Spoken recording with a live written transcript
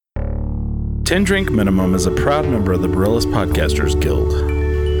10 Drink Minimum is a proud member of the Barillas Podcasters Guild.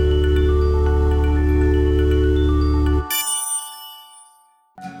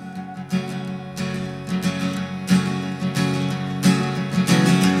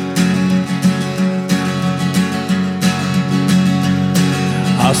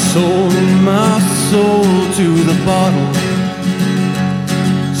 I sold my soul to the bottle.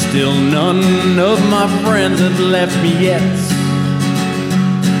 Still none of my friends have left me yet.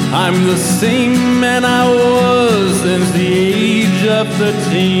 I'm the same man I was since the age of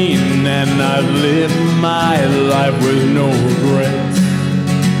 13, and I've lived my life with no regrets.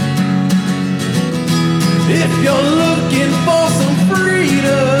 If you're looking for some freedom,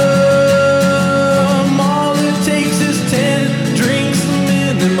 all it takes is 10 drinks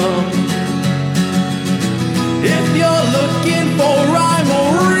minimum. If you're looking for rhyme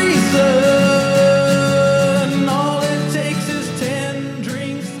or reason, all it takes is 10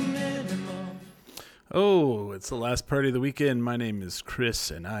 drinks minimum. Oh, it's the last party of the weekend. My name is Chris,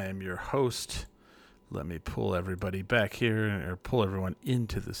 and I am your host. Let me pull everybody back here, or pull everyone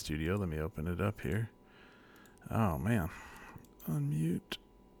into the studio. Let me open it up here. Oh, man. Unmute.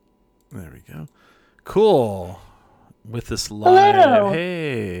 There we go. Cool. With this live. Hello.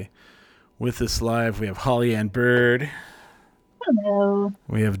 Hey. With this live, we have Holly Ann Bird. Hello.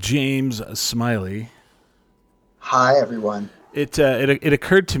 We have James Smiley. Hi, everyone. It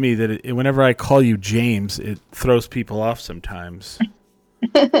occurred to me that whenever I call you James, it throws people off sometimes.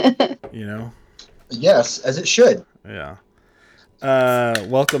 You know? Yes, as it should. Yeah.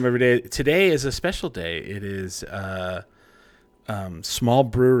 Welcome every day. Today is a special day. It is Small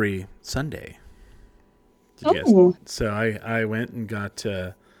Brewery Sunday. Oh. So I went and got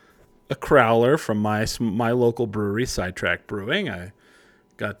a crowler from my local brewery, Sidetrack Brewing. I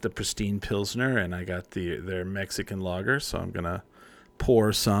got the Pristine Pilsner, and I got their Mexican lager, so I'm going to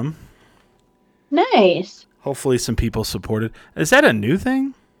pour some. Nice. Hopefully some people supported. Is that a new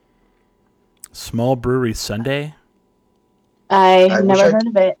thing? Small Brewery Sunday? I've wish never I'd- heard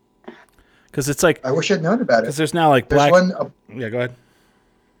of it. Because it's like, I wish I'd known about because it. there's now like There's black. one. Yeah, go ahead.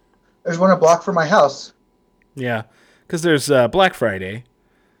 There's one a block from my house. Yeah, because there's Black Friday,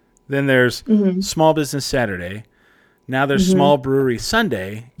 then there's Small Business Saturday, now there's Small Brewery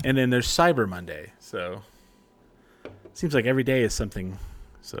Sunday, and then there's Cyber Monday. So it seems like every day is something.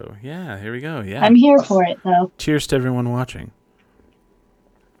 So yeah, here we go. Yeah, I'm here for it, though. cheers to everyone watching.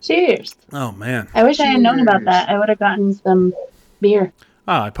 Cheers. Oh man, I wish I had known about Cheers. that. I would have gotten some beer.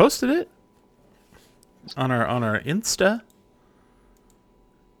 I posted it on our Insta.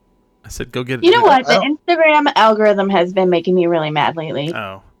 I said go get it. You know what? I The don't- Instagram algorithm has been making me really mad lately.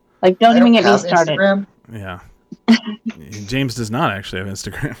 Oh Like, don't I even don't get me have started. Instagram. yeah. James does not actually have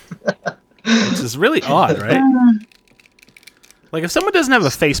Instagram, which is really odd, right? Like, if someone doesn't have a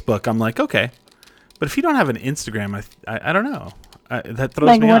Facebook, I'm like, okay. But if you don't have an Instagram, I don't know. That throws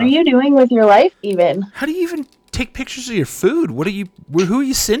Like, me what off. are you doing with your life, even? How do you even take pictures of your food? Who are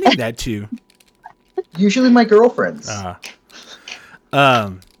you sending that to? Usually my girlfriends. Okay.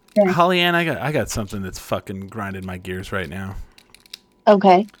 Holly Ann, I got something that's fucking grinding my gears right now.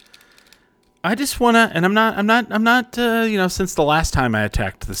 Okay. I just wanna, and I'm not. Since the last time I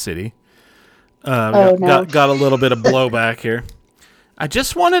attacked the city, Oh, no. got a little bit of blowback here. I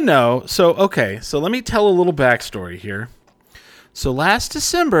just want to know. So let me tell a little backstory here. So last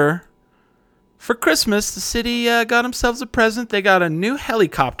December, for Christmas, the city got themselves a present. They got a new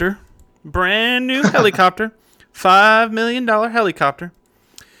helicopter, brand new helicopter, $5 million helicopter.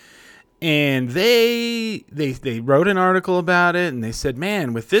 And they wrote an article about it, and they said,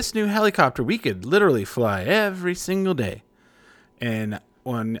 man, with this new helicopter, we could literally fly every single day. And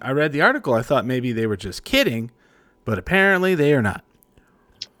when I read the article, I thought maybe they were just kidding, but apparently they are not.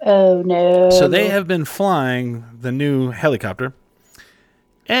 Oh, no. So they have been flying the new helicopter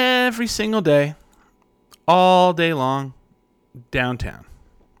every single day, all day long, downtown.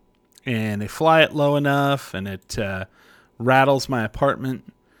 And they fly it low enough, and it rattles my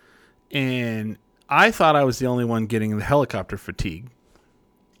apartment. And I thought I was the only one getting the helicopter fatigue.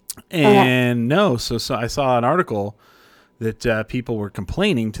 And no, so I saw an article that people were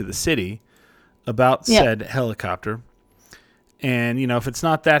complaining to the city about said helicopter. And, if it's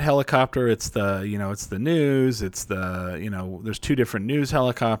not that helicopter, it's the news, there's two different news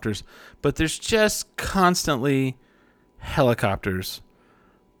helicopters, but there's just constantly helicopters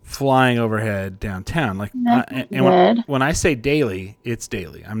flying overhead downtown. Like, when I say daily, it's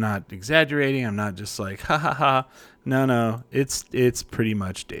daily. I'm not exaggerating. I'm not just like, ha ha ha. No, it's pretty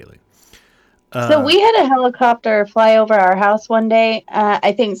much daily. So we had a helicopter fly over our house one day.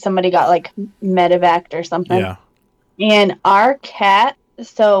 I think somebody got like medevaced or something. Yeah. And our cat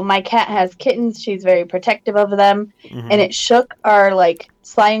so my cat has kittens. She's very protective of them, Mhm. and it shook our like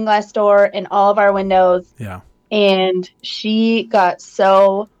sliding glass door and all of our windows. Yeah. And she got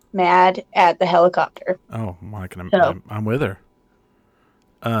so mad at the helicopter. Oh, well, So- I'm with her.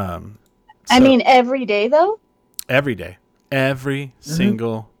 I So, mean, every day though. every day, every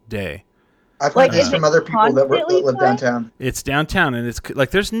single day. I've Like, heard this is from it other people that constantly live flying? downtown. It's downtown, and it's like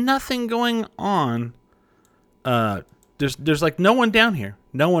there's nothing going on. There's like no one down here.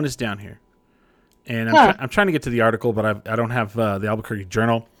 No one is down here, and I'm trying to get to the article, but I don't have the Albuquerque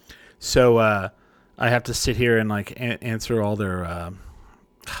Journal, so I have to sit here and like answer all their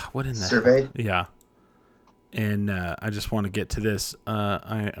what in the Survey? Yeah, and I just want to get to this.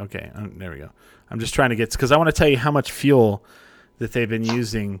 There we go. I'm just trying to get because I want to tell you how much fuel that they've been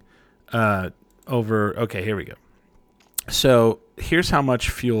using over. Okay, here we go. So here's how much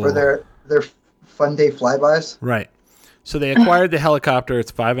fuel For their fun day flybys. Right. So they acquired the helicopter.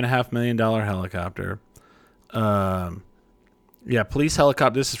 It's $5.5 million helicopter. Police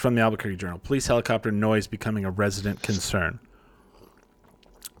helicopter. This is from the Albuquerque Journal. Police helicopter noise becoming a resident concern.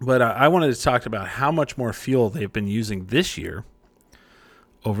 But I wanted to talk about how much more fuel they've been using this year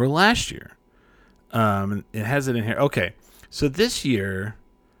over last year. It has it in here. Okay. So this year,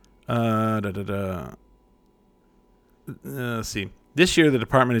 let's see. This year, the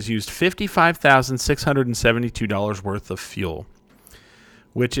department has used $55,672 worth of fuel,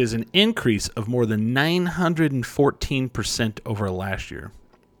 which is an increase of more than 914% over last year.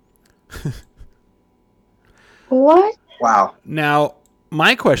 What? Wow. Now,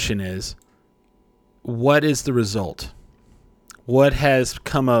 my question is, what is the result? What has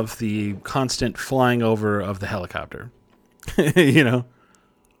come of the constant flying over of the helicopter? You know?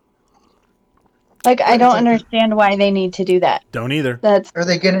 Like, I don't understand why they need to do that. Don't either. That's Are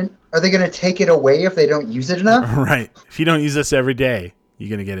they gonna take it away if they don't use it enough? Right. If you don't use this every day, you're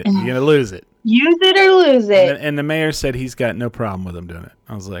going to get it. You're going to lose it. use it or lose it. And the mayor said he's got no problem with them doing it.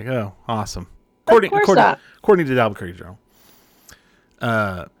 I was like, oh, awesome. Of course not. According to the Albuquerque Journal.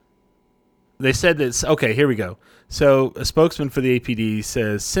 They said that, okay, here we go. So a spokesman for the APD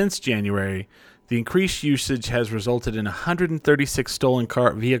says since January, the increased usage has resulted in 136 stolen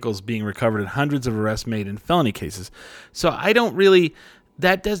car vehicles being recovered and hundreds of arrests made in felony cases. So I don't really,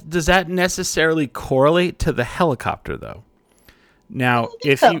 does that necessarily correlate to the helicopter though? Now,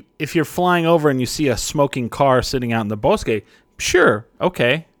 if you're flying over and you see a smoking car sitting out in the bosque, sure,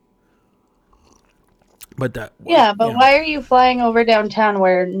 okay. But Why are you flying over downtown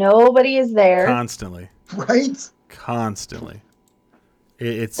where nobody is there? Constantly. Right? Constantly.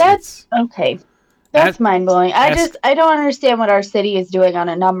 That's okay. That's mind blowing. I don't understand what our city is doing on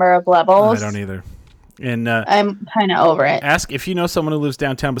a number of levels. I don't either. And I'm kind of over it. ask if you know someone who lives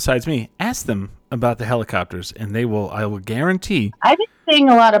downtown besides me. Ask them about the helicopters, and I will guarantee. I've been seeing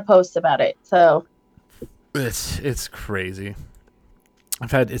a lot of posts about it, so It's crazy.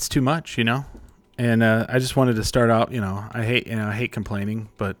 It's too much, you know. And I just wanted to start out, I hate complaining,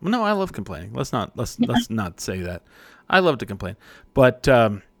 but no, I love complaining. Let's not say that. I love to complain, but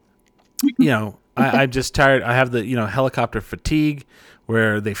I'm just tired. I have the helicopter fatigue,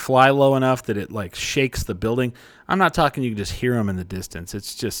 where they fly low enough that it like shakes the building. I'm not talking you can just hear them in the distance.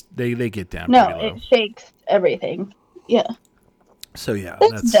 It's just they get down. No, pretty low. it shakes everything. Yeah. So yeah,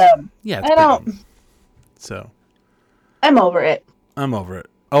 that's dumb. Yeah, I don't. dumb. So I'm over it. I'm over it.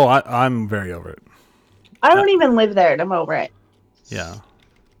 Oh, I'm very over it. I don't even live there, and I'm over it. Yeah.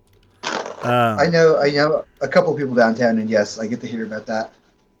 I know a couple people downtown, and yes, I get to hear about that.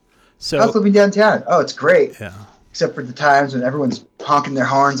 So How's living downtown? Oh, it's great. yeah. Except for the times when everyone's honking their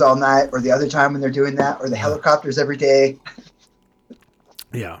horns all night, or the other time when they're doing that, or the helicopters every day.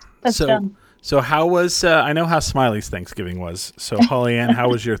 Yeah. That's dumb. So how was I know how Smiley's Thanksgiving was. So Holly Ann, how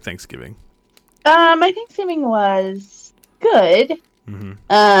was your Thanksgiving? My Thanksgiving was good.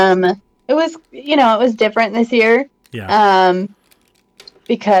 Mm-hmm. It was it was different this year. Yeah.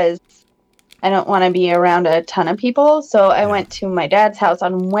 Because I don't want to be around a ton of people, so I went to my dad's house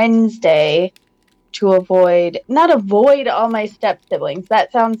on Wednesday to not avoid all my step siblings.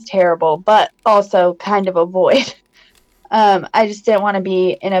 That sounds terrible, but also kind of avoid. I just didn't want to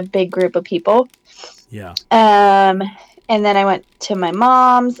be in a big group of people. Yeah. And then I went to my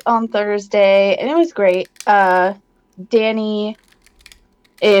mom's on Thursday, and it was great. Danny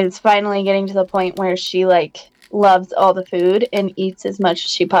is finally getting to the point where she loves all the food and eats as much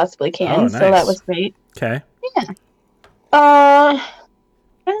as she possibly can. Oh, nice. So that was great. Okay. Yeah. I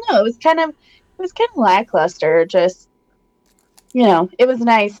don't know. It was kind of lackluster. Just, it was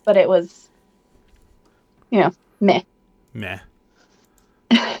nice, but it was, meh. Meh.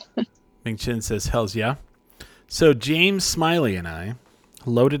 Ming Chin says, "Hells yeah." So James Smiley and I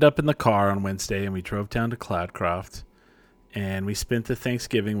loaded up in the car on Wednesday, and we drove down to Cloudcroft, and we spent the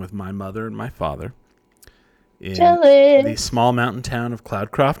Thanksgiving with my mother and my father in Jealous. the small mountain town of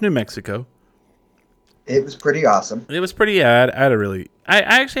Cloudcroft, New Mexico. It was pretty awesome. It was pretty. I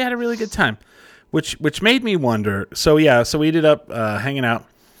actually had a really good time, which made me wonder. So we ended up hanging out,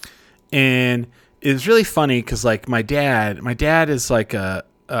 and it was really funny because like my dad is like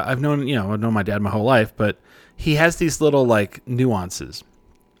I've known my dad my whole life, but he has these little like nuances,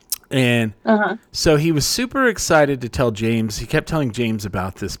 and so he was super excited to tell James. He kept telling James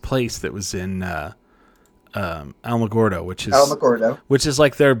about this place that was in Alamogordo, which is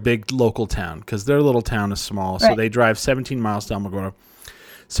like their big local town because their little town is small, so they drive 17 miles to Alamogordo.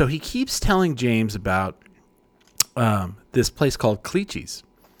 So he keeps telling James about this place called Cleachy's,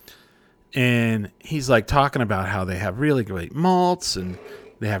 and he's like talking about how they have really great malts and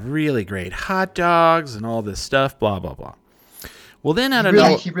they have really great hot dogs and all this stuff, blah blah blah. Well, then out of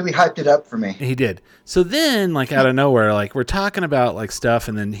nowhere, he really hyped it up for me. He did. So then, like out of nowhere, like we're talking about like stuff,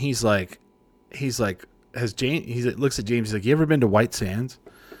 and then he's like, has James? He looks at James. He's like, "You ever been to White Sands?"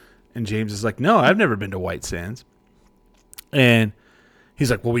 And James is like, "No, I've never been to White Sands." And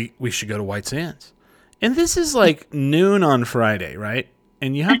he's like, "Well, we should go to White Sands." And this is like noon on Friday, right?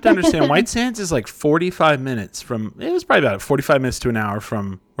 And you have to understand, White Sands is like 45 minutes from. It was probably about 45 minutes to an hour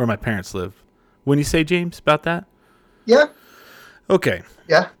from where my parents live. Wouldn't you say, James, about that? Yeah. Okay.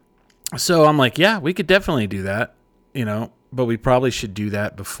 Yeah. So I'm like, yeah, we could definitely do that, but we probably should do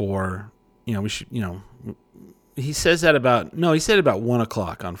that before, we should, he said about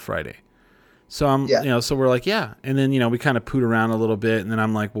 1:00 on Friday. So so we're like, yeah. And then, we kind of poot around a little bit. And then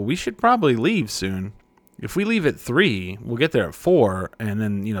I'm like, well, we should probably leave soon. If we leave at 3, we'll get there at 4. And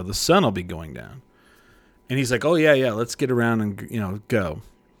then, the sun will be going down. And he's like, oh yeah, let's get around and, go.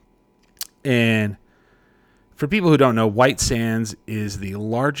 And for people who don't know, White Sands is the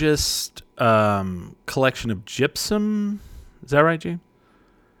largest collection of gypsum. Is that right, Gene?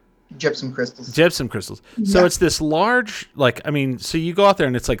 Gypsum crystals. Gypsum crystals. So it's this large, so you go out there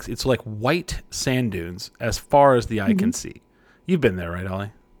and it's like white sand dunes as far as the eye can see. You've been there, right,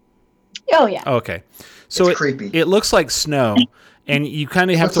 Ollie? Oh yeah. Okay. So it's creepy. It looks like snow, and you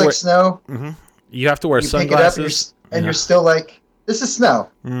kind of have to wear snow. Mm-hmm. You have to wear sunglasses, and you're still like, this is snow.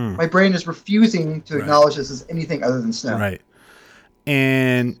 My brain is refusing to acknowledge this as anything other than snow. Right.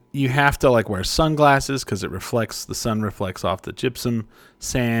 And you have to wear sunglasses because the sun reflects off the gypsum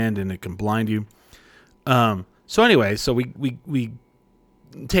sand and it can blind you. So anyway, so we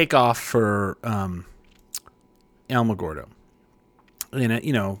take off for Alamogordo.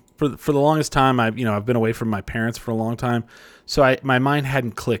 And for the longest time I've been away from my parents for a long time, so my mind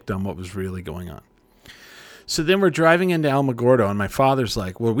hadn't clicked on what was really going on. So then we're driving into Alamogordo, and my father's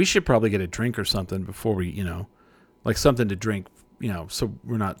like, well, we should probably get a drink or something before we, something to drink, so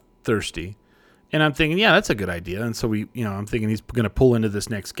we're not thirsty. And I'm thinking, yeah, that's a good idea. And so I'm thinking he's going to pull into this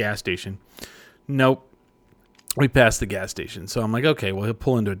next gas station. Nope. We passed the gas station. So I'm like, okay, well, he'll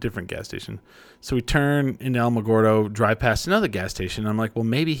pull into a different gas station. So we turn into Alamogordo, drive past another gas station. I'm like, well,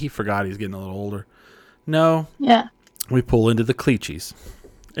 maybe he forgot he's getting a little older. No. Yeah. We pull into the Cleachy's.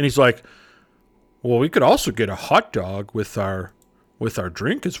 And he's like, well, we could also get a hot dog with our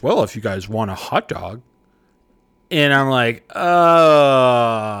drink as well if you guys want a hot dog. And I'm like,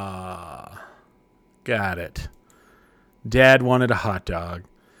 got it. Dad wanted a hot dog.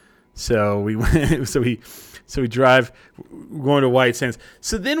 So we went, so we drive, we're going to White Sands.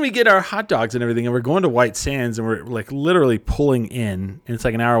 So then we get our hot dogs and everything, and we're going to White Sands, and we're literally pulling in, and it's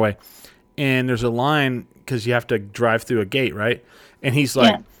an hour away. And there's a line because you have to drive through a gate, right? And he's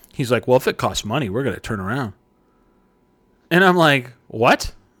like, well, if it costs money, we're going to turn around. And I'm like,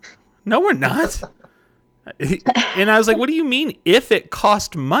 what? No, we're not. And I was like, what do you mean if it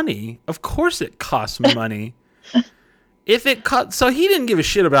cost money? Of course it costs money. So he didn't give a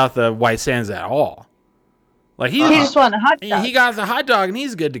shit about the White Sands at all. He just wanted a hot dog. He got the hot dog and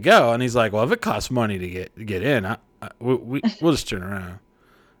he's good to go. And he's like, well, if it costs money to get in, we'll just turn around.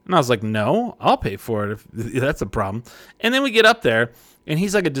 And I was like, no, I'll pay for it if that's a problem. And then we get up there, and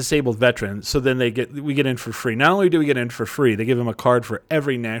he's like a disabled veteran. So then we get in for free. Not only do we get in for free, they give him a card for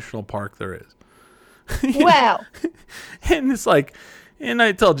every national park there is. Wow. And it's like, and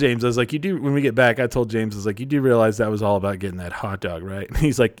I told James, I was like, when we get back, I told James, I was like, you do realize that was all about getting that hot dog, right? And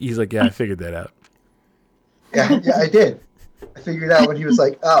he's like, yeah, I figured that out. Yeah, I did. I figured out when he was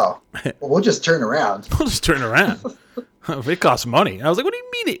like, oh, well, we'll just turn around. We'll just turn around. If it costs money. And I was like, what do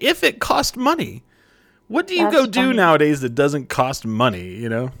you mean if it cost money? What do you do nowadays that doesn't cost money,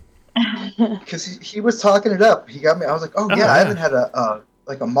 Because he was talking it up. He got me. I was like, oh, yeah, I haven't had a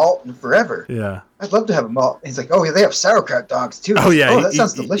like a malt in forever. Yeah. I'd love to have a malt. He's like, oh, yeah, they have sauerkraut dogs too. Oh yeah. Oh, that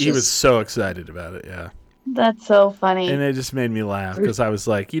sounds delicious. He was so excited about it. Yeah. That's so funny. And it just made me laugh because I was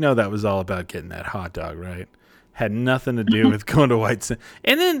like, that was all about getting that hot dog, right? Had nothing to do with going to White Sands.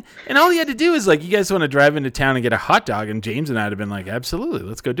 And all you had to do is like, you guys want to drive into town and get a hot dog, and James and I would have been like, absolutely,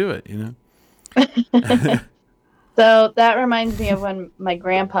 let's go do it. So that reminds me of when my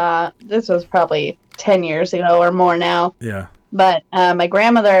grandpa, this was probably 10 years ago or more now, Yeah. but my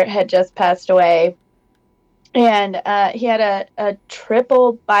grandmother had just passed away, and he had a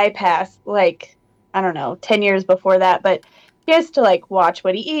triple bypass, like, I don't know, 10 years before that, but he has to like watch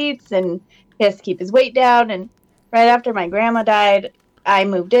what he eats, and he has to keep his weight down. And right after my grandma died, I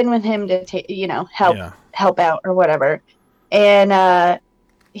moved in with him to help out or whatever. And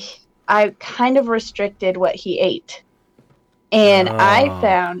I kind of restricted what he ate. And I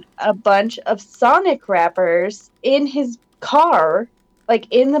found a bunch of Sonic wrappers in his car, like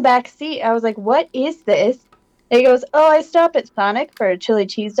in the back seat. I was like, what is this? And he goes, oh, I stop at Sonic for a chili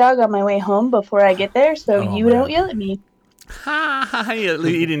cheese dog on my way home before I get there, so Oh, you man. don't yell at me.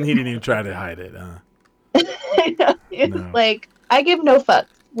 he didn't even try to hide it. It's No. like, I give no fucks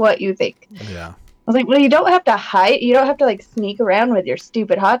what you think. Yeah. I was like, well, you don't have to hide. You don't have to like sneak around with your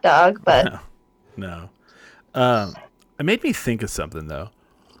stupid hot dog, but No. It made me think of something though.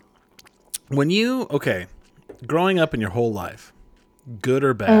 Growing up in your whole life, good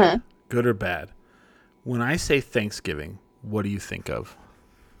or bad, when I say Thanksgiving, what do you think of?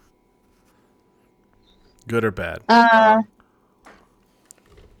 Good or bad?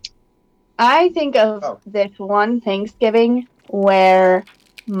 I think of this one Thanksgiving where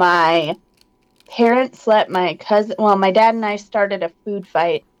my parents let my cousin, well, my dad and I started a food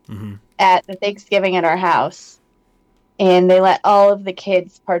fight at the Thanksgiving at our house, and they let all of the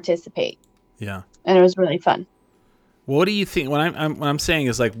kids participate, Yeah. and it was really fun. What do you think? What I'm saying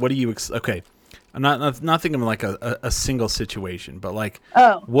is like, what do you? Okay, I'm not thinking of like a single situation, but like,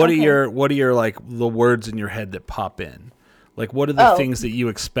 what are your like the words in your head that pop in? Like, what are the things that you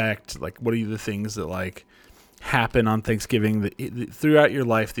expect? Like, what are the things that like happen on Thanksgiving that throughout your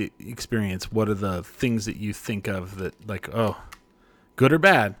life, the experience? What are the things that you think of that like, oh, good or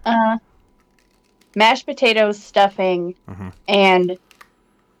bad? Mashed potatoes, stuffing, and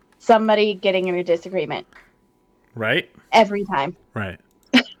somebody getting in a disagreement. Right. Every time. Right.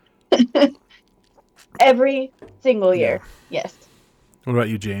 Every single year. Yes. What about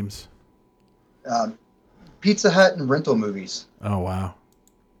you, James? Pizza Hut and rental movies. Oh wow.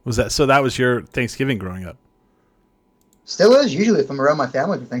 That was your Thanksgiving growing up? Still is, usually if I'm around my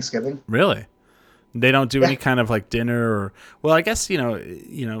family for Thanksgiving. Really? They don't do any kind of like dinner or, well, I guess,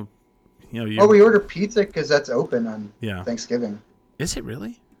 you we order pizza because that's open on Thanksgiving. Is it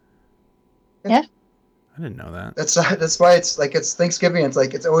really? Yeah. I didn't know that. That's why it's like, it's Thanksgiving. It's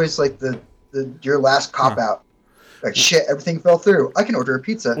like, it's always like your last cop out. Like, shit, everything fell through. I can order a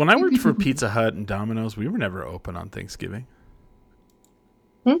pizza. When I worked for Pizza Hut and Domino's, we were never open on Thanksgiving.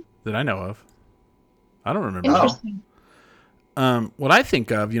 That I know of. I don't remember. Interesting. What I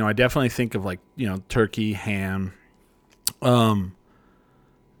think of, I definitely think of like, turkey, ham,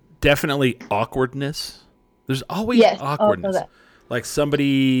 definitely awkwardness. There's always awkwardness. Like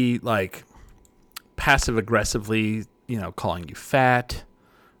somebody like passive aggressively, calling you fat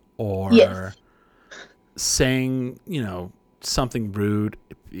or saying, something rude.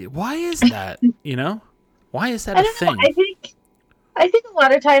 Why is that? Why is that a thing? I think a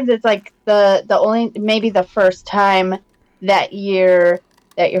lot of times it's like the only, maybe the first time that year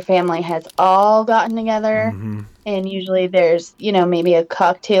that your family has all gotten together, and usually there's, maybe a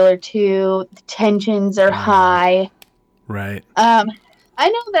cocktail or two, the tensions are high. Right. I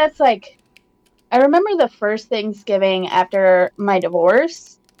know that's like, I remember the first Thanksgiving after my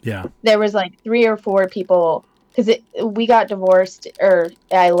divorce. Yeah. There was like 3 or 4 people, because we got divorced, or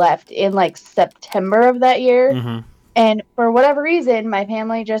I left in like September of that year. And for whatever reason, my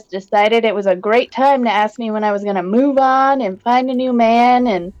family just decided it was a great time to ask me when I was going to move on and find a new man.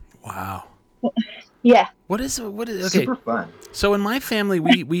 And wow. Yeah. What is okay. Super fun. So in my family,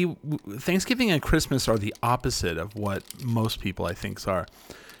 we Thanksgiving and Christmas are the opposite of what most people I think are.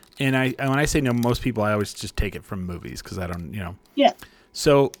 And when I say most people, I always just take it from movies because I don't, Yeah.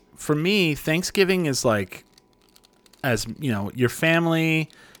 So for me, Thanksgiving is like, as your family,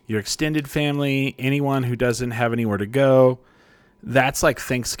 your extended family, anyone who doesn't have anywhere to go, that's like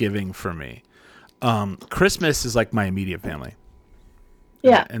Thanksgiving for me. Christmas is like my immediate family.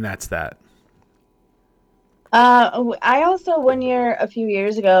 Yeah. And that's that. I also, one year, a few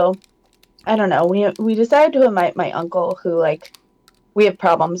years ago, I don't know, we decided to invite my uncle, who like we have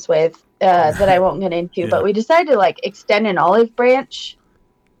problems with, that I won't get into, but we decided to like extend an olive branch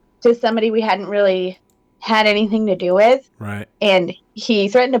to somebody we hadn't really had anything to do with. Right. And he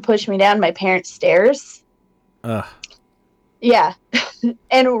threatened to push me down my parents' stairs. Ugh. Yeah.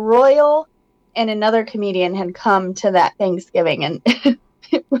 And Royal and another comedian had come to that Thanksgiving, and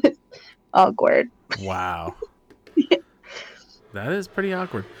it was awkward. Wow. That is pretty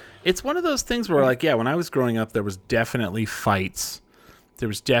awkward. It's one of those things where, like, yeah, when I was growing up, there was definitely fights. There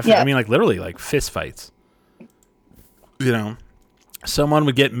was definitely, Yeah. I mean, like, literally, like, fist fights. You know, someone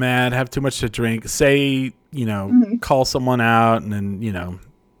would get mad, have too much to drink, say, you know, call someone out, and then, you know,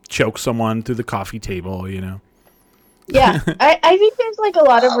 choke someone through the coffee table, you know. Yeah. I think there's like a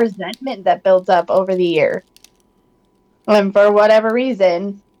lot of resentment that builds up over the year. And for whatever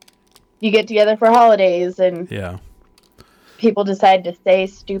reason, you get together for holidays and Yeah. people decide to say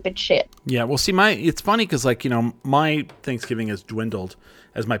stupid shit. Yeah, well, see, it's funny because, like, you know, my Thanksgiving has dwindled.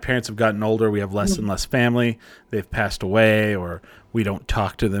 As my parents have gotten older, we have less and less family. They've passed away, or we don't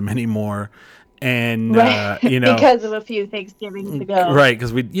talk to them anymore. And, you know. Because of a few Thanksgivings ago. Right,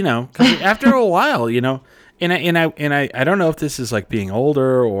 because we, you know, after a while, you know, and I don't know if this is like being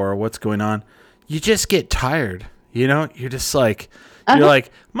older or what's going on. You just get tired, you know? You're just like, you're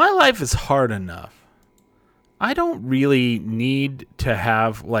like, my life is hard enough. I don't really need to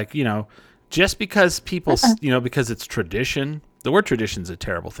have, like, you know, just because people, you know, because it's tradition. The word tradition is a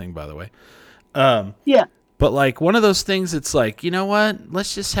terrible thing, by the way. Yeah. But, like, one of those things, it's like, you know what?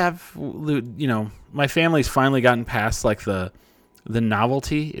 Let's just have, you know, my family's finally gotten past, like, the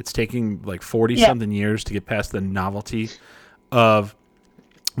novelty. It's taking, like, 40-something years to get past the novelty of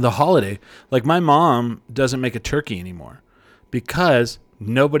the holiday. Like, my mom doesn't make a turkey anymore because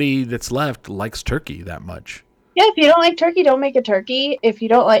nobody that's left likes turkey that much. Yeah, if you don't like turkey, don't make a turkey. If you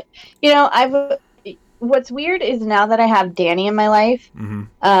don't like, you know, what's weird is now that I have Danny in my life,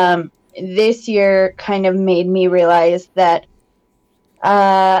 this year kind of made me realize that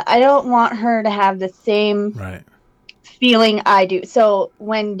I don't want her to have the same feeling I do. So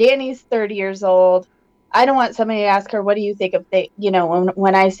when Danny's 30 years old, I don't want somebody to ask her, what do you think of, you know,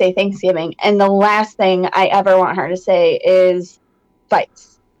 when I say Thanksgiving? And the last thing I ever want her to say is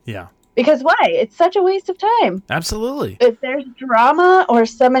fights. Yeah. Because why? It's such a waste of time. Absolutely. If there's drama or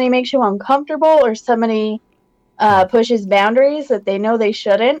somebody makes you uncomfortable or somebody pushes boundaries that they know they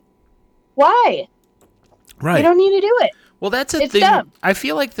shouldn't, why? Right. You don't need to do it. Well, that's a It's thing. dumb. I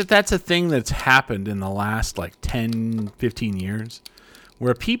feel like that's a thing that's happened in the last, like, 10, 15 years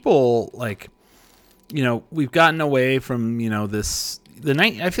where people, like, you know, we've gotten away from, you know, I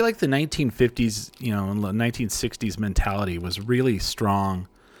feel like the 1950s, you know, and the 1960s mentality was really strong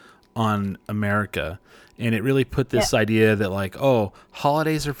on America. And it really put this idea that, like, oh,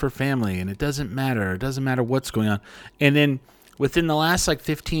 holidays are for family and it doesn't matter. It doesn't matter what's going on. And then within the last, like,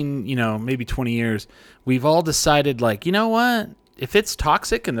 15, you know, maybe 20 years, we've all decided, like, you know what? If it's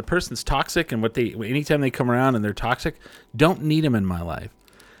toxic and the person's toxic and anytime they come around and they're toxic, don't need them in my life.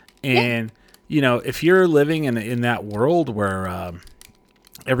 And, you know, if you're living in that world where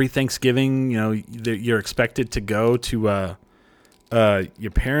every Thanksgiving, you know, you're expected to go to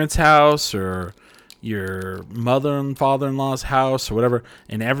your parents' house or your mother and father-in-law's house or whatever,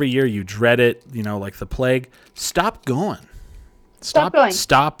 and every year you dread it, you know, like the plague, stop going. Stop going.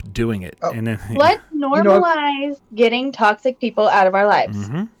 Stop doing it. Oh. And then, Let's normalize getting toxic people out of our lives.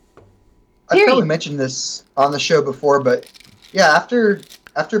 Mm-hmm. I probably mentioned this on the show before, but yeah, after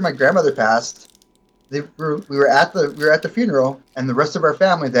my grandmother passed, we were at the funeral, and the rest of our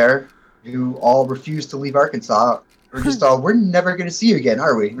family there, who all refused to leave Arkansas, were just all, we're never going to see you again,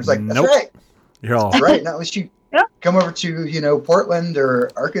 are we? It was like, that's Nope. right. You're all That's right. Now at least you come over to, you know, Portland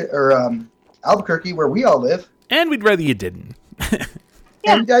or Albuquerque, where we all live. and we'd rather you didn't.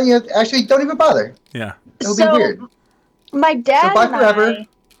 And you know, actually don't even bother. Yeah. It'll be weird. My dad So bye and forever.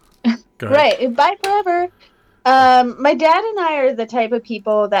 Go ahead. Right, bye forever. My dad and I are the type of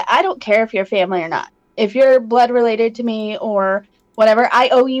people that I don't care if you're family or not. If you're blood related to me or whatever, I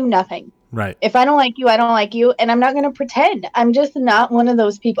owe you nothing. Right. If I don't like you, I don't like you, and I'm not going to pretend. I'm just not one of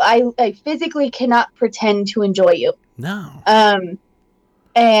those people. I physically cannot pretend to enjoy you. No.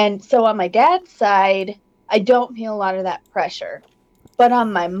 And so on my dad's side, I don't feel a lot of that pressure. But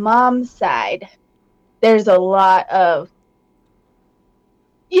on my mom's side, there's a lot of,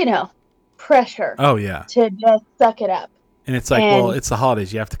 you know, pressure Oh, yeah. to just suck it up. And it's like, And- well, it's the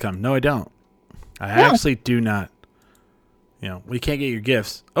holidays. You have to come. No, I don't. I No. actually do not. You know, we can't get your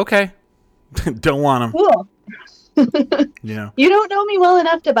gifts. Okay. Don't want them. Cool. You know. You don't know me well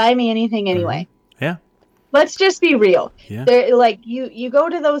enough to buy me anything anyway. Yeah. Let's just be real. Yeah. They're, like you go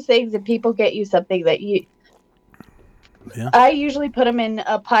to those things and people get you something that you. Yeah. I usually put them in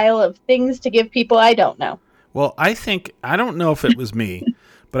a pile of things to give people I don't know. Well, I don't know if it was me,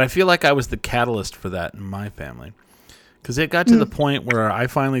 But I feel like I was the catalyst for that in my family. Because it got to the point where I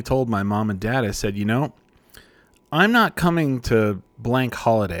finally told my mom and dad, I said, I'm not coming to blank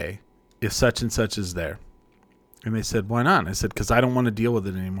holiday if such and such is there. And they said, why not? I said, because I don't want to deal with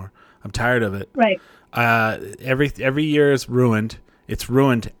it anymore. I'm tired of it. Right. Every year is ruined. It's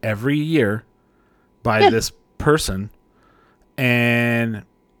ruined every year by this person. And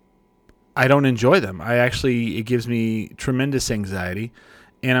I don't enjoy them. It gives me tremendous anxiety,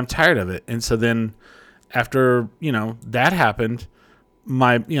 and I'm tired of it. And so then after, that happened,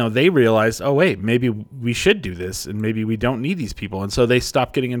 they realized, oh, wait, maybe we should do this, and maybe we don't need these people. And so they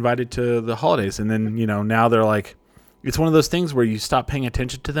stopped getting invited to the holidays. And then, now they're like, it's one of those things where you stop paying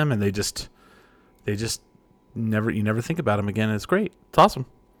attention to them, and they just you never think about them again. And it's great. It's awesome.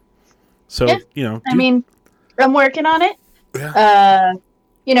 So, I'm working on it. Yeah.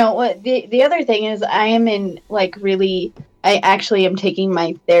 What the other thing is, I am I actually am taking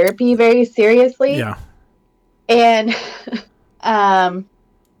my therapy very seriously. Yeah. And,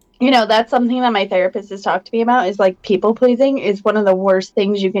 that's something that my therapist has talked to me about is like people pleasing is one of the worst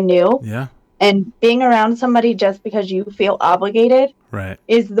things you can do. Yeah. And being around somebody just because you feel obligated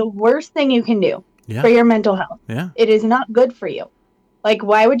is the worst thing you can do for your mental health. Yeah. It is not good for you. Like,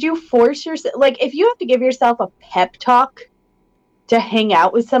 why would you force yourself? Like, if you have to give yourself a pep talk to hang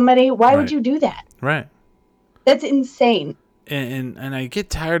out with somebody, why would you do that? Right. That's insane. And I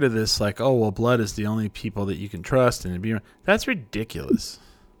get tired of this, like, oh, well, blood is the only people that you can trust. That's ridiculous.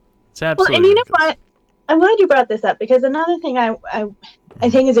 It's absolutely and you ridiculous. know what? I'm glad you brought this up, because another thing I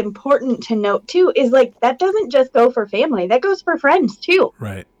think is important to note, too, is, like, that doesn't just go for family. That goes for friends, too.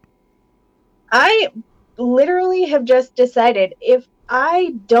 Right. I literally have just decided if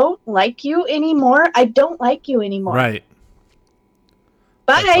I don't like you anymore, I don't like you anymore. Right.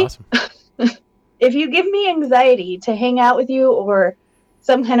 But That's awesome. if you give me anxiety to hang out with you or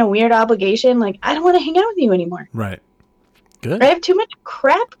some kind of weird obligation, like, I don't want to hang out with you anymore. Right. Good. I have too much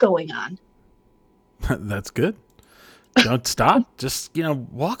crap going on. That's good. Don't stop. Just,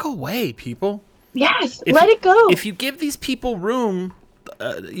 walk away, people. Yes, let it go. If you give these people room,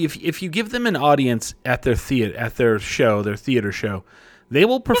 if you give them an audience at their theater show, they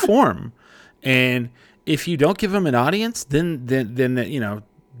will perform. And if you don't give them an audience, then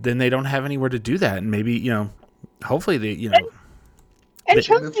they don't have anywhere to do that. And maybe, hopefully they. And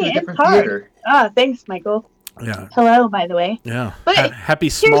trust me, it's hard. Thanks, Michael. Yeah. Hello, by the way. Yeah. But happy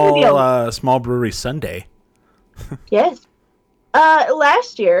small brewery Sunday. Yes.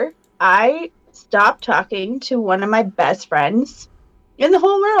 Last year, I stopped talking to one of my best friends in the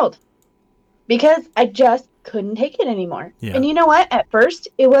whole world because I just couldn't take it anymore. Yeah. And you know what? At first,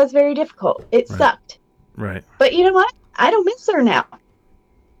 it was very difficult. It sucked. Right. But you know what? I don't miss her now.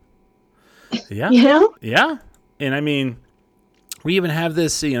 Yeah. Yeah. And I mean, we even have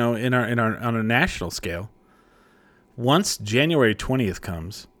this, on a national scale. Once January 20th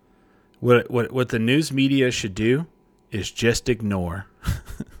comes, what the news media should do is just ignore.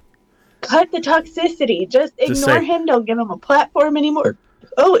 Cut the toxicity. Just ignore him. Don't give him a platform anymore.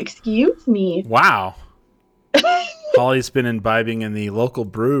 Oh, excuse me. Wow. Holly's been imbibing in the local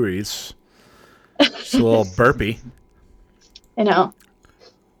breweries. Just a little burpy. I know.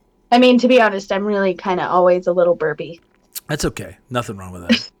 I mean, to be honest, I'm really kind of always a little burpy. That's okay. Nothing wrong with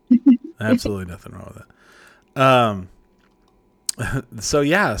that. Absolutely nothing wrong with that. So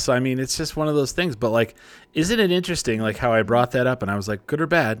I mean, it's just one of those things. But like, isn't it interesting, like how I brought that up and I was like, good or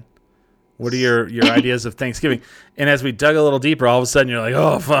bad? What are your ideas of Thanksgiving? And as we dug a little deeper, all of a sudden you're like,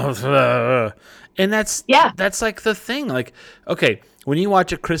 oh, and that's like the thing. Like, okay, when you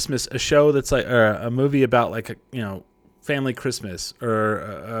watch a show that's like, or a movie about like family Christmas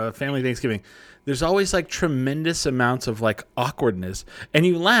or family Thanksgiving, there's always like tremendous amounts of like awkwardness, and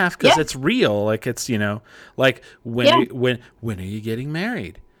you laugh because it's real. Like it's like when are you getting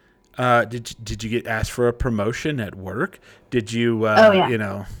married? Did you get asked for a promotion at work? Did you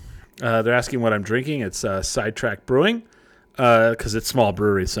they're asking what I'm drinking. It's Sidetrack Brewing because it's small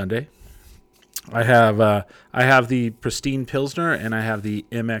brewery Sunday. I have the Pristine Pilsner and I have the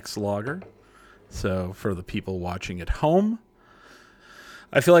MX Lager. So for the people watching at home,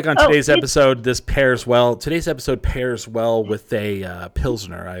 I feel like on today's episode, pairs well with a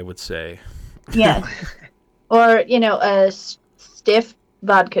Pilsner, I would say. Yeah. Or, a stiff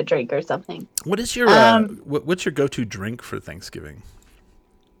vodka drink or something. What is your what's your go-to drink for Thanksgiving?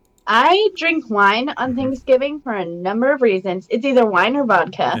 I drink wine on Thanksgiving for a number of reasons. It's either wine or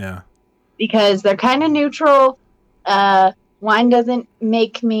vodka. Yeah. Because they're kind of neutral. Wine doesn't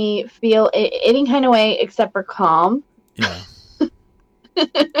make me feel any kind of way except for calm. Yeah.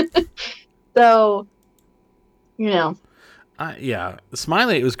 So,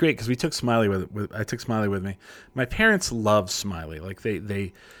 Smiley. It was great because we took Smiley I took Smiley with me. My parents love Smiley. Like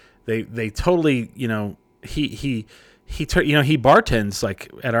they totally. He bartends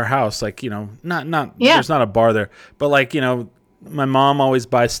like at our house. Like not. Yeah. There's not a bar there, but like my mom always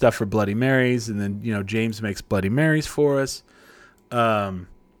buys stuff for Bloody Marys, and then James makes Bloody Marys for us. And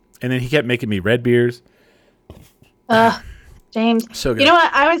then he kept making me red beers. James. So good. You know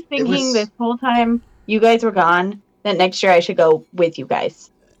what? I was thinking this whole time you guys were gone that next year I should go with you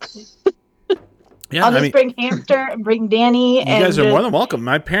guys. Yeah, I'll just bring Hamster and bring Danny. You guys are more than welcome.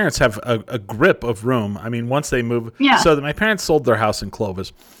 My parents have a grip of room. I mean, once they move. Yeah. So my parents sold their house in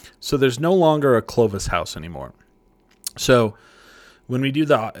Clovis. So there's no longer a Clovis house anymore. So when we do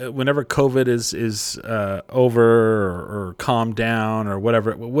whenever COVID is over or calmed down or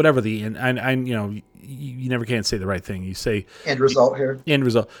whatever you never can say the right thing. You say end result here. End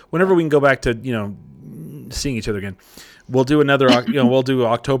result. Whenever we can go back to seeing each other again, we'll do another. We'll do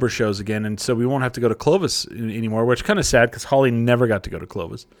October shows again, and so we won't have to go to Clovis anymore, which is kind of sad because Holly never got to go to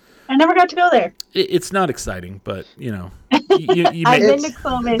Clovis. I never got to go there. It's not exciting, but you I've been to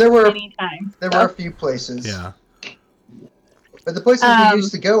Clovis many times. There were a few places. Yeah. But the places we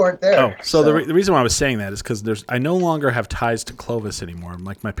used to go aren't there. Oh, so the reason why I was saying that is because I no longer have ties to Clovis anymore.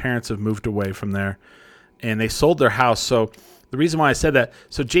 Like my parents have moved away from there, and they sold their house. So the reason why I said that,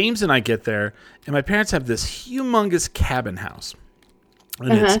 so James and I get there, and my parents have this humongous cabin house,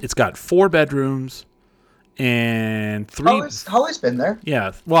 and it's got 4 bedrooms and 3. Holly's been there.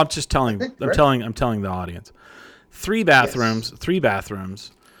 Yeah. Well, I'm just telling. I'm telling the audience. 3 bathrooms. Yes. 3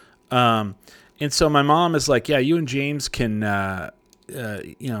 bathrooms. And so my mom is like, yeah, you and James can,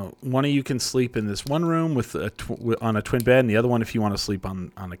 one of you can sleep in this one room on a twin bed, and the other one if you want to sleep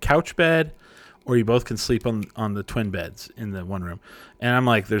on a couch bed, or you both can sleep on the twin beds in the one room. And I'm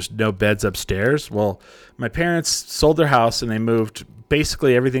like, there's no beds upstairs. Well, my parents sold their house, and they moved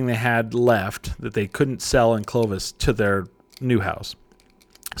basically everything they had left that they couldn't sell in Clovis to their new house.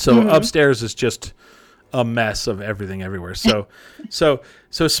 So upstairs is just a mess of everything everywhere. So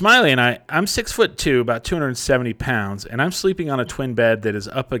Smiley and I'm 6'2", about 270 pounds, and I'm sleeping on a twin bed that is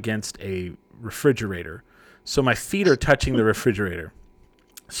up against a refrigerator. So my feet are touching the refrigerator.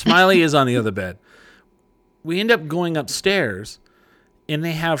 Smiley is on the other bed. We end up going upstairs, and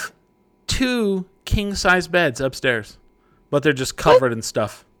they have 2 king-size beds upstairs, but they're just covered in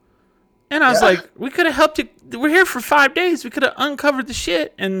stuff. And I was like, we could have helped you. We're here for 5 days. We could have uncovered the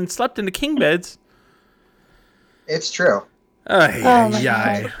shit and slept in the king beds. It's true. Well,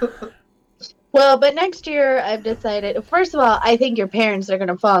 but next year I've decided, first of all, I think your parents are going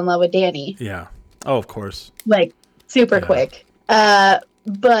to fall in love with Danny. Yeah. Oh, of course. Like, super quick.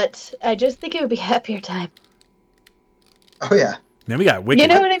 But I just think it would be a happier time. Oh, yeah. Then we got wicked. You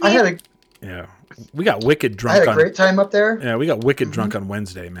know what I mean? We got wicked drunk. I had a great time up there. Yeah, we got wicked drunk on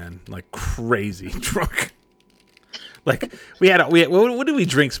Wednesday, man. Like, crazy drunk. Like, what did we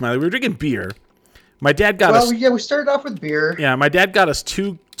drink, Smiley? We were drinking beer. My dad got us. We started off with beer. Yeah, my dad got us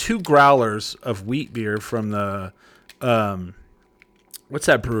two growlers of wheat beer from the, what's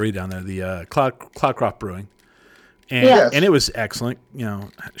that brewery down there? The Cloudcroft Brewing, and it was excellent.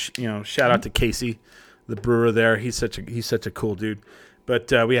 Shout out to Casey, the brewer there. He's such a cool dude.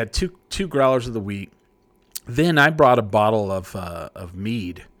 But we had two growlers of the wheat. Then I brought a bottle of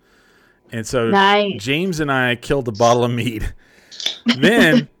mead, and so James and I killed a bottle of mead.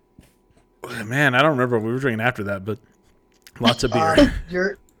 Then. Man, I don't remember what we were drinking after that, but lots of beer.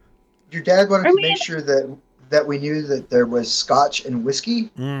 Your dad wanted to make sure that we knew that there was scotch and whiskey.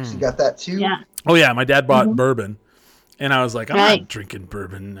 So you got that too? Yeah. Oh, yeah. My dad bought bourbon, and I was like, I'm not drinking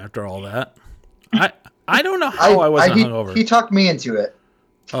bourbon after all that. I don't know how I wasn't hungover. He talked me into it.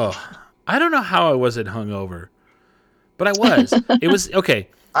 Oh, I don't know how I wasn't hungover, but I was. It was, okay.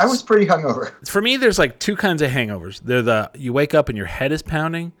 I was pretty hungover. For me, there's like 2 kinds of hangovers. They're you wake up and your head is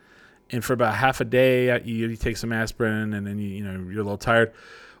pounding, and for about half a day, you take some aspirin, and then you're a little tired.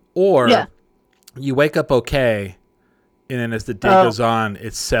 Or you wake up okay, and then as the day goes on,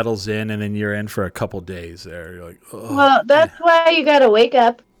 it settles in, and then you're in for a couple days there. You're like, oh. Well, that's why you got to wake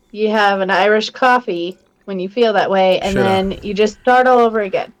up. You have an Irish coffee when you feel that way, and then you just start all over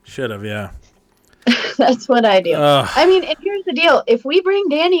again. Should have, yeah. That's what I do. I mean, and here's the deal. If we bring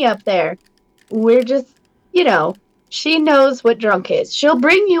Danny up there, we're just, she knows what drunk is. She'll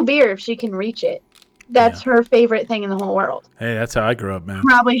bring you beer if she can reach it. That's her favorite thing in the whole world. Hey, that's how I grew up, man.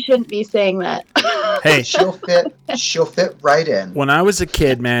 Probably shouldn't be saying that. Hey, she'll fit right in. When I was a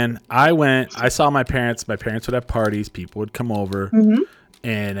kid, man, I saw my parents. My parents would have parties. People would come over. Mm-hmm.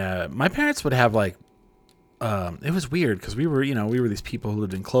 And my parents would have like it was weird because we were these people who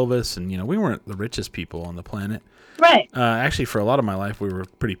lived in Clovis, and we weren't the richest people on the planet. Right. Actually, for a lot of my life, we were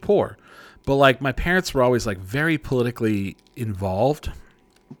pretty poor. But like my parents were always like very politically involved,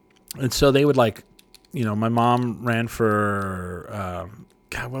 and so they would like, my mom ran for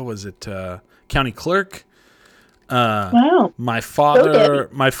what was it, county clerk. Wow. My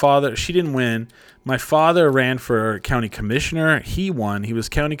father, she didn't win. My father ran for county commissioner. He won. He was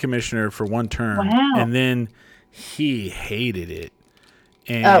county commissioner for one term, Wow. and then he hated it.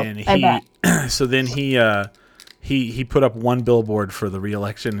 And I bet. so then he put up one billboard for the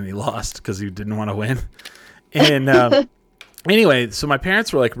re-election, and he lost because he didn't want to win. And anyway, so my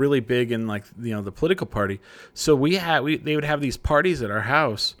parents were like really big in like the political party. So they would have these parties at our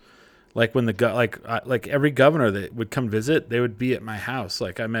house. Like when like every governor that would come visit, they would be at my house.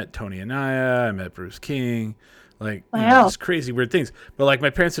 Like I met Tony Anaya, I met Bruce King, like just crazy weird things. But like my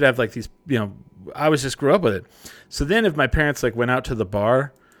parents would have like these, I just grew up with it. So then if my parents like went out to the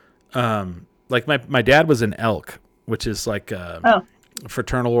bar, like my dad was an Elk, which is like a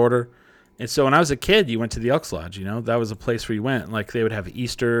fraternal order. And so when I was a kid, you went to the Elks Lodge. That was a place where you went. Like they would have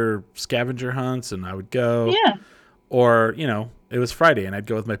Easter scavenger hunts, and I would go. Yeah. Or it was Friday, and I'd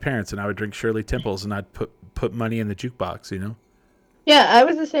go with my parents, and I would drink Shirley Temples, and I'd put money in the jukebox. Yeah, I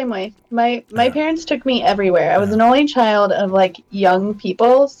was the same way. My parents took me everywhere. I was an only child of like young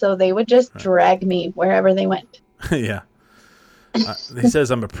people, so they would just drag me wherever they went. Yeah. He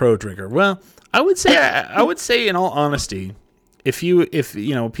says I'm a pro drinker. Well, I would say in all honesty, if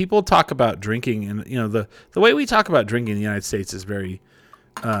people talk about drinking, and the way we talk about drinking in the United States is very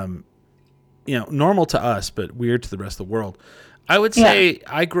normal to us, but weird to the rest of the world. I would say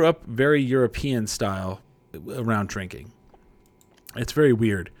I grew up very European style around drinking. It's very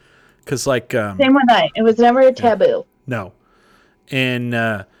weird because like same with I. It was never a taboo. No, and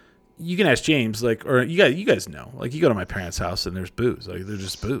you can ask James, like, or you guys know, like, you go to my parents' house and there's booze, like, there's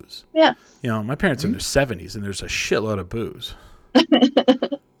just booze. Yeah. My parents are in their 70s and there's a shitload of booze.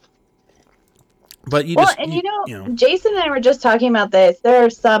 But Jason and I were just talking about this. There are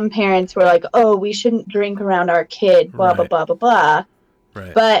some parents who are like, "Oh, we shouldn't drink around our kid," blah blah blah blah blah.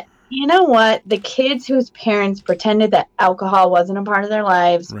 Right. But you know what? The kids whose parents pretended that alcohol wasn't a part of their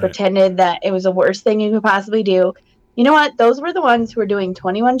lives, pretended that it was the worst thing you could possibly do. You know what? Those were the ones who were doing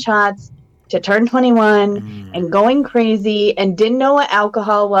 21 shots to turn 21 and going crazy and didn't know what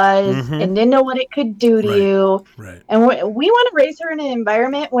alcohol was and didn't know what it could do to you. Right. And we want to raise her in an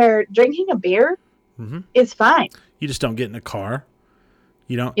environment where drinking a beer is fine. You just don't get in a car.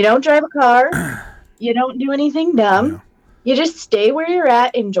 You don't drive a car. You don't do anything dumb. No. You just stay where you're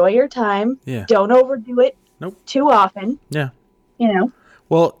at, enjoy your time. Yeah. Don't overdo it too often. Yeah.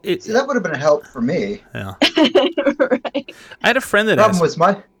 Well, see, that would have been a help for me. Yeah. Right. I had a friend that problem was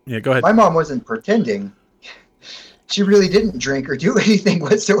go ahead. My mom wasn't pretending. She really didn't drink or do anything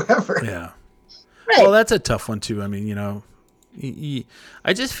whatsoever. Yeah. Right. Well, that's a tough one too. I mean,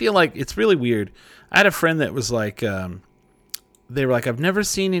 I just feel like it's really weird. I had a friend that was like, they were like, I've never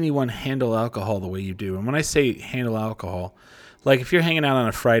seen anyone handle alcohol the way you do. And when I say handle alcohol, like if you're hanging out on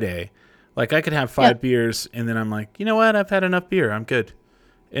a Friday, like I could have 5 beers and then I'm like, you know what? I've had enough beer. I'm good.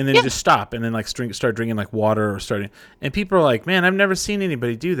 And then just stop and then like start drinking like water and people are like, man, I've never seen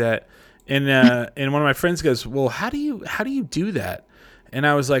anybody do that. And and one of my friends goes, well, how do you do that? And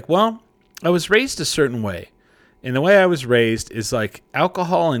I was like, well, I was raised a certain way. And the way I was raised is like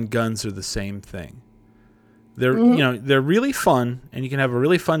alcohol and guns are the same thing. They're they're really fun and you can have a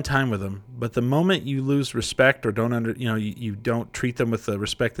really fun time with them. But the moment you lose respect or don't you don't treat them with the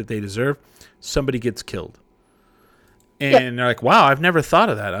respect that they deserve, somebody gets killed. And they're like, wow, I've never thought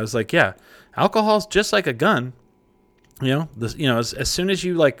of that. I was like, yeah, alcohol's just like a gun. As soon as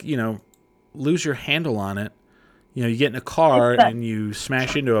you lose your handle on it, you get in a car and you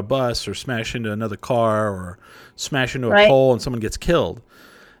smash into a bus or smash into another car or smash into a pole and someone gets killed.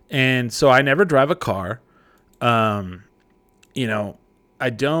 And so I never drive a car. I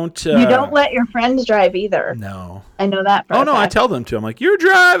don't. You don't let your friends drive either. No. I know that. Oh no, I tell them to. I'm like, you're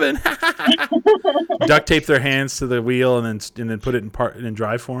driving. Duct tape their hands to the wheel and then put it in park and then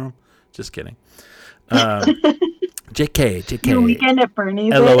drive for them. Just kidding. JK. Your weekend at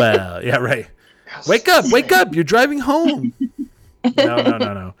Bernie's. LOL. Yeah, right. Wake up! You're driving home.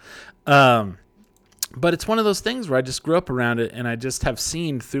 No. But it's one of those things where I just grew up around it, and I just have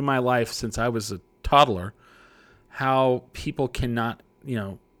seen through my life since I was a toddler how people cannot,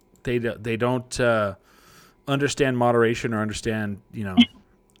 they don't understand moderation or understand, who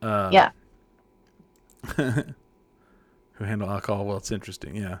handle alcohol. Well, it's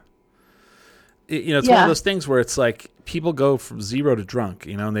interesting, yeah. it's one of those things where it's like people go from zero to drunk,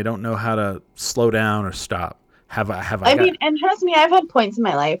 and they don't know how to slow down or stop. I mean, and trust me, I've had points in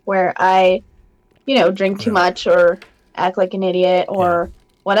my life where I, drink too much or act like an idiot or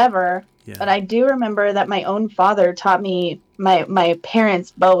whatever. Yeah. But I do remember that my own father taught me, my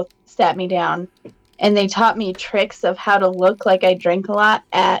parents both sat me down and they taught me tricks of how to look like I drink a lot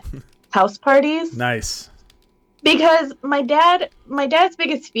at house parties. Nice. Because my dad's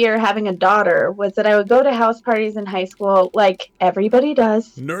biggest fear having a daughter was that I would go to house parties in high school like everybody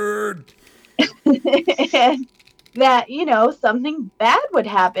does. Nerd. And that, something bad would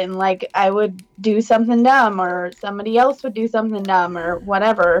happen. Like I would do something dumb or somebody else would do something dumb or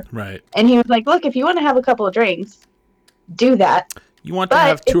whatever. Right. And he was like, look, if you want to have a couple of drinks, do that. You want to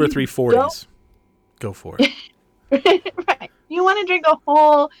have 2 or 3 40s. Go for it. Right. You want to drink a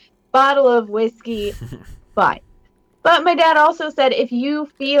whole bottle of whiskey, fine. But my dad also said, if you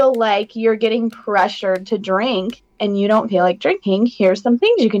feel like you're getting pressured to drink and you don't feel like drinking, here's some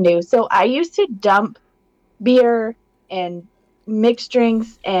things you can do. So I used to dump beer and mixed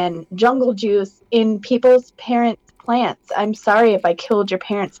drinks and jungle juice in people's parents' plants. I'm sorry if I killed your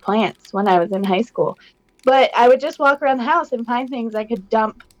parents' plants when I was in high school. But I would just walk around the house and find things I could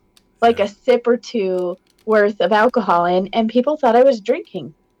dump like a sip or two worth of alcohol in, and people thought I was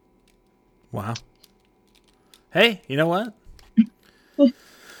drinking. Wow. Hey, you know what?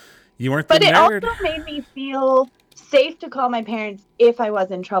 You weren't the But it nerd. also made me feel safe to call my parents if I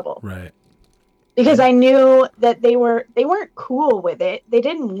was in trouble. Right. Because I knew that they weren't cool with it. They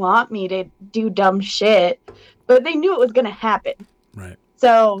didn't want me to do dumb shit, but they knew it was going to happen. Right.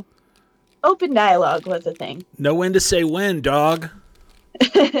 So, open dialogue was a thing. Know when to say when, dog.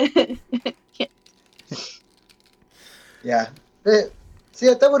 Yeah. See,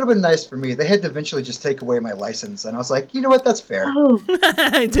 that would have been nice for me. They had to eventually just take away my license, and I was like, you know what? That's fair. Oh,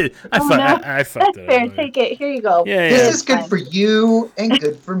 I did. I fucked it. That's fair. Take it. Here you go. Yeah, this is good for you and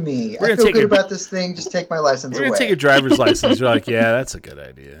good for me. I feel good about this thing. Just take my license away. We're gonna take your driver's license. You're like, yeah, that's a good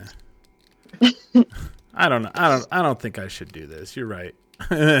idea. I don't know. I don't think I should do this. You're right.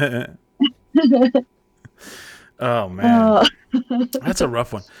 Oh man, that's a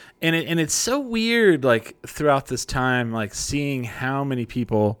rough one. And it's so weird, like throughout this time, like seeing how many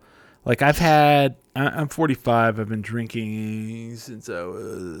people, like I'm 45. I've been drinking since I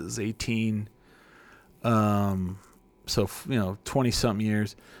was 18. So 20 something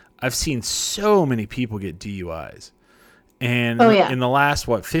years. I've seen so many people get DUIs, and in the last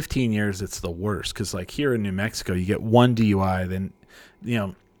 15 years, it's the worst. Because like here in New Mexico, you get one DUI, then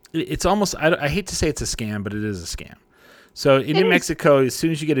it's almost I hate to say it's a scam, but it is a scam. So in New Mexico, as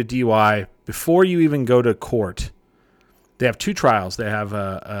soon as you get a DUI, before you even go to court, they have 2 trials. They have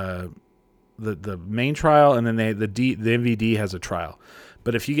the main trial, and then the MVD has a trial.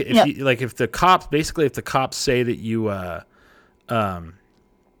 But if the cops say that you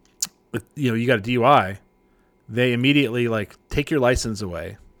you got a DUI, they immediately take your license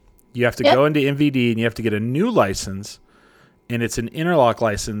away. You have to go into MVD and you have to get a new license, and it's an interlock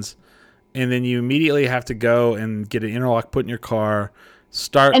license. And then you immediately have to go and get an interlock put in your car.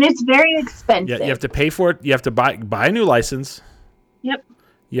 And it's very expensive. Yeah, you have to pay for it. You have to buy a new license. Yep.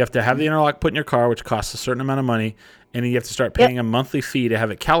 You have to have the interlock put in your car, which costs a certain amount of money, and then you have to start paying a monthly fee to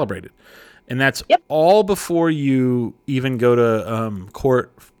have it calibrated. And that's all before you even go to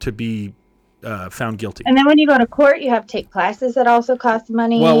court to be found guilty. And then when you go to court, you have to take classes that also cost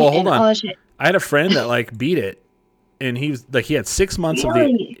money. Well, hold on. All that shit. I had a friend that beat it. And he had 6 months of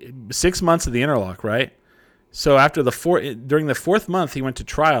the interlock, right? So after during the 4th month, he went to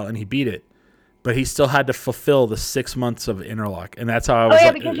trial and he beat it, but he still had to fulfill the 6 months of interlock, and that's how I was. Oh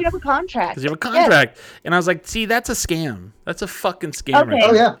yeah, because you have a contract. Because you have a contract, and I was like, see, that's a scam. That's a fucking scam. Okay. Right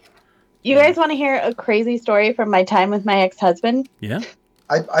Oh yeah. You guys want to hear a crazy story from my time with my ex-husband? Yeah.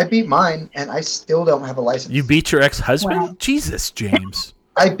 I beat mine, and I still don't have a license. You beat your ex-husband? Wow. Jesus, James.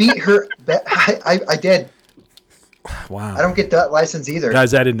 I beat her. I did. Wow. I don't get that license either.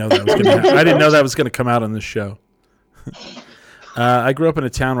 Guys, I didn't know that was going to happen. I didn't know that was going to come out on this show. I grew up in a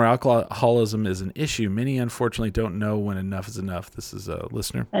town where alcoholism is an issue. Many, unfortunately, don't know when enough is enough. This is a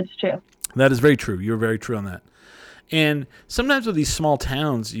listener. That's true. That is very true. You're very true on that. And sometimes with these small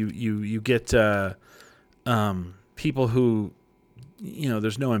towns, you get people who,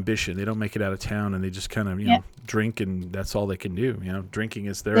 there's no ambition. They don't make it out of town, and they just kind of, drink, and that's all they can do. Drinking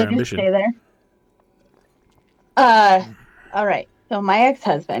is their ambition. Stay there. All right. So my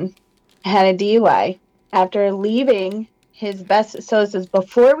ex-husband had a DUI after leaving his best. So this is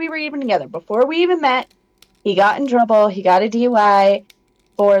before we were even together, before we even met. He got in trouble. He got a DUI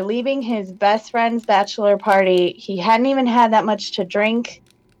for leaving his best friend's bachelor party. He hadn't even had that much to drink.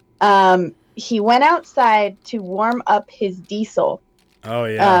 he went outside to warm up his diesel. Oh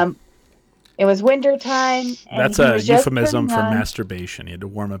yeah. It was winter time. That's a euphemism for masturbation. He had to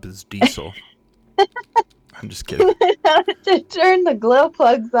warm up his diesel. I'm just kidding. To turn the glow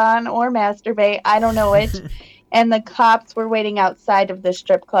plugs on or masturbate, I don't know which. And the cops were waiting outside of the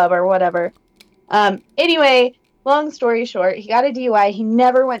strip club or whatever. Anyway, long story short, he got a DUI. He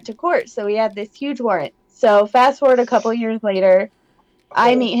never went to court, so he had this huge warrant. So fast forward a couple years later,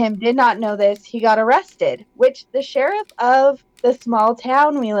 I meet him, did not know this. He got arrested, which the sheriff of the small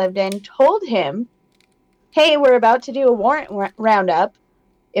town we lived in told him, hey, we're about to do a warrant roundup.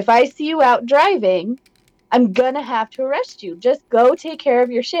 If I see you out driving, I'm going to have to arrest you. Just go take care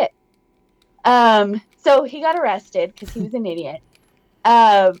of your shit. So he got arrested because he was an idiot.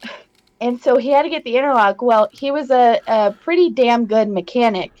 And so he had to get the interlock. Well, he was a pretty damn good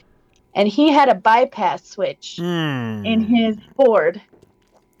mechanic, and he had a bypass switch in his Ford.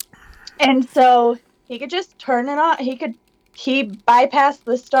 And so he could just turn it on. He bypassed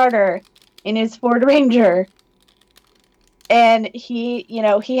the starter in his Ford Ranger. And he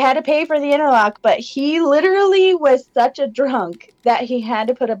had to pay for the interlock, but he literally was such a drunk that he had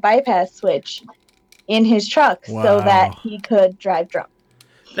to put a bypass switch in his truck so that he could drive drunk.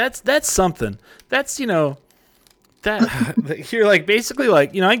 That's something. That's, that you're like, basically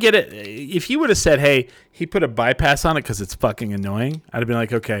like, I get it. If you would have said, hey, he put a bypass on it because it's fucking annoying, I'd have been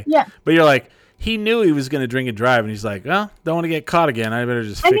like, okay. Yeah. But you're like, he knew he was going to drink and drive, and he's like, well, don't want to get caught again. I better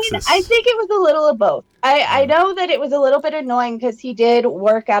just fix this. I think it was a little of both. I know that it was a little bit annoying because he did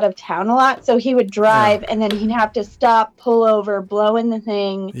work out of town a lot, so he would drive, and then he'd have to stop, pull over, blow in the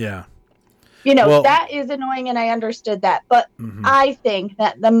thing. Yeah. That is annoying, and I understood that. But I think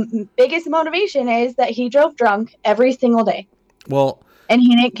that the biggest motivation is that he drove drunk every single day. Well, and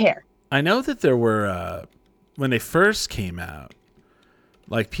he didn't care. I know that there were, when they first came out,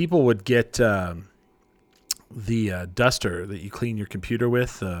 like people would get the duster that you clean your computer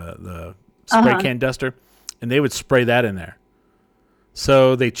with, the spray can duster, and they would spray that in there.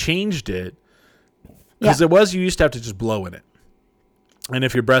 So they changed it because you used to have to just blow in it. And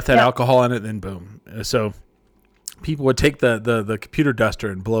if your breath had alcohol in it, then boom. So people would take the computer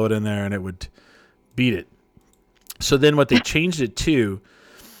duster and blow it in there, and it would beat it. So then what they changed it to,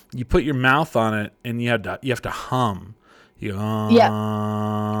 you put your mouth on it, and you have to hum. You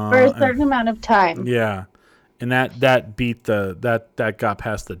go, for a certain amount of time. Yeah, and that beat that got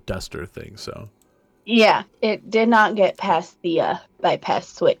past the duster thing. So yeah, it did not get past the bypass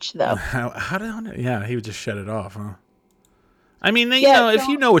switch though. How did he would just shut it off, huh? I mean, if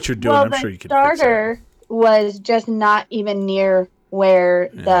you know what you're doing, I'm sure you can fix it. The starter was just not even near where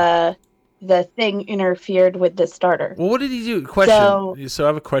the thing interfered with the starter. Well, what did he do? Question. So I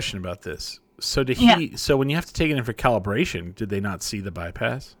have a question about this. So did he? So when you have to take it in for calibration, did they not see the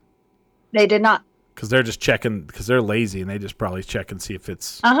bypass? They did not. Because they're just checking. Because they're lazy and they just probably check and see if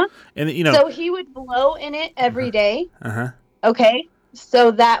it's. And So he would blow in it every day. Okay. So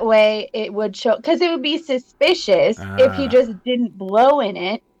that way it would show, because it would be suspicious if he just didn't blow in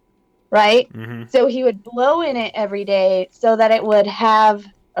it, right? So he would blow in it every day so that it would have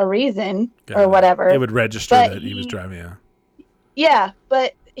a reason or whatever. It would register that he was driving. Yeah. Yeah,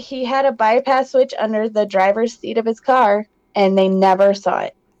 but he had a bypass switch under the driver's seat of his car, and they never saw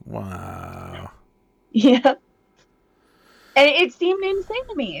it. Wow. Yeah. And it seemed insane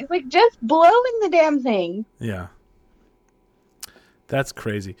to me. It's like, just blow in the damn thing. Yeah. That's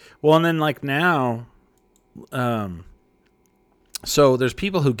crazy. Well, and then like now, so there's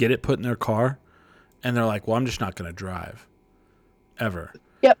people who get it put in their car, and they're like, well, I'm just not going to drive ever.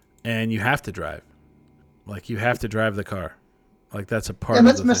 Yep. And you have to drive. Like, you have to drive the car. Like, that's a part of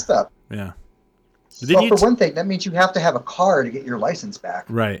that's messed up. Yeah. Well, for one thing, that means you have to have a car to get your license back.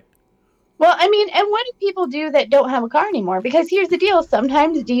 Right. Well, I mean, and what do people do that don't have a car anymore? Because here's the deal.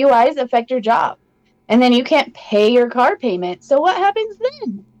 Sometimes DUIs affect your job. And then you can't pay your car payment. So what happens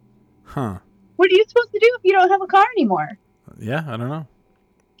then? Huh. What are you supposed to do if you don't have a car anymore? Yeah, I don't know.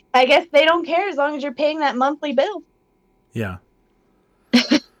 I guess they don't care as long as you're paying that monthly bill. Yeah.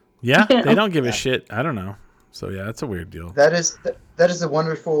 Yeah, they don't give a shit. I don't know. So yeah, that's a weird deal. That is a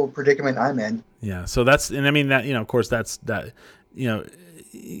wonderful predicament I'm in. Yeah. So that's, and I mean that, of course that's totally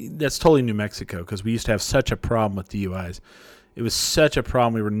New Mexico, because we used to have such a problem with DUIs. It was such a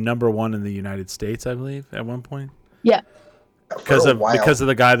problem. We were #1 in the United States, I believe, at one point. Yeah. Because of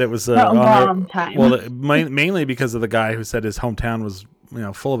the guy that was for a long time. Well, mainly because of the guy who said his hometown was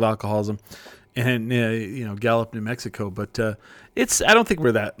full of alcoholism, and Gallup, New Mexico. But I don't think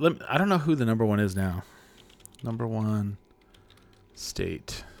we're that. I don't know who the #1 is now. #1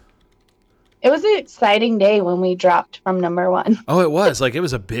 state. It was an exciting day when we dropped from #1. Oh, it was. Like, it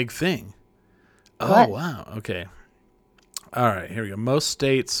was a big thing. Oh, What? wow. Okay. All right, here we go. Most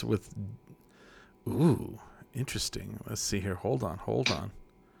states with... Ooh, interesting. Let's see here. Hold on. We'll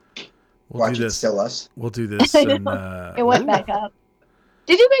Watch do it this. still us. We'll do this. I And, know. It went ooh. back up.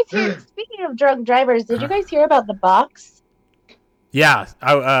 Did you guys hear? Speaking of drunk drivers, did you guys hear about the box? Yeah.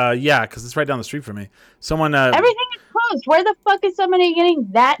 Yeah, because it's right down the street from me. Someone... Everything is closed. Where the fuck is somebody getting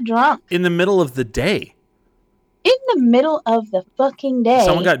that drunk in the middle of the day. in the middle of the fucking day?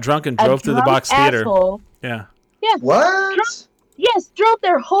 Someone got drunk and A drove through the drunk box theater. asshole, Yeah. What? yes, drove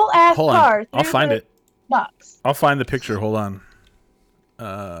their whole ass Hold car on. through I'll find the it. box. I'll find the picture. Hold on.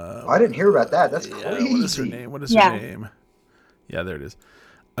 I didn't hear about that. That's Yeah, crazy. what is her name? What is Yeah. her name? Yeah, there it is.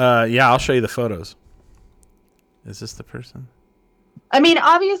 Yeah, I'll show you the photos. Is this the person? I mean,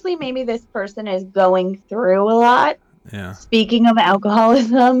 obviously, maybe this person is going through a lot. Yeah. Speaking of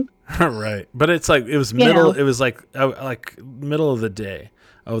alcoholism, Right. But it's like it was You middle. know. It was like middle of the day.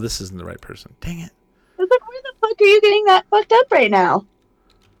 Oh, this isn't the right person. Dang it. I was like, where the fuck are you getting that fucked up right now?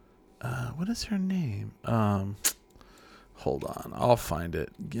 What is her name? Hold on. I'll find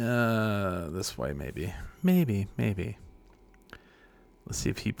it. This way maybe. Maybe. Let's see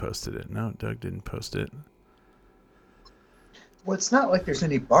if he posted it. No, Doug didn't post it. Well, it's not like there's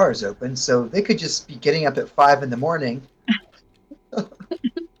any bars open, so they could just be getting up at 5 in the morning.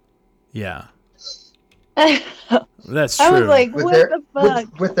 Yeah, I that's true. was like, With what their the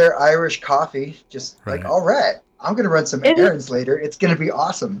fuck? with their Irish coffee, just Right. like, all right, I'm gonna run some Is it- errands later. It's gonna be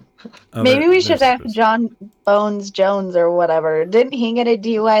awesome. Oh, Maybe we there's should the ask person. John Bones Jones or whatever. Didn't he get a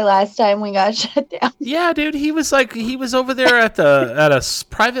DUI last time we got shut down? Yeah, dude, he was over there at a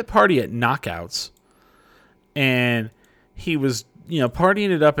private party at Knockouts, and he was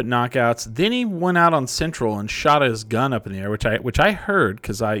partying it up at Knockouts. Then he went out on Central and shot his gun up in the air, which I heard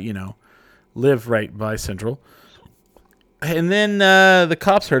because I live right by Central. And then the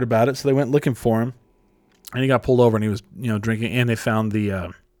cops heard about it, so they went looking for him, and he got pulled over, and he was drinking, and they found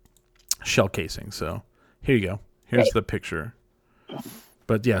the shell casing. So here you go. Here's Great. the picture.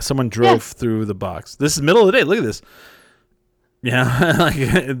 But yeah, someone drove through the box. This is middle of the day. Look at this. Yeah, like,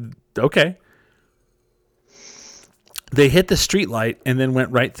 okay. They hit the street light and then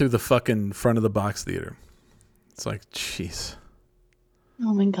went right through the fucking front of the box theater. It's like, jeez.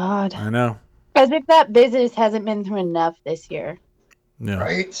 Oh my god. I know. As if that business hasn't been through enough this year. Yeah.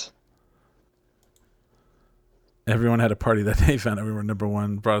 Right? Everyone had a party that day. Found out we were number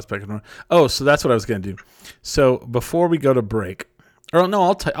one. Brought us back. Oh, so that's what I was going to do. So before we go to break, or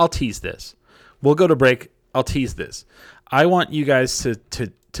no, I'll tease this. We'll go to break. I'll tease this. I want you guys to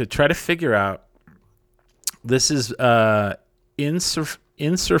try to figure out. This is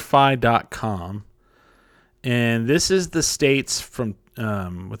insurfi.com, and this is the states from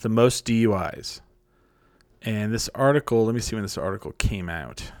with the most DUIs. And this article, let me see when this article came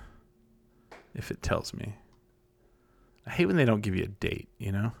out, if it tells me. I hate when they don't give you a date,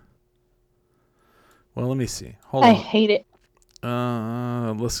 Well, let me see. Hold I on. hate it.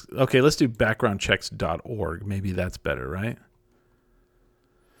 Let's do backgroundchecks.org. Maybe that's better, right?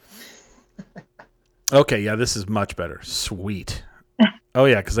 Okay, yeah, this is much better. Sweet. Oh,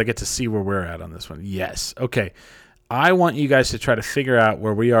 yeah, because I get to see where we're at on this one. Yes. Okay. I want you guys to try to figure out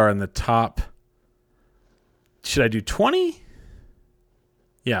where we are in the top. Should I do 20?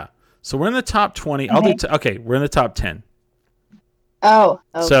 Yeah. So we're in the top 20. I'll do. Okay, we're in the top 10. Oh.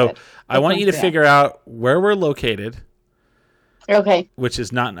 So good. I want you to figure out where we're located, Okay. which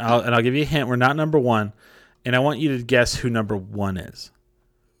is not. And I'll give you a hint. We're not number one, and I want you to guess who number one is.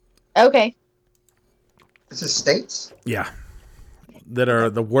 Okay. This is states? Yeah. That are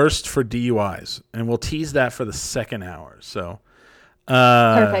the worst for DUIs. And we'll tease that for the second hour. So,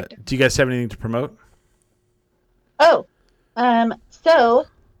 Perfect. Do you guys have anything to promote? Oh. So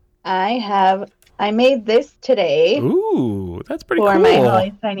I made this today Ooh, that's pretty for cool. my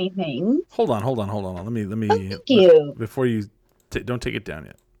Holly Tiny Things. Hold on. Let me. Thank you. Before you, don't take it down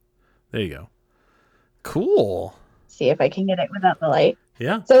yet. There you go. Cool. See if I can get it without the light.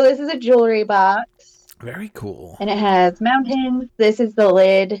 Yeah. So this is a jewelry box. Very cool. And it has mountains. This is the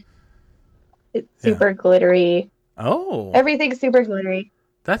lid. It's super glittery. Oh, Everything's super glittery.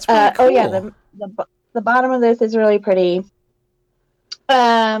 that's really cool. Oh yeah, the bottom of this is really pretty.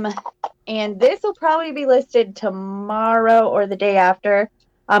 And this will probably be listed tomorrow or the day after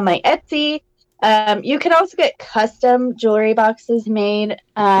on my Etsy. You can also get custom jewelry boxes made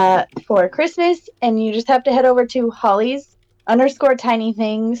for Christmas, and you just have to head over to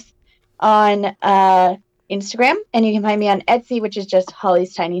Holly's_tiny_things on Instagram, and you can find me on Etsy, which is just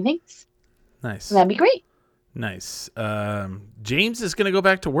Holly's Tiny Things. Nice. And that'd be great. Nice. James is going to go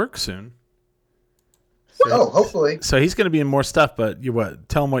back to work soon. Oh, hopefully. So he's going to be in more stuff, but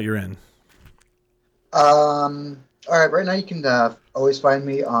tell him what you're in. All right. Right now, you can always find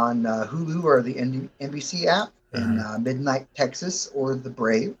me on Hulu or the NBC app in Midnight, Texas, or The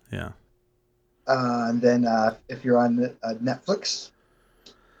Brave. Yeah. And then if you're on Netflix,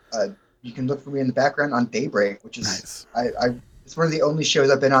 you can look for me in the background on Daybreak, which is Nice. It's one of the only shows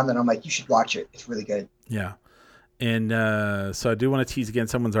I've been on that I'm like, you should watch it. It's really good. Yeah. And so I do want to tease again.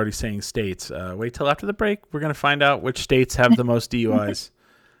 Someone's already saying states. Wait till after the break. We're going to find out which states have the most DUIs.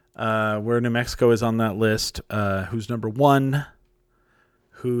 Where New Mexico is on that list. Who's number one?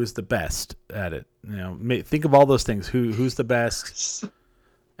 Who is the best at it? You know, think of all those things. Who's the best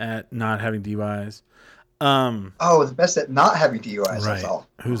at not having DUIs? The best at not having DUIs. Right. That's all.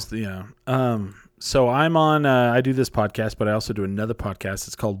 Who's the So I'm on. I do this podcast, but I also do another podcast.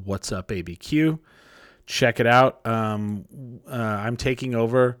 It's called What's Up ABQ. Check it out. I'm taking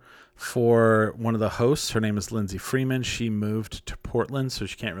over for one of the hosts. Her name is Lindsay Freeman. She moved to Portland, so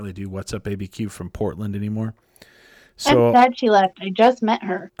she can't really do What's Up ABQ from Portland anymore. So I'm sad she left. I just met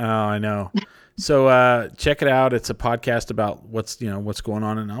her. Oh, I know. So check it out. It's a podcast about what's going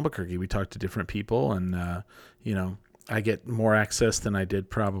on in Albuquerque. We talk to different people, and I get more access than I did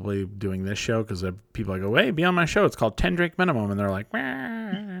probably doing this show because people go, hey, be on my show. It's called 10 Drink Minimum, and they're like,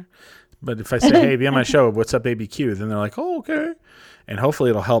 Wah. But if I say, hey, be on my show, What's Up ABQ, then they're like, oh, okay. And hopefully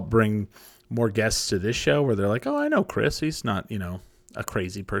it'll help bring more guests to this show where they're like, oh, I know Chris. He's not, a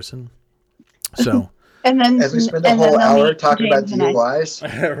crazy person. So and then as we spend the whole hour talking about DUIs.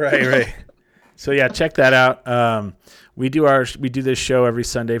 Right. So yeah, check that out. We do this show every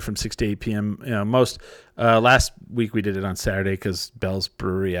Sunday from 6 to 8 p.m. Last week we did it on Saturday because Bell's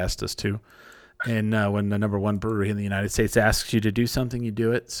Brewery asked us to. And when the number one brewery in the United States asks you to do something, you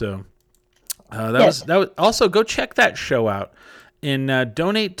do it. So that was also go check that show out and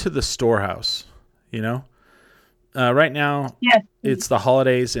donate to the Storehouse. Right now it's the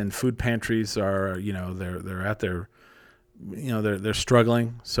holidays and food pantries are they're at their they're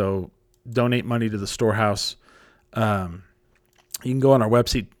struggling. So donate money to the Storehouse. You can go on our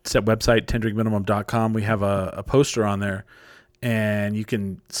website 10drinkminimum.com. We have a poster on there, and you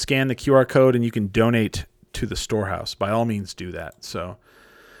can scan the QR code and you can donate to the Storehouse. By all means, do that. So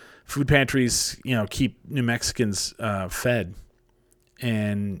food pantries, keep New Mexicans fed.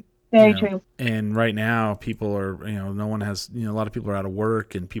 And very true. And right now people are, no one has, a lot of people are out of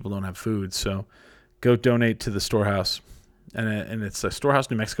work and people don't have food. So go donate to the Storehouse. And it's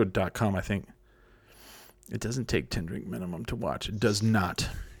storehousenewmexico.com, I think. It doesn't take 10 drink minimum to watch. It does not.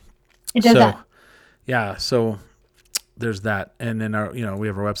 It does not. Yeah, so there's that. And then we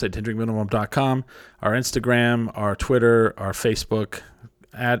have our website, 10drinkminimum.com, our Instagram, our Twitter, our Facebook.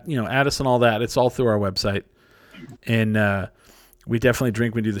 Add us and all that. It's all through our website. And we definitely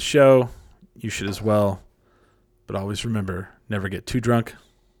drink when we do the show. You should as well. But always remember, never get too drunk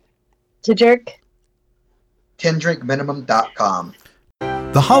to jerk. 10drinkminimum.com.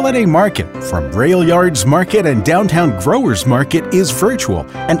 The holiday market from Rail Yards Market and Downtown Growers Market is virtual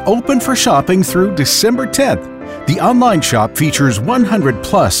and open for shopping through December 10th. The online shop features 100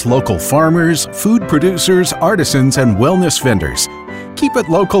 plus local farmers, food producers, artisans, and wellness vendors. Keep it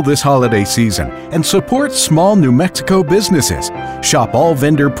local this holiday season and support small New Mexico businesses. Shop all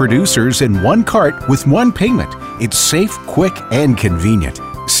vendor producers in one cart with one payment. It's safe, quick, and convenient.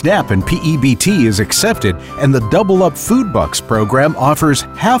 SNAP and PEBT is accepted, and the Double Up Food Bucks program offers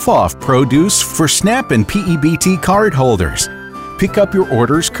half-off produce for SNAP and PEBT card holders. Pick up your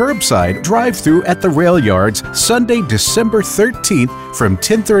orders curbside, drive-through at the Rail Yards Sunday, December 13th from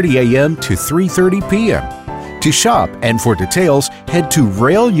 10:30 a.m. to 3:30 p.m. To shop and for details, head to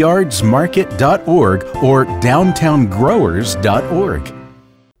railyardsmarket.org or downtowngrowers.org.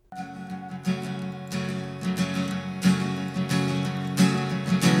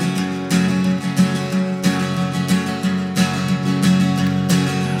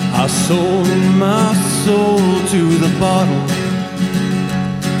 I sold my soul to the bottle.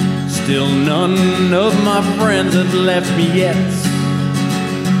 Still none of my friends have left me yet.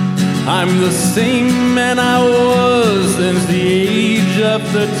 I'm the same man I was since the age of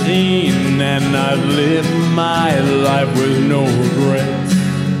 13, and I've lived my life with no regrets.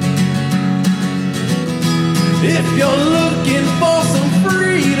 If you're looking for some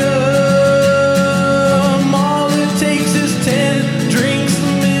freedom, all it takes is 10 drinks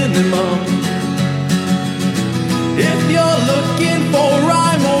minimum. If you're looking for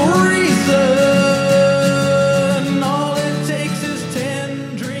rhyme or reason, all it takes is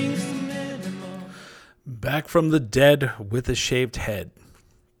 10 drinks minimum. Back from the dead with a shaved head.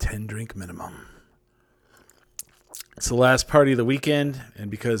 10 drink minimum. It's the last party of the weekend, and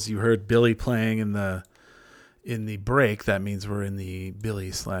because you heard Billy playing in the in the break, that means we're in the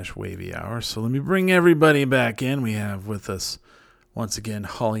Billy/Wavy hour. So let me bring everybody back in. We have with us once again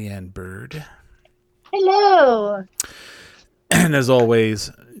Holly Ann Bird. Hello. And as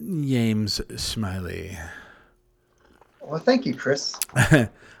always, James Smiley. Well, thank you, Chris.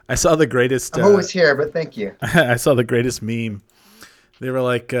 I saw the greatest. I'm always here, but thank you. I saw the greatest meme. They were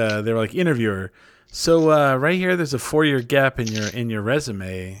like interviewer. So right here, there's a 4-year gap in your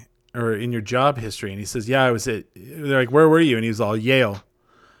resume or in your job history, and he says, "Yeah, I was at." They're like, "Where were you?" And he was all Yale,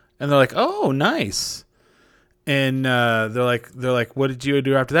 and they're like, "Oh, nice." And they're like, "What did you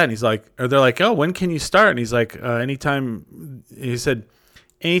do after that?" And he's like, or they're like, "Oh, when can you start?" And he's like, "Anytime." He said,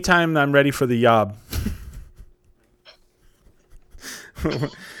 "Anytime I'm ready for the job."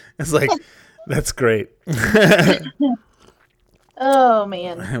 It's like, that's great. Oh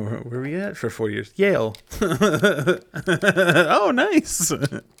man. Where were we at for 4 years? Yale. Oh, nice.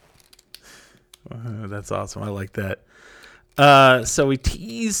 That's awesome. I like that. So we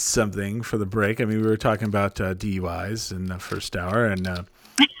teased something for the break. I mean, we were talking about DUIs in the first hour, and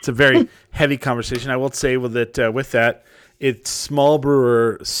it's a very heavy conversation. I will say with that, it's Small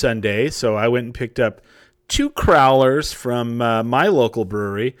Brewer Sunday, so I went and picked up 2 crowlers from my local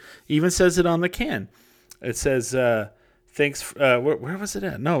brewery. Even says it on the can. It says, thanks. Where was it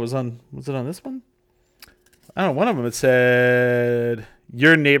at? No, was it on this one? I don't know. One of them, it said,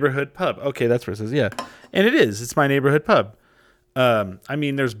 your neighborhood pub. Okay, that's where it says, yeah. And it is. It's my neighborhood pub. I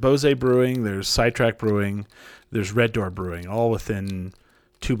mean, there's Bose Brewing, there's Sidetrack Brewing, there's Red Door Brewing, all within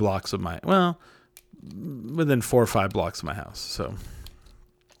 2 blocks of within 4 or 5 blocks of my house. So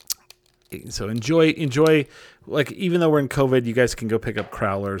enjoy. Like, even though we're in COVID, you guys can go pick up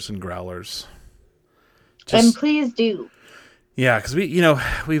crowlers and growlers. And please do. Yeah, because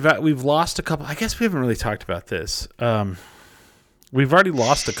we've lost a couple. I guess we haven't really talked about this. We've already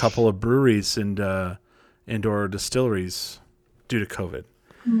lost a couple of breweries and indoor distilleries due to COVID.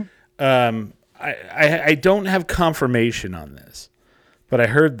 I don't have confirmation on this, but I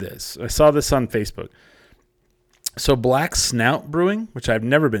heard this. I saw this on Facebook. So Black Snout Brewing, which I've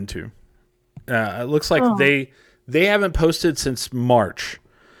never been to, it looks like they haven't posted since March.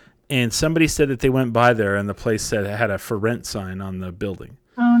 And somebody said that they went by there and the place said it had a for rent sign on the building.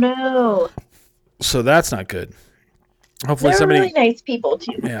 Oh no! So that's not good. Hopefully, They're really nice people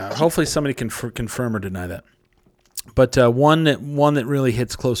too. Yeah, hopefully somebody can confirm or deny that. But one that really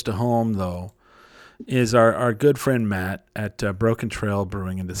hits close to home though is our good friend Matt at Broken Trail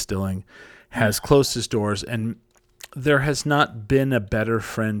Brewing and Distilling has closed his doors, and there has not been a better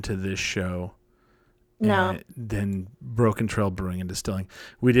friend to this show. No. Than Broken Trail Brewing and Distilling.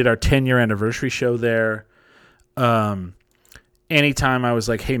 We did our 10-year anniversary show there. Anytime I was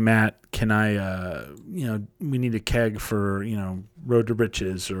like, hey, Matt, can I, we need a keg for, Road to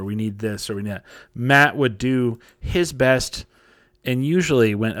Riches, or we need this, or we need that. Matt would do his best and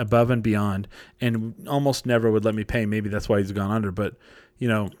usually went above and beyond and almost never would let me pay. Maybe that's why he's gone under. But,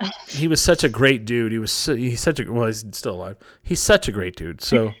 he was such a great dude. He's still alive. He's such a great dude.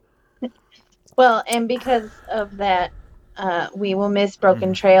 So... Well, and because of that, we will miss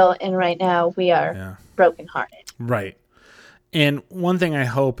Broken Trail, and right now we are brokenhearted. Right. And one thing I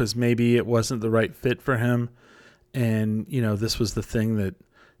hope is maybe it wasn't the right fit for him, and, this was the thing that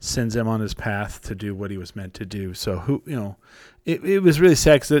sends him on his path to do what he was meant to do. So, it was really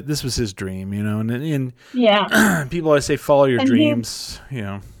sad because this was his dream, and yeah. People always say, follow your dreams,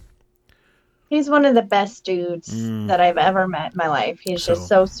 He's one of the best dudes that I've ever met in my life. He's just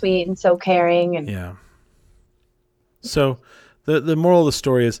so sweet and so caring. And yeah. So the moral of the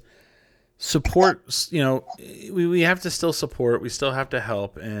story is support, we have to still support. We still have to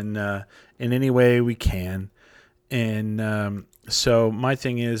help in any way we can. And so my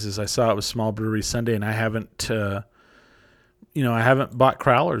thing is I saw it was Small Brewery Sunday, and I haven't bought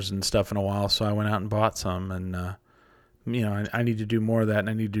crowlers and stuff in a while. So I went out and bought some, and I need to do more of that, and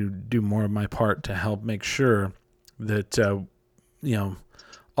I need to do more of my part to help make sure that,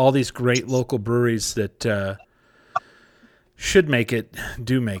 all these great local breweries that should make it,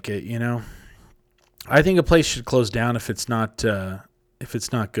 do make it, I think a place should close down if it's not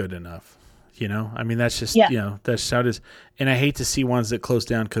good enough, I mean, that's just, that's how it is. And I hate to see ones that close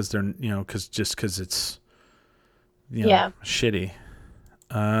down because they're, because it's, shitty.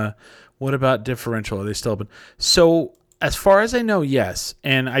 What about Differential? Are they still open? So, as far as I know, yes.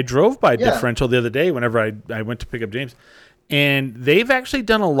 And I drove by Differential the other day whenever I went to pick up James. And they've actually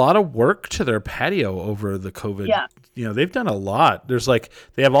done a lot of work to their patio over the COVID. Yeah. They've done a lot. There's they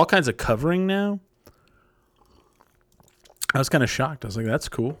have all kinds of covering now. I was kind of shocked. I was like, that's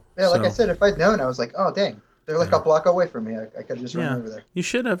cool. Yeah, like I said, if I'd known, I was like, oh, dang. They're a block away from me. I could have just run over there. You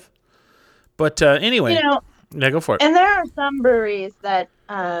should have. But anyway. Yeah, go for it. And there are some breweries that,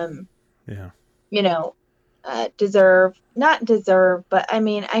 Yeah. you know, not deserve, but I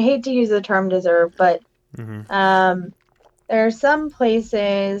mean, I hate to use the term deserve, but there are some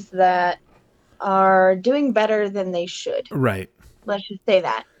places that are doing better than they should. Right. Let's just say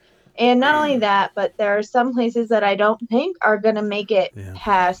that. And not only that, but there are some places that I don't think are going to make it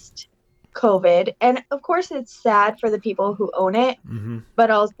past COVID. And of course, it's sad for the people who own it, but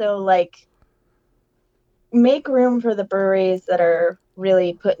also like make room for the breweries that are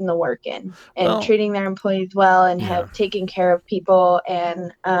really putting the work in and treating their employees well and have taken care of people.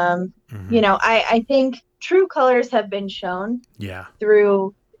 And, you know, I think true colors have been shown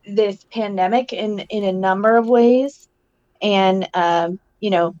through this pandemic in a number of ways. And, you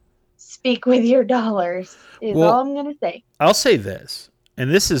know, speak with your dollars is all I'm going to say. I'll say this, and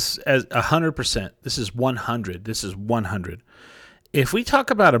this is as 100%. This is 100. This is 100. If we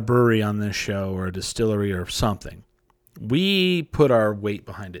talk about a brewery on this show or a distillery or something, we put our weight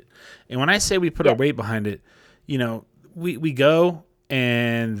behind it. And when I say we put our weight behind it, you know, we go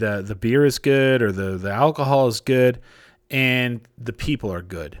and the beer is good or the alcohol is good and the people are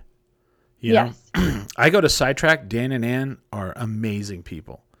good. You know? I go to Sidetrack. Dan and Ann are amazing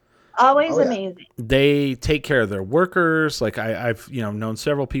people. Always amazing. They take care of their workers. Like I've known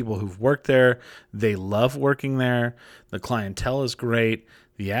several people who've worked there. They love working there. The clientele is great.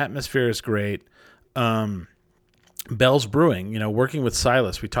 The atmosphere is great. Bell's Brewing, working with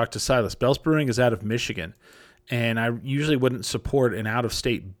Silas. We talked to Silas. Bell's Brewing is out of Michigan. And I usually wouldn't support an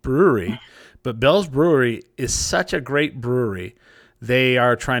out-of-state brewery, but Bell's Brewery is such a great brewery. They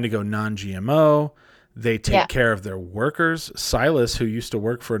are trying to go non-GMO. They take care of their workers. Silas, who used to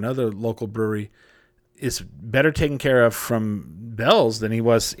work for another local brewery, is better taken care of from Bell's than he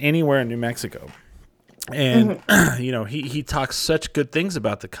was anywhere in New Mexico. And, he talks such good things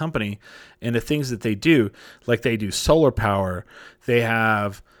about the company and the things that they do. Like they do solar power. They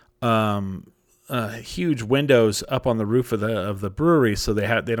have huge windows up on the roof of the brewery, so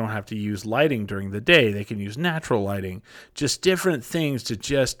they don't have to use lighting during the day. They can use natural lighting. Just different things to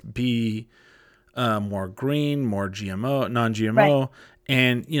just be more green, more GMO, non-GMO, right.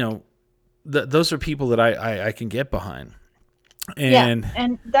 And those are people that I can get behind.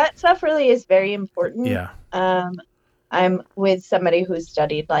 And that stuff really is very important. Yeah. I'm with somebody who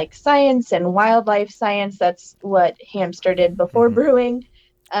studied like science and wildlife science. That's what Hamster did before brewing.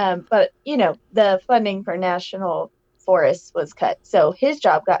 But the funding for national forests was cut, so his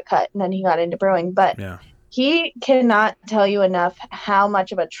job got cut, and then he got into brewing. But he cannot tell you enough how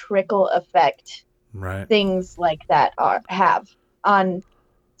much of a trickle effect things like that have on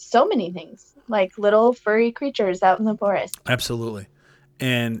so many things, like little furry creatures out in the forest. Absolutely.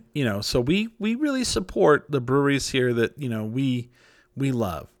 And, so we really support the breweries here that, we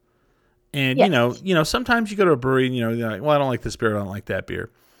love. And, sometimes you go to a brewery and, you're like, well, I don't like this beer. I don't like that beer.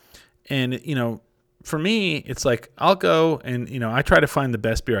 And, for me, it's like, I'll go and, I try to find the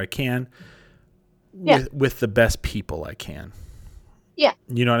best beer I can with the best people I can. Yeah.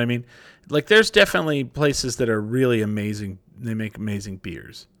 You know what I mean? Like there's definitely places that are really amazing. They make amazing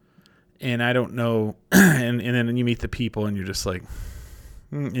beers. And I don't know. And then you meet the people and you're just like,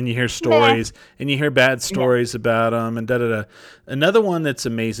 and you hear stories and you hear bad stories about them and da-da-da. Another one that's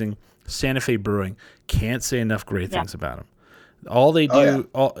amazing, Santa Fe Brewing. Can't say enough great things about them. All they do,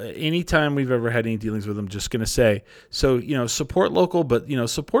 anytime we've ever had any dealings with them, just going to say, so, support local, but,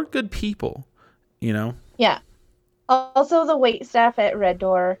 support good people, Yeah. Also, the wait staff at Red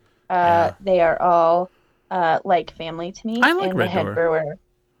Door, they are all like family to me. I like Red Head Door. brewer.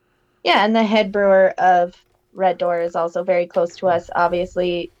 Yeah, and the head brewer of Red Door is also very close to us.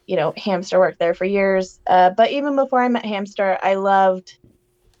 Obviously, Hamster worked there for years. But even before I met Hamster, I loved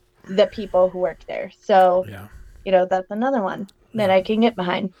the people who worked there. So, that's another one that I can get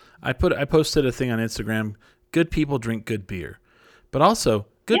behind. I posted a thing on Instagram. Good people drink good beer, but also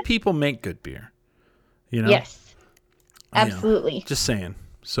good people make good beer. Yes, absolutely. Just saying.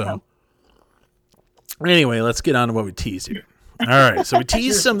 So anyway, let's get on to what we teased here. All right. So we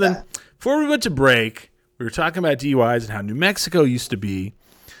teased something before we went to break. We were talking about DUIs and how New Mexico used to be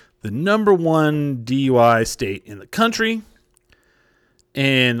the #1 DUI state in the country.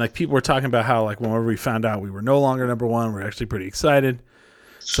 And like people were talking about how like whenever we found out we were no longer #1, we're actually pretty excited.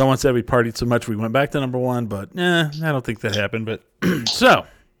 Someone said we partied so much we went back to #1, but I don't think that happened. But so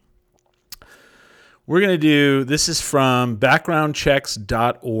we're going to do, this is from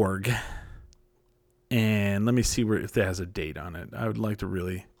backgroundchecks.org. And let me see if that has a date on it. I would like to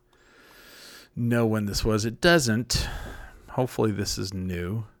really know when this was. It doesn't. Hopefully this is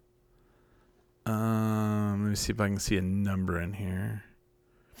new. Let me see if I can see a number in here.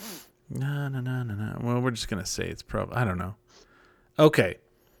 No. Well, we're just going to say it's probably, I don't know. Okay.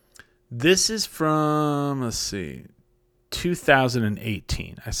 This is from, let's see,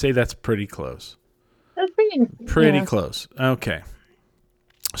 2018. I say that's pretty close. That's pretty Close. Okay.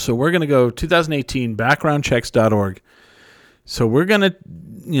 So we're going to go 2018 backgroundchecks.org. So we're going to,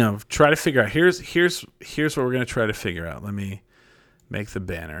 try to figure out. Here's what we're going to try to figure out. Let me make the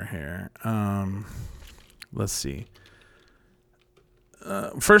banner here. Let's see.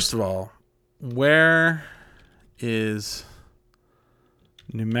 First of all, where is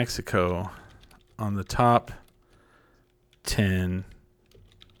New Mexico on the top 10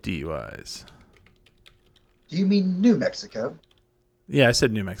 DUIs? Do you mean New Mexico? Yeah, I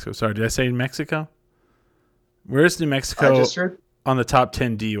said New Mexico. Sorry, did I say Mexico? Where's New Mexico I just heard. on the top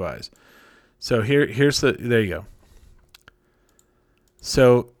 10 DUIs? So here's there you go.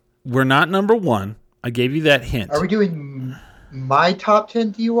 So we're not number one. I gave you that hint. Are we doing my top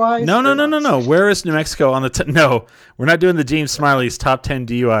 10 DUIs? No. Where is New Mexico on the no, we're not doing the James Smiley's top 10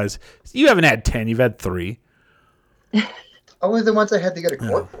 DUIs. You haven't had 10, you've had 3. Only the ones I had to go to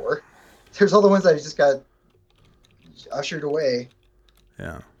court for. There's all the ones I just got ushered away.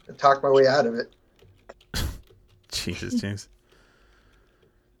 Yeah. And talked my way out of it. Jesus, James.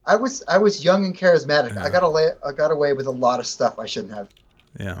 I was young and charismatic. Yeah. I got away with a lot of stuff I shouldn't have.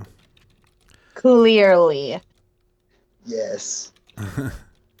 Yeah. Clearly. Yes.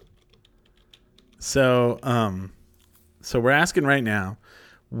 So we're asking right now,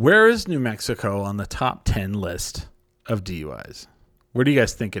 where is New Mexico on the top 10 list of DUIs? Where do you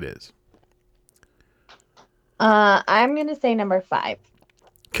guys think it is? I'm gonna say number 5.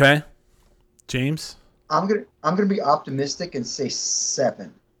 Okay. James? I'm gonna be optimistic and say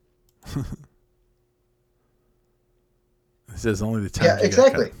 7. This is only the time. Yeah,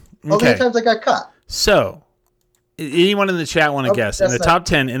 exactly. Only the times I got caught. So, anyone in the chat want to guess? In the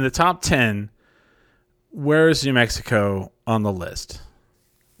top 10, where is New Mexico on the list?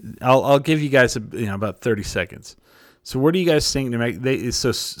 I'll give you guys about 30 seconds. So where do you guys think New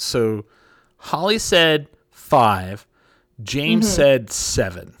Mexico? So Holly said 5. James said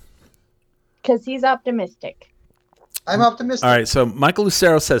 7. Because he's optimistic. I'm optimistic. All right. So Michael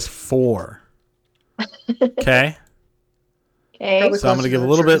Lucero says 4. Okay. Okay. So I'm going to give a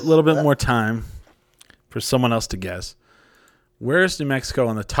little bit more time for someone else to guess. Where is New Mexico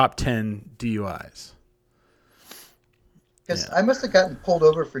on the top 10 DUIs? Because I must have gotten pulled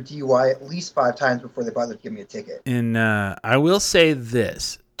over for DUI at least 5 times before they bothered to give me a ticket. And I will say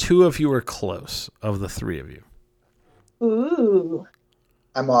this. 2 of you were close of the 3 of you. Ooh.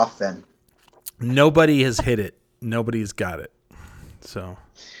 I'm off then. Nobody has hit it. Nobody's got it. So,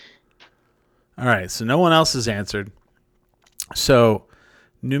 all right. So no one else has answered. So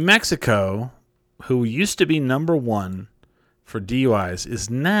New Mexico, who used to be number 1 for DUIs, is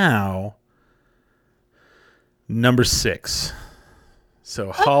now number 6.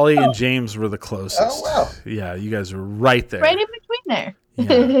 So Holly and James were the closest. Oh, wow. Yeah, you guys are right there. Right in between there.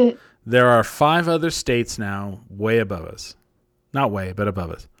 Yeah. There are 5 other states now way above us. Not way, but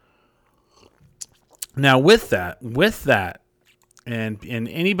above us. Now, with that, and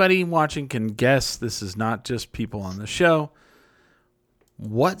anybody watching can guess, this is not just people on the show.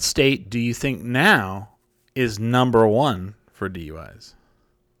 What state do you think now is number 1 for DUIs?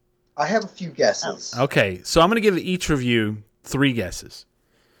 I have a few guesses. Okay, so I'm going to give each of you 3 guesses.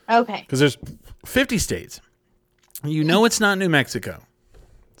 Okay. Because there's 50 states. You know it's not New Mexico.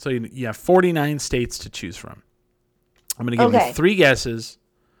 So you have 49 states to choose from. I'm going to give you 3 guesses.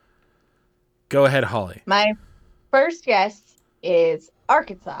 Go ahead, Holly. My first guess is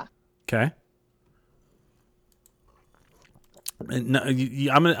Arkansas. Okay. No,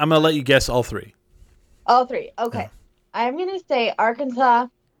 I'm gonna let you guess all 3. All 3. Okay. Yeah. I'm gonna say Arkansas,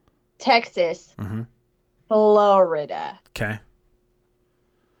 Texas, Florida. Okay.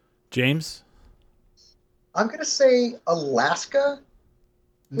 James? I'm gonna say Alaska,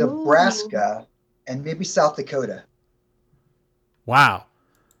 Nebraska, and maybe South Dakota. Wow.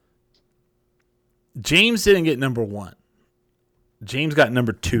 James didn't get number 1. James got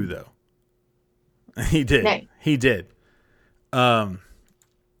number 2, though. He did. Nice. He did. And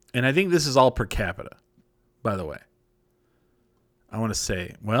I think this is all per capita, by the way. I want to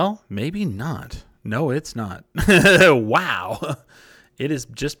say, well, maybe not. No, it's not. Wow. It is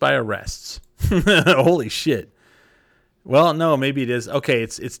just by arrests. Holy shit. Well, no, maybe it is. Okay,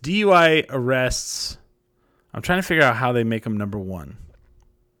 it's DUI arrests. I'm trying to figure out how they make them number 1.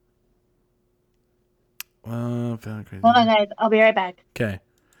 Hold on, guys. I'll be right back. Okay.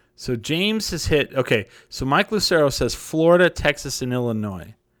 So James has hit. Okay. So Mike Lucero says Florida, Texas, and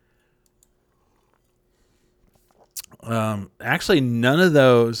Illinois. Actually, none of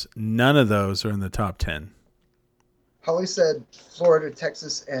those are in the top 10. Holly said Florida,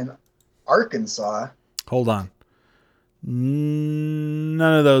 Texas, and Arkansas. Hold on.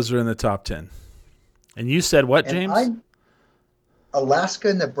 None of those are in the top 10. And you said what, James?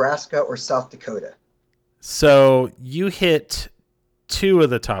 Alaska, Nebraska, or South Dakota. So you hit 2 of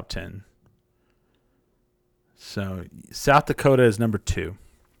the top 10. So South Dakota is number 2.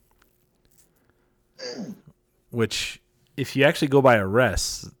 Which, if you actually go by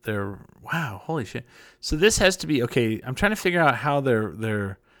arrests, they're wow, holy shit. So this has to be okay. I'm trying to figure out how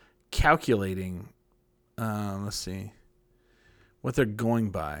they're calculating. Let's see what they're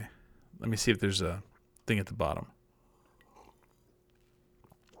going by. Let me see if there's a thing at the bottom.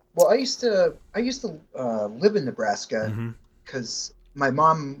 Well, I used to live in Nebraska because my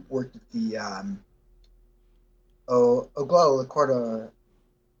mom worked at the Oglala Lakota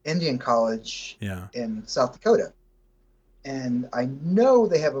Indian College in South Dakota, and I know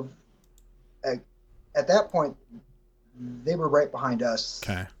they have at that point they were right behind us.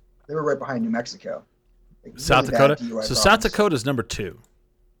 Okay, they were right behind New Mexico. Like, South really Dakota. So problems. South Dakota is number 2.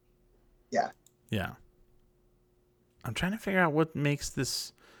 Yeah. I'm trying to figure out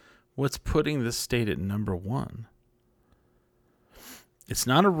what's putting this state at number 1. It's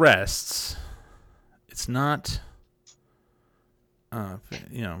not arrests. It's not,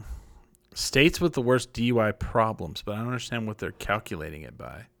 states with the worst DUI problems, but I don't understand what they're calculating it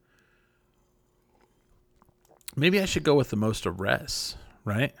by. Maybe I should go with the most arrests,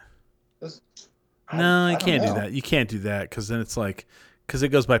 right? No, you can't do that. You can't do that because then it's like, because it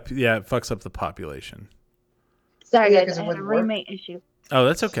goes by, it fucks up the population. Sorry, Yeah, guys, 'cause it I had a wouldn't work. roommate issue. Oh,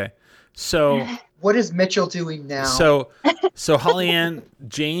 that's okay. So, What is Mitchell doing now? so Holly Ann,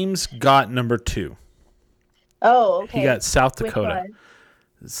 James got number 2. Oh, okay. He got South Which Dakota. one?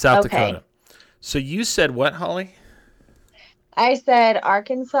 South Okay. Dakota. So you said what, Holly? I said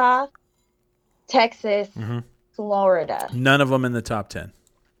Arkansas, Texas, Florida. None of them in the top 10.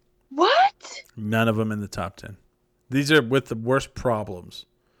 What? None of them in the top 10. These are with the worst problems.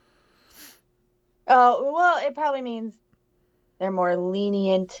 Oh, well, it probably means they're more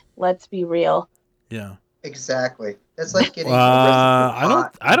lenient. Let's be real. Yeah. Exactly. That's like getting I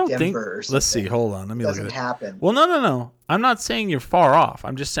don't think. Denver or Let's see. something. Hold on. Let me look at Doesn't it. happen. Well, no. I'm not saying you're far off.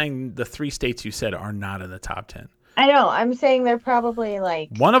 I'm just saying the 3 states you said are not in the top 10. I know. I'm saying they're probably like.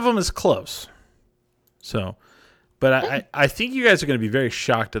 One of them is close. So, but I think you guys are going to be very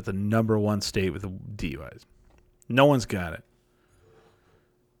shocked at the number 1 state with the DUIs. No one's got it.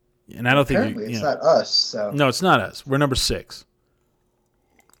 And I don't Apparently think it's not us. So No, it's not us. We're number 6.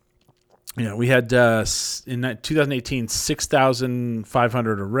 We had in 2018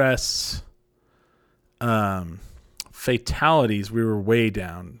 6,500 arrests. Fatalities, we were way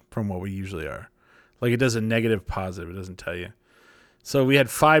down from what we usually are. Like it does a negative positive. It doesn't tell you. So we had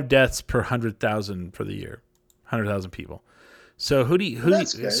 5 deaths per 100,000 for the year, 100,000 people. So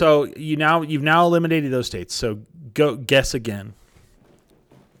so you've now eliminated those states. So go guess again.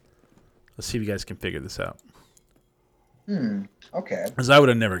 Let's see if you guys can figure this out. Okay. Because I would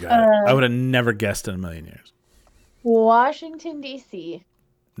have never got it. I would have never guessed in a million years. Washington, D.C.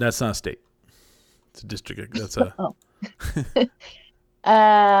 That's not a state. It's a district. That's a.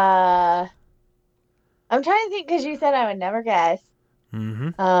 I'm trying to think because you said I would never guess. Mm-hmm.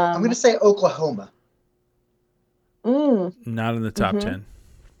 I'm going to say Oklahoma. Not in the top 10.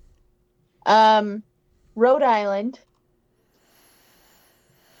 Rhode Island.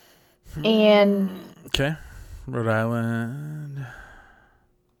 And okay, Rhode Island.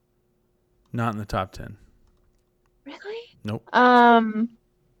 Not in the top 10. really? Nope. Trying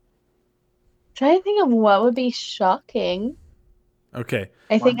to think of what would be shocking. Okay.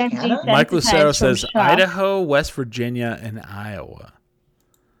 I think I'm Montana? Mike Lucero desensitized from says shock. Idaho, West Virginia, and Iowa.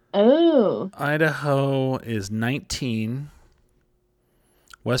 Oh. Idaho is 19.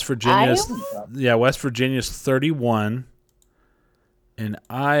 West Virginia's West Virginia's 31. And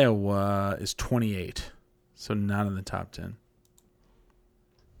Iowa is 28. So not in the top 10.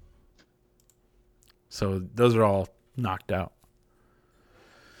 So those are all knocked out.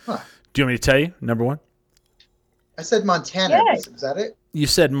 Huh. Do you want me to tell you? Number 1? I said Montana. Yes. Is that it? You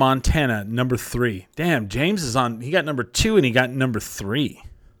said Montana, number 3. Damn, James is on. He got number 2 and he got number 3.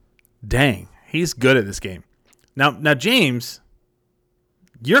 Dang, he's good at this game. Now, James,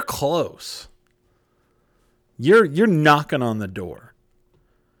 you're close. You're knocking on the door.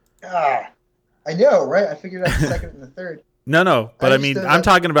 I know, right? I figured out the second and the third. No, but I mean, still I'm have-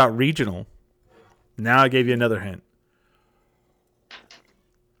 talking about regional. Now I gave you another hint.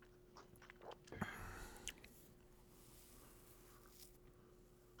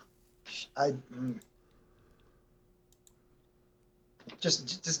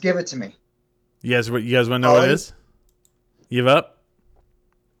 Just give it to me. You guys want to know what it is? You give up?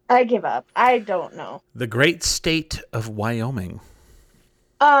 I give up. I don't know. The great state of Wyoming.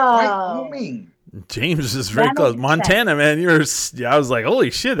 Oh. Wyoming. James is very That close. makes Montana, man, I was like, holy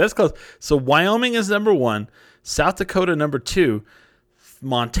shit, that's close. So Wyoming is number 1, South Dakota number 2,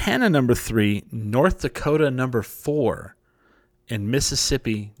 Montana number 3, North Dakota number 4, and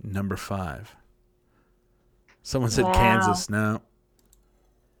Mississippi number 5. Someone said Wow. Kansas. No.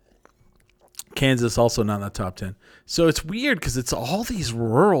 Kansas also not in the top 10. So it's weird because it's all these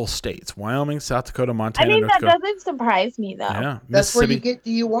rural states: Wyoming, South Dakota, I Montana, mean, North that Dakota. doesn't surprise me, though. Yeah, That's where you Mississippi. get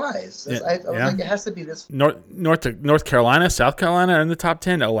DUIs. Yeah, I think it has to be this. North Carolina, South Carolina are in the top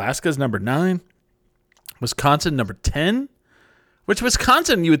 10. Alaska's number 9. Wisconsin number 10. Which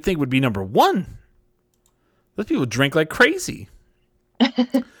Wisconsin you would think would be number 1. Those people drink like crazy.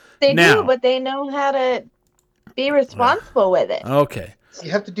 They Now- do, but they know how to be responsible with it. Okay. So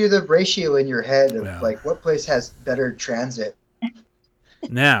you have to do the ratio in your head of Yeah. like what place has better transit.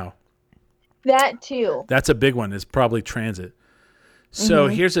 Now, That too. that's a big one. Is probably transit. So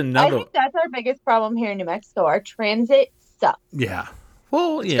here's I another. think that's our biggest problem here in New Mexico. Our transit sucks. Yeah.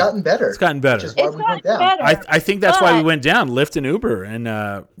 Well, It's yeah. gotten better. It's gotten better. Which is why It's we went gotten down. better. I think that's why we But- went down. Lyft and Uber and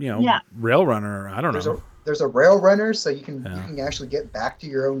Yeah. Rail Runner. I don't There's know. a rail runner, so you can Yeah. actually get back to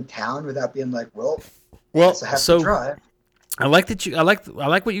your own town without being like, well, Well, I have to so drive. I like that I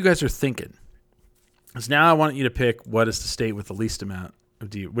like what you guys are thinking. Because now I want you to pick what is the state with the least amount of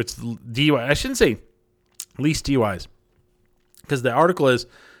DUI. I shouldn't say least DUIs, because the article is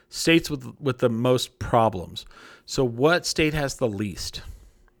states with the most problems. So what state has the least?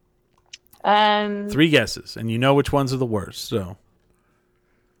 3 guesses, and you know which ones are the worst. So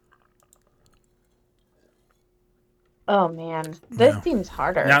Oh man, this Yeah. seems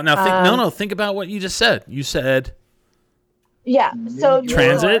harder. now think about what you just said. You said Yeah. So New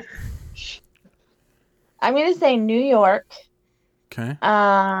transit. York. I'm gonna say New York. Okay.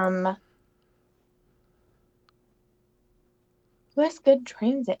 Who has good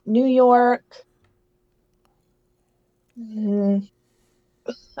transit? New York. Mm.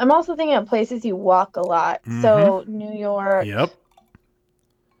 I'm also thinking of places you walk a lot. So New York, Yep.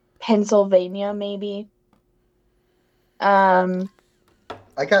 Pennsylvania, maybe. I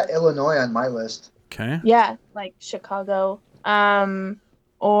got Illinois on my list. Okay. Yeah, like Chicago.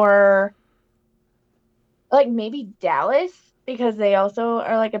 Or like maybe Dallas, because they also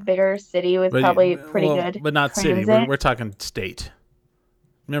are like a bigger city with probably pretty good. But not city. transit. We're talking state.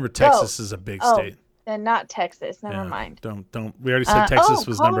 Remember, Texas is a big state. Then not Texas. Never Yeah. mind. Don't. We already said Texas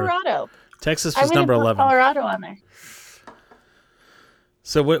was Colorado. Texas I'm was gonna number put 11. Colorado on there.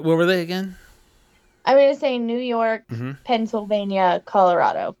 So what were they again? I'm gonna say New York, Mhm. Pennsylvania,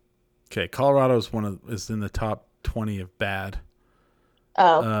 Colorado. Okay, Colorado is in the top 20 of bad.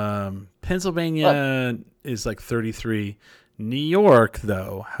 Oh, Pennsylvania is like 33. New York,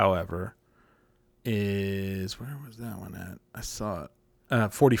 though, however, is where was that one at? I saw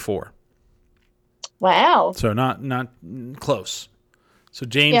it. 44. wow. So not close. So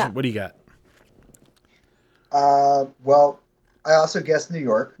James, Yeah. what do you got? Well, I also guessed New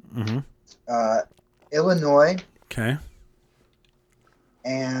York, Mm-hmm. Illinois, Okay.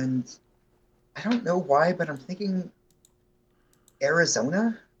 and I don't know why, but I'm thinking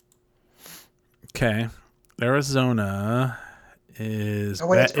Arizona. Okay. Arizona is Oh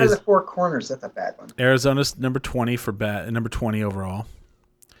wait, it's for is the Four Corners. That's a bad one. Arizona's number 20 for bad, number 20 overall.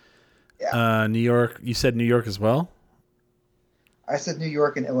 Yeah. New York, you said New York as well? I said New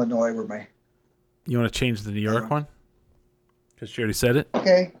York and Illinois were my. You want to change the New York one? Because you already said it?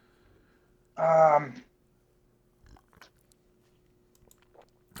 Okay.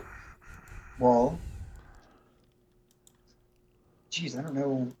 Well. Geez, I don't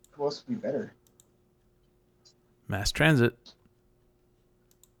know who else would be better. Mass transit.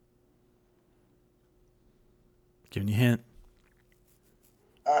 Giving you a hint.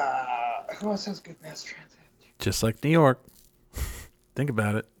 Who else has good mass transit? Just like New York. Think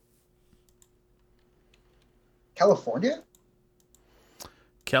about it. California?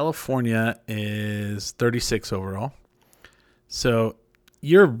 California is 36 overall. So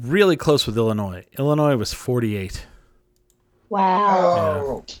you're really close with Illinois. Illinois was 48.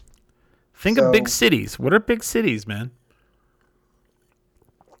 Wow. Oh. Think of big So- cities. What are big cities, man?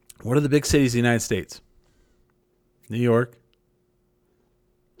 What are the big cities of the United States? New York.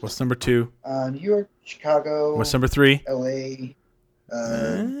 What's number 2? New York, Chicago, What's number 3? LA.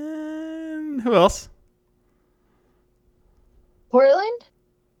 And who else? Portland?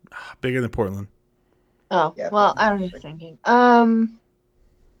 Bigger than Portland. Oh, Yeah, well, I Portland's was just big. thinking.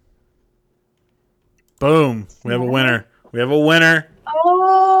 Boom. We have a winner. We have a winner.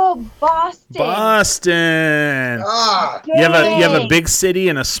 Oh, Boston. Boston. Ah, You have a Dang. big city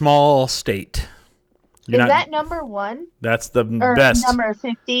and a small state. Is that number 1 That's the or best. number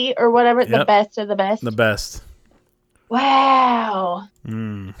 50 or whatever? The Yep. best of the best. The best. Wow.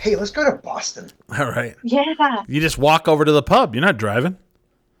 Mm. hey, let's go to Boston. All right. Yeah. You just walk over to the pub. You're not driving.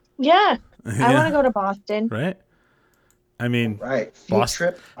 Yeah. Yeah. I want to go to Boston. Right. I mean, Right. Field Boston,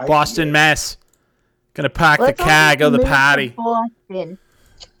 trip. Boston, IPA. Mass. Gonna pack Let's the car, all go to the move to party. Boston.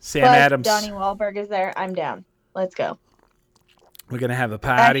 Sam Plus, Adams. Donnie Wahlberg is there. I'm down. Let's go. We're gonna have a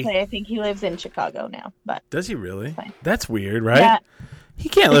party. Actually, I think he lives in Chicago now. But Does he really? Fine. That's weird, right? yeah, He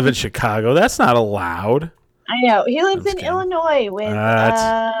can't live in Chicago. That's not allowed. I know he lives I'm just in kidding. Illinois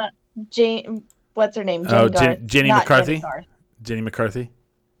with Jane. What's her name? Oh, Jenny Garth. Jenny Not McCarthy? Jenny Garth. Jenny McCarthy.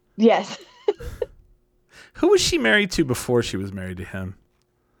 Yes. Who was she married to before she was married to him?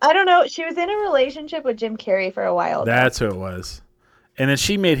 I don't know. She was in a relationship with Jim Carrey for a while. Though. That's who it was. And then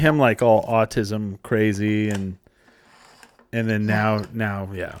she made him like all autism crazy and then now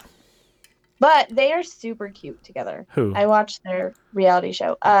yeah. But they are super cute together. Who? I watched their reality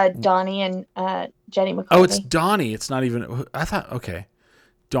show. Donnie and Jenny McCarthy. Oh, it's Donnie. It's not even I thought okay.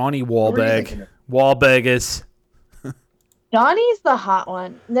 Donnie What were you Wahlberg. thinking of? Wahlbergus. Donnie's the hot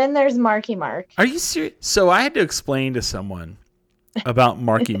one. Then there's Marky Mark. Are you serious? So I had to explain to someone about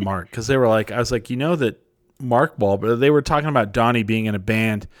Marky Mark because they were like, I was like, you know that Mark Wahlberg. They were talking about Donnie being in a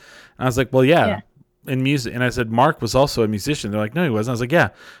band, and I was like, well, yeah, in music. And I said Mark was also a musician. They're like, no, he wasn't. I was like, yeah,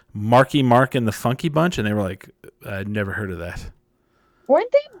 Marky Mark and the Funky Bunch, and they were like, I'd never heard of that.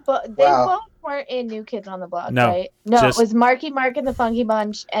 Weren't they? They Wow. both weren't in New Kids on the Block, No, right? No, just- it was Marky Mark and the Funky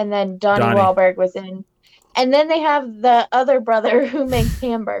Bunch, and then Donnie Donnie. Wahlberg was in. And then they have the other brother who makes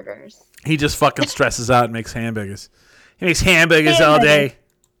hamburgers. He just fucking stresses out and makes hamburgers. He makes hamburgers all day.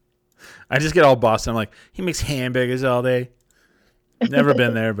 I just get all Boston. I'm like, he makes hamburgers all day. Never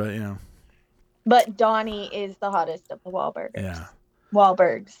been there, but you know, But Donnie is the hottest of the Wahlburgers. yeah.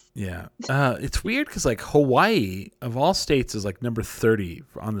 Wahlbergs. Yeah. It's weird because, like, Hawaii, of all states, is, like, number 30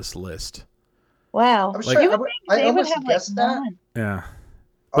 on this list. Wow. I was Like- trying, You I, would would- think I they would almost have like guessed that. one. Yeah.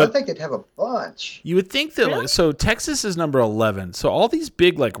 I would But- think they'd have a bunch. You would think that, Really? so Texas is number 11. So all these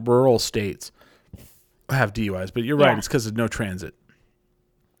big, like, rural states have DUIs. But you're right. Yeah. It's because of no transit.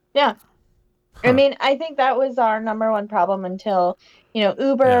 Yeah. I Huh. mean, I think that was our number one problem until,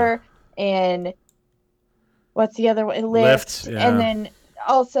 Uber and what's the other one? Lyft. yeah. And then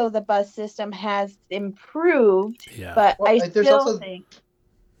also the bus system has improved, Yeah. but Well, I there's still also- think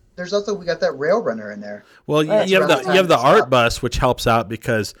There's also we got that rail runner in there. Well, Well, you have that's the you have the right. art bus, which helps out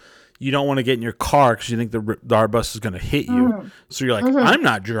because you don't want to get in your car because you think the art bus is going to hit you. Mhm. So you're like, Mhm. I'm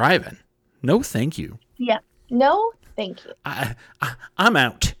not driving. No, thank you. no, thank you. I'm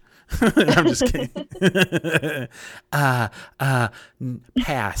out. I'm just kidding.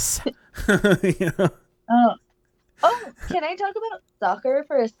 Pass. You know? Oh, can I talk about soccer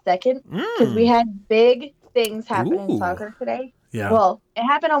for a second? Because Mm. we had big things happen Ooh. in soccer today. Yeah. Well, it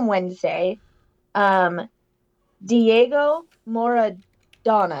happened on Wednesday. Diego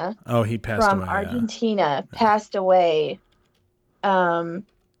Maradona Oh, he passed from away. Argentina passed away Yeah.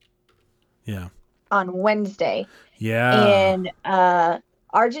 on Wednesday. Yeah. And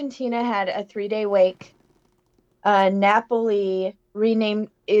Argentina had a 3-day wake. Napoli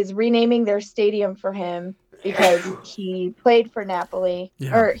is renaming their stadium for him because he played for Napoli.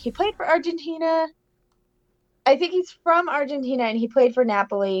 Yeah. Or he played for Argentina. I think he's from Argentina and he played for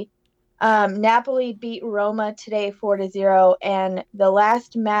Napoli. Napoli beat Roma today 4-0, and the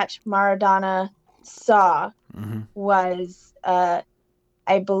last match Maradona saw Mhm. was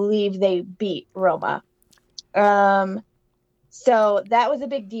I believe they beat Roma. So that was a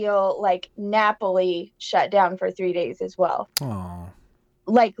big deal. Like Napoli shut down for 3 days as well. Oh.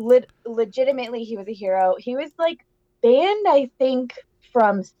 Like legitimately, he was a hero. He was like banned, I think,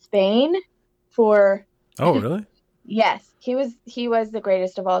 from Spain for Oh, really? yes. He was the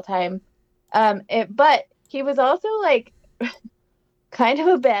greatest of all time. But he was also like kind of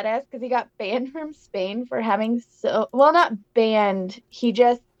a badass because he got banned from Spain for having not banned. He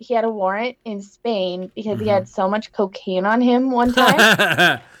had a warrant in Spain because he had so much cocaine on him one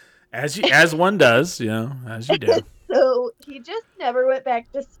time. as one does, as you do. So he just never went back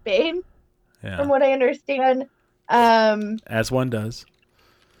to Spain, from Yeah. what I understand. As one does.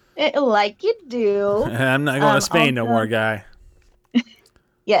 Like you do. I'm not going to Spain no also- more, guy.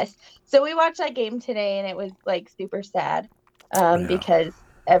 Yes. So we watched that game today, and it was like super sad Yeah. because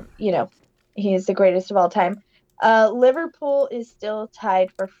he is the greatest of all time. Liverpool is still tied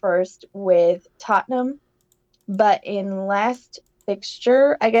for first with Tottenham, but in last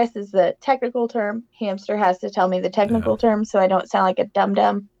fixture, I guess is the technical term. Hamster has to tell me the technical term so I don't sound like a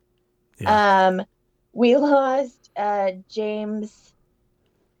dum-dum. Yeah. We lost James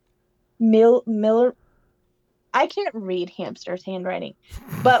Miller. I can't read Hamster's handwriting,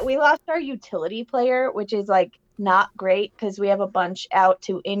 but we lost our utility player, which is like not great because we have a bunch out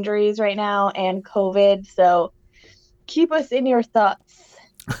to injuries right now and COVID. So keep us in your thoughts.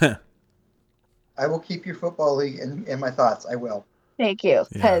 I will keep your football league in my thoughts. I will. Thank you.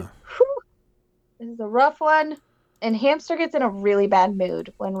 Because this is a rough one. And Hamster gets in a really bad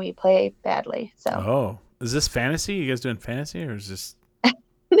mood when we play badly. So. Oh, is this fantasy? You guys doing fantasy or is this?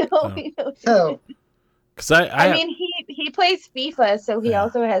 No. Because I mean, he plays FIFA, so he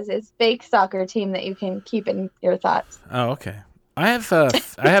also has his fake soccer team that you can keep in your thoughts. Oh, okay. I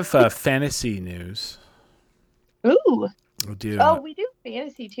have fantasy news. Ooh. We do. Oh, we do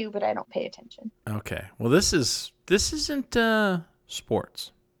fantasy too, but I don't pay attention. Okay. Well, this isn't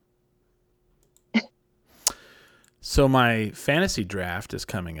sports. So my fantasy draft is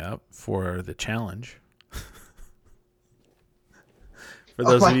coming up for the challenge.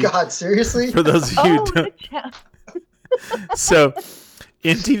 Oh my God! Seriously? For those of you who don't. So,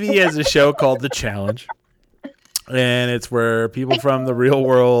 MTV has a show called The Challenge, and it's where people from the real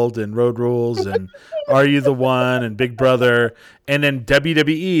world and Road Rules and Are You the One and Big Brother, and then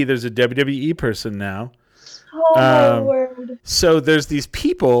WWE. There's a WWE person now. Oh my word! So there's these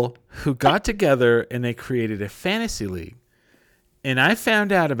people who got together and they created a fantasy league. And I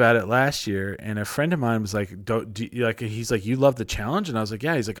found out about it last year, and a friend of mine was like, he's like, you love the challenge? And I was like,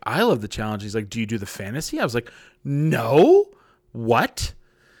 yeah. He's like, I love the challenge. He's like, do you do the fantasy? I was like, no. What?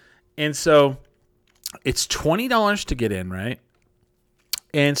 And so it's $20 to get in, right?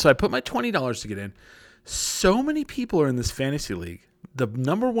 And so I put my $20 to get in. So many people are in this fantasy league. The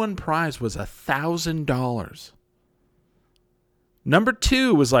number one prize was $1,000. Number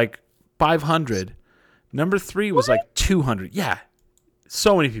 2 was like $500. Number 3 was like $200. Yeah.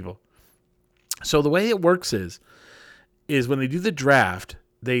 So many people. So the way it works is when they do the draft,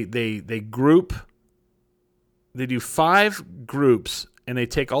 they group, they do 5 groups, and they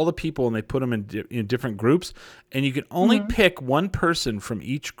take all the people and they put them in different groups, and you can only pick one person from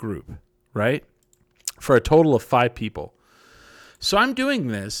each group, right? For a total of 5 people. So I'm doing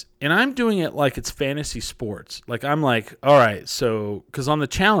this, and I'm doing it like it's fantasy sports. Like I'm like, all right, so because on the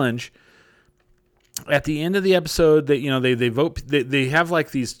challenge, at the end of the episode, they vote. They have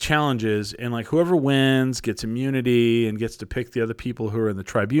like these challenges, and like whoever wins gets immunity and gets to pick the other people who are in the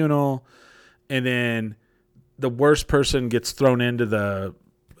tribunal, and then the worst person gets thrown into the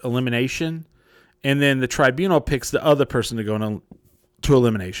elimination, and then the tribunal picks the other person to go to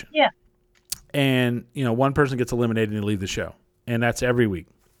elimination. Yeah. And one person gets eliminated and they leave the show, and that's every week.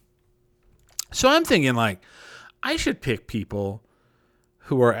 So I'm thinking like I should pick people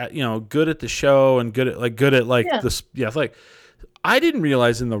who are good at the show and good at this. Yeah, like I didn't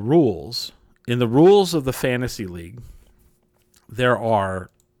realize in the rules of the fantasy league, there are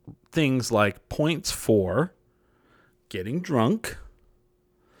things like points for getting drunk,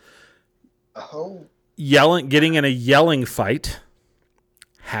 getting in a yelling fight,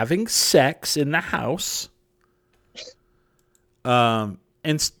 having sex in the house, and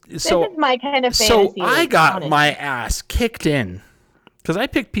so this is my kind of fantasy. So I got my ass kicked in. Because I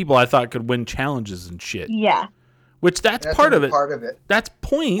picked people I thought could win challenges and shit. Yeah. Which that's part of it. Part of it. That's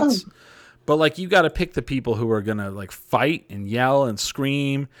points. But like you got to pick the people who are going to like fight and yell and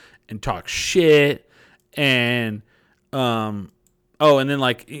scream and talk shit. And and then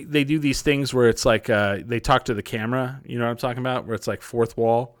like they do these things where it's like they talk to the camera. You know what I'm talking about? Where it's like fourth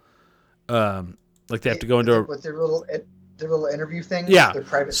wall. Like they have to go into with their little interview thing. Yeah. Their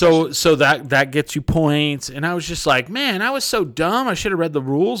private so that gets you points. And I was just like, man, I was so dumb. I should have read the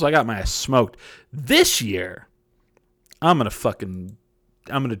rules. I got my ass smoked. This year, I'm gonna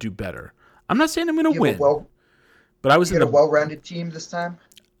do better. I'm not saying I'm gonna win. But I was in a well-rounded team this time.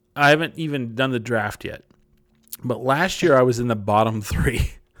 I haven't even done the draft yet. But last year I was in the bottom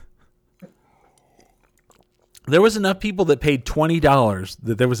 3. There was enough people that paid $20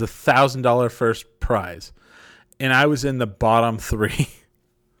 that there was $1,000 first prize. And I was in the bottom 3.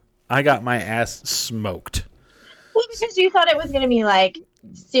 I got my ass smoked. Well, because you thought it was going to be like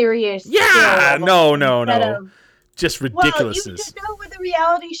serious. Yeah, no. Just ridiculousness. Well, you just know with a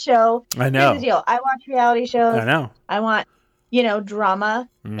reality show. I know. Here's the deal. I watch reality shows. I know. I want, drama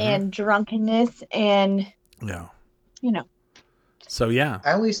and drunkenness and, So, yeah.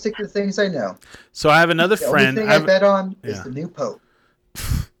 I only stick to the things I know. So, I have another friend. The only thing I bet on is the new Pope.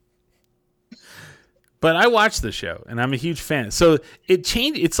 But I watch the show, and I'm a huge fan. So it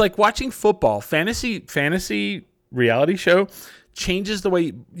changed. It's like watching football. Fantasy reality show changes the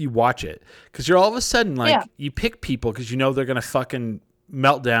way you watch it. Because you're all of a sudden like Yeah. you pick people because you know they're gonna fucking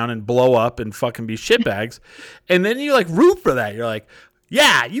melt down and blow up and fucking be shitbags, and then you like root for that. You're like,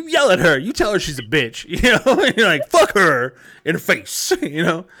 yeah, you yell at her, you tell her she's a bitch, you know, and you're like, fuck her in the face, you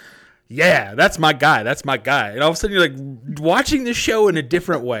know. Yeah, that's my guy. That's my guy. And all of a sudden, you're like watching the show in a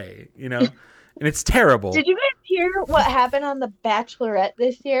different way, you know, and it's terrible. Did you guys hear what happened on The Bachelorette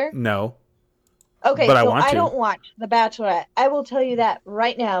this year? No. Okay, But I so want I to. don't watch The Bachelorette. I will tell you that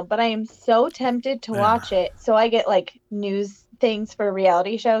right now, but I am so tempted to watch it. So I get like news things for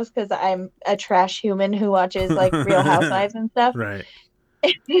reality shows because I'm a trash human who watches like Real Housewives and stuff. Right.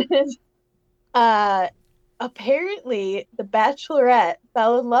 Apparently the Bachelorette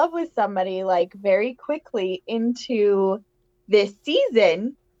fell in love with somebody like very quickly into this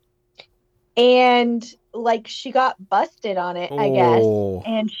season, and like she got busted on it, I guess, Oh.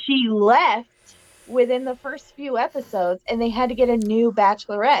 and she left within the first few episodes, and they had to get a new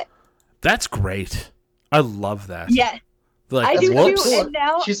Bachelorette. That's great. I love that. Yes, Like, I do whoops. too. And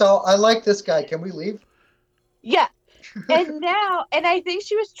now, She's all, I like this guy. Can we leave? yeah, and I think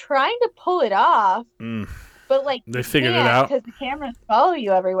she was trying to pull it off, Mm, but like They figured it out? because the cameras follow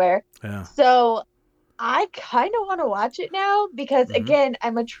you everywhere. yeah. So I kind of want to watch it now because, Mhm. again,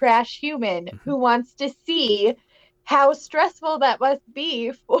 I'm a trash human who wants to see how stressful that must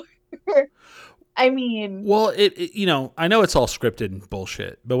be for. I mean, Well, it you know, I know it's all scripted and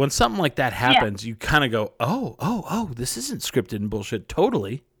bullshit, but when something like that happens, you kind of go, oh, this isn't scripted and bullshit.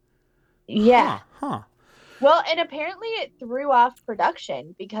 Totally. yeah. Huh. Well, and apparently it threw off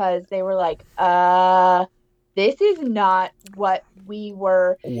production because they were like, this is not what we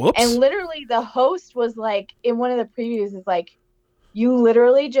were. Whoops. And literally the host was like, in one of the previews, is like, you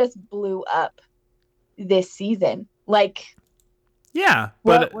literally just blew up this season. Like, yeah,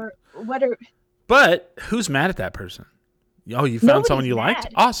 but what are but who's mad at that person? Oh, you found someone nobody's you liked?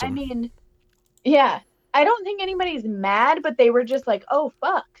 mad. Awesome. I mean, yeah, I don't think anybody's mad, but they were just like, oh,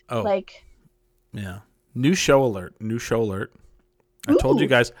 fuck. Oh. Like, Yeah. New show alert. I told you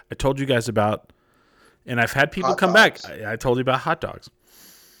guys about, and I've had people Hot come dogs. back. I told you about hot dogs.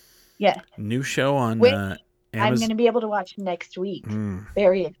 yeah, New show on which I'm Amazon. going to be able to watch next week. Mm.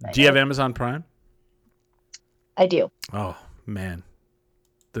 Very excited. Do you have Amazon Prime? I do. Oh man,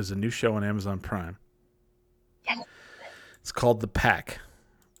 there's a new show on Amazon Prime. Yes. It's called The Pack.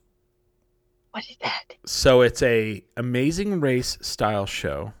 What is that? So it's a Amazing Race style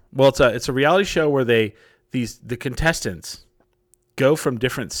show. Well, it's a reality show where the contestants go to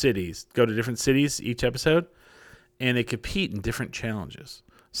different cities each episode, and they compete in different challenges.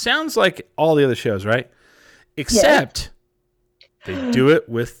 Sounds like all the other shows, right? Except they do it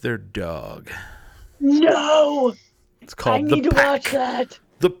with their dog. No, It's called I need The to Pack. watch that.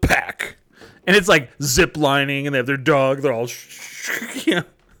 The Pack. And it's like zip lining, and they have their dog. They're all, you know.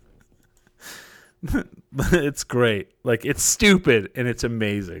 It's great. Like, it's stupid, and it's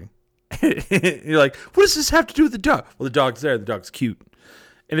amazing. You're like, what does this have to do with the dog? Well, the dog's there. The dog's cute.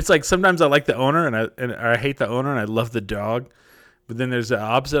 And it's like, sometimes I like the owner, and I hate the owner, and I love the dog. But then there's the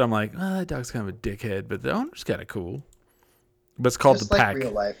opposite. I'm like, that dog's kind of a dickhead, but the owner's kind of cool. But it's called Just The like Pack.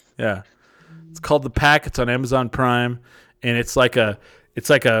 real life. Yeah. It's called The Pack. It's on Amazon Prime, and it's like a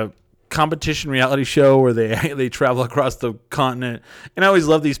competition reality show where they travel across the continent. And I always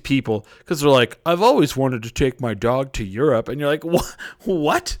love these people because they're like, I've always wanted to take my dog to Europe, and you're like,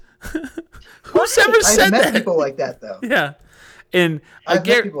 what? Who's ever I've said met that? people like that though. Yeah. And I've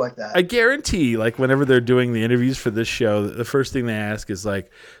met people like that. I guarantee, like, whenever they're doing the interviews for this show, the first thing they ask is like,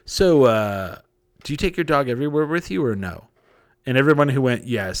 so do you take your dog everywhere with you or no? And everyone who went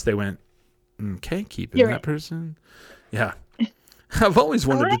yes, they went, okay, keeping You're that right. person. Yeah. I've always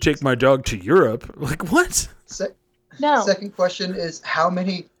wanted to take my dog to Europe. Like, what? No. Second question is how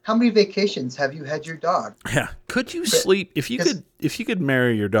many vacations have you had your dog? Yeah. Could you sleep if you could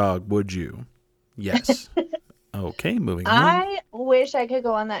marry your dog, would you? Yes. Okay, moving on. I wish I could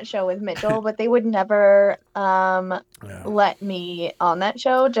go on that show with Mitchell, but they would never Yeah. let me on that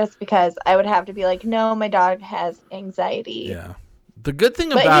show just because I would have to be like, no, my dog has anxiety. Yeah. The good thing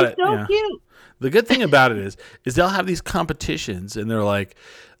But about he's it, so yeah. cute. The good thing about it is they'll have these competitions, and they're like,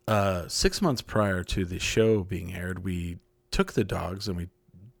 6 months prior to the show being aired, we took the dogs and we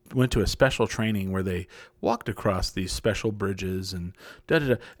went to a special training where they walked across these special bridges and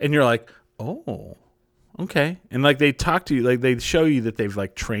da-da-da. And you're like, oh, okay. And like they talk to you, like they show you that they've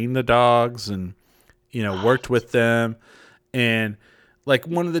like trained the dogs and, you know, worked with them. And like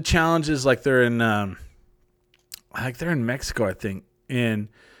one of the challenges, like they're in Mexico, I think. And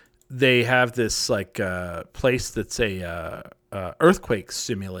they have this like place that's a earthquake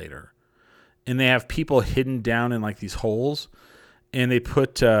simulator, and they have people hidden down in like these holes, and they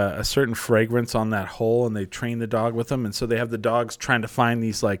put a certain fragrance on that hole, and they train the dog with them, and so they have the dogs trying to find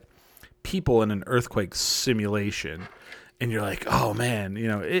these like people in an earthquake simulation, and you're like, oh man,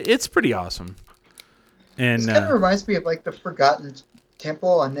 it's pretty awesome. And this kind of reminds me of like the Forgotten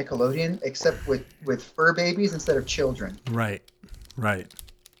Temple on Nickelodeon, except with fur babies instead of children. Right.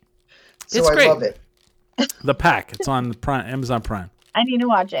 So It's I great. love it. The Pack. It's on Amazon Prime. I need to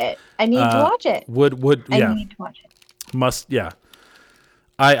watch it. I need to watch it. Yeah. I need to watch it. Must, yeah.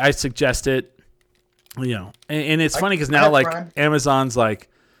 I suggest it, and it's funny because I now have like Prime. Amazon's like,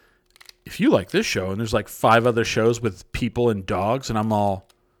 if you like this show, and there's like 5 other shows with people and dogs, and I'm all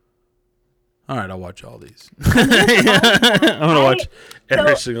right, I'll watch all these. I'm gonna watch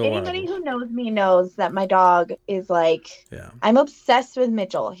every single one. Anybody who knows me knows that my dog is like, I'm obsessed with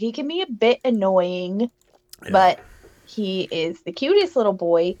Mitchell. He can be a bit annoying, but he is the cutest little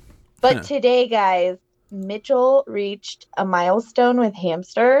boy. But today, guys, Mitchell reached a milestone with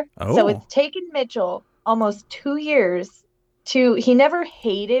hamster. Oh. So it's taken Mitchell almost 2 years he never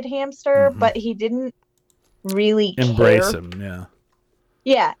hated hamster, but he didn't really embrace care. him. Yeah.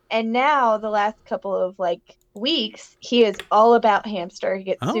 Yeah, and now the last couple of weeks, he is all about hamster. He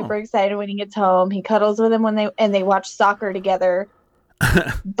gets super excited when he gets home. He cuddles with him when they watch soccer together.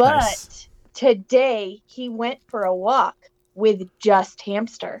 But Nice. today he went for a walk with just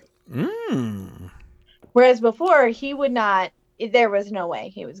hamster. Whereas before he would not. There was no way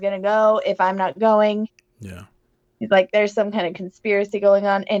he was gonna go if I'm not going. Yeah. He's like, there's some kind of conspiracy going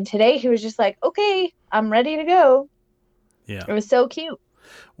on. And today he was just like, okay, I'm ready to go. Yeah. It was so cute.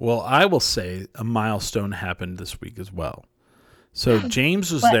 Well, I will say a milestone happened this week as well. So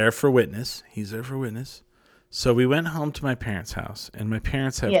James was What? there for witness. He's there for witness. So we went home to my parents' house, and my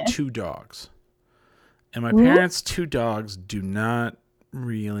parents have Yeah. 2 dogs. And my parents' 2 dogs do not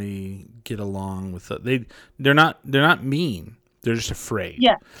really get along with it. They're not mean. They're just afraid.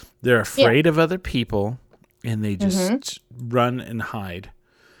 Yeah. They're afraid of other people, and they just run and hide.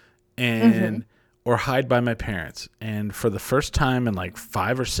 And or hide by my parents. And for the first time in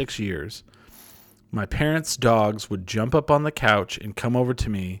 5 or 6 years, my parents' dogs would jump up on the couch and come over to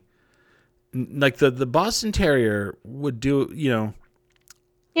me. Like the Boston Terrier would do, the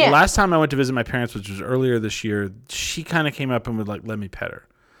last time I went to visit my parents, which was earlier this year, she kind of came up and would let me pet her.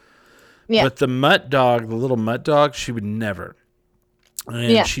 Yeah. But the little mutt dog, she would never.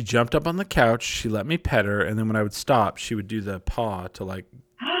 And she jumped up on the couch, she let me pet her, and then when I would stop, she would do the paw to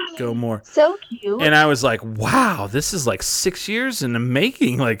go more. So cute. And I was like, wow, this is 6 years in the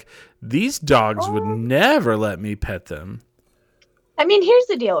making. These dogs would never let me pet them. I mean, here's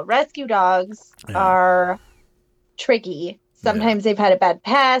the deal. Rescue dogs are tricky. Sometimes they've had a bad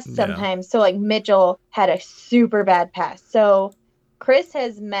past. Sometimes. So Mitchell had a super bad past. So Chris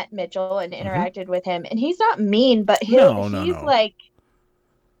has met Mitchell and interacted with him. And he's not mean, but he's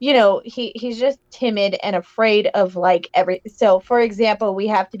he's just timid and afraid of So, for example, we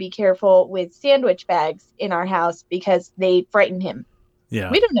have to be careful with sandwich bags in our house because they frighten him.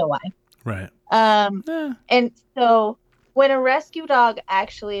 Yeah. We don't know why. Right. And so when a rescue dog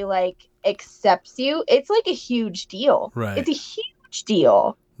actually accepts you, it's a huge deal. Right. It's a huge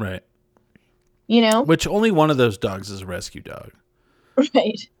deal. Right. Which Which only one of those dogs is a rescue dog.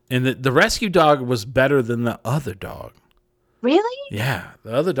 right. And the rescue dog was better than the other dog. Really? Yeah.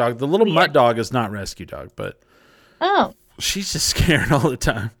 The other dog, the little mutt dog is not rescue dog, but Oh. she's just scared all the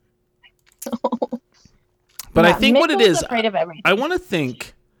time. But I think what it Mitchell's is, afraid of everything. I want to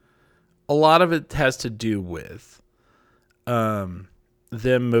think a lot of it has to do with them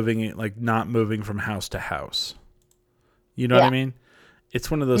moving, not moving from house to house. You know what I mean?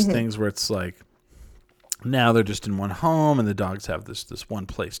 It's one of those things where it's now they're just in one home and the dogs have this one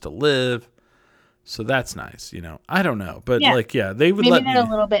place to live. So that's nice, I don't know. But they would Maybe let they're me. a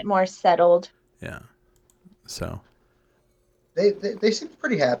little bit more settled. Yeah. So. They seem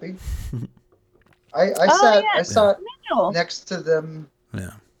pretty happy. I sat Mitchell. next to them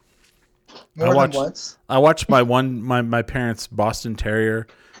Yeah. more than once. I watched my parents' Boston Terrier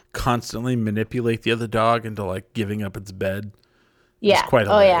constantly manipulate the other dog into giving up its bed. Yeah. It's quite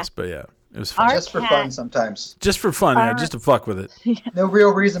hilarious, but it was fun. Our Just for cat- fun sometimes. Just for fun, just to fuck with it. No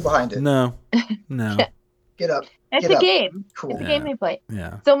real reason behind it. No. Get up. It's Get a up. game. Cool. It's a game they play.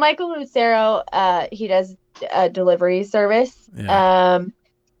 Yeah. So Michael Lucero, he does a delivery service. Yeah.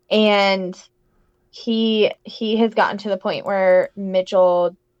 And he has gotten to the point where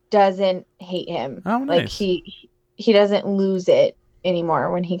Mitchell doesn't hate him. Oh, nice. He doesn't lose it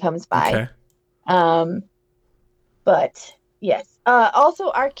anymore when he comes by. Okay. But yes. Also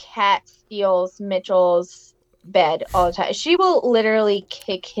our cat steals Mitchell's bed all the time. She will literally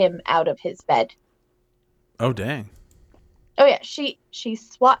kick him out of his bed. Oh, dang. Oh yeah, she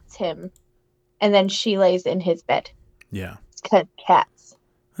swats him, and then she lays in his bed. Yeah. Because cats.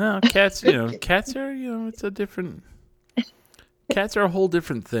 Well, cats, cats are, it's a different. Cats are a whole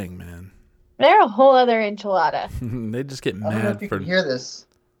different thing, man. They're a whole other enchilada. They just get I don't know mad if you for. can hear this.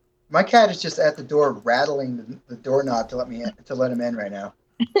 My cat is just at the door rattling the doorknob to let him in right now.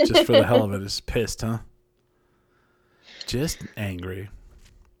 Just for the hell of it, is pissed, huh? Just angry.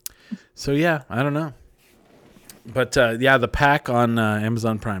 So yeah, I don't know. But yeah, The Pack on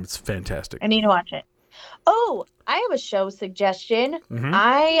Amazon Prime, it's fantastic. I need to watch it. Oh, I have a show suggestion. Mhm.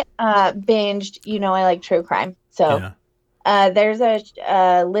 I binged, I like true crime. So Yeah. there's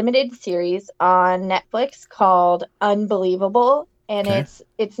a limited series on Netflix called Unbelievable. And Okay.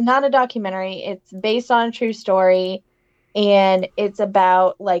 it's not a documentary. It's based on a true story. And it's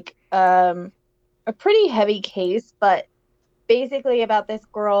about like a pretty heavy case, but basically about this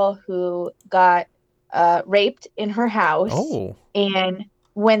girl who got raped in her house. Oh. And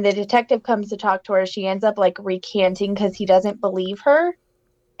when the detective comes to talk to her, she ends up like recanting because he doesn't believe her.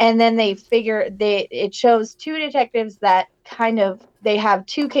 And then it shows two detectives that they have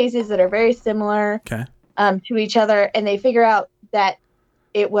two cases that are very similar Okay. to each other. And they figure out that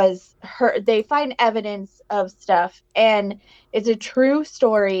it was her. They find evidence of stuff, and it's a true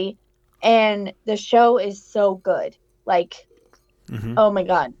story. And the show is so good. Like, Mhm. oh my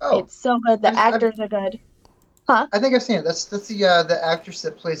God, it's so good. The actors are good. Huh? I think I've seen it. That's the actress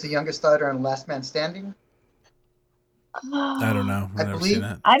that plays the youngest daughter on Last Man Standing. I don't know. I've never seen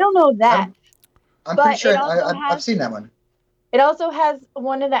that. I don't know that. I'm But pretty sure it also I've seen that one. It also has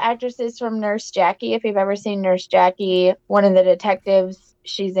one of the actresses from Nurse Jackie. If you've ever seen Nurse Jackie, one of the detectives,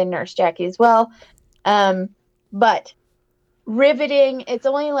 she's in Nurse Jackie as well. But riveting. It's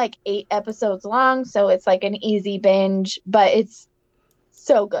only like 8 episodes long, so it's like an easy binge, but it's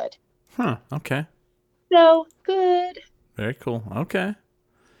so good. Huh. Okay. So good. Very cool. Okay.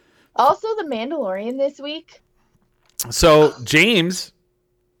 Also, The Mandalorian this week. So James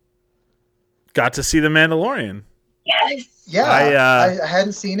got to see The Mandalorian. Yes. Yeah, I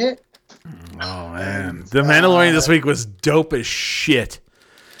hadn't seen it. Oh man, The Mandalorian this week was dope as shit.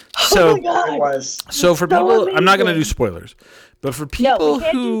 Oh So, my God. It was. so for So people, I'm not going to do amazing. spoilers, but for No, people we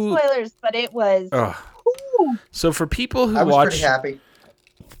can't who, do spoilers, but it was. Ugh. So for people who I was watch pretty happy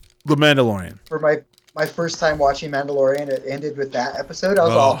The Mandalorian, for my first time watching Mandalorian. It ended with that episode. I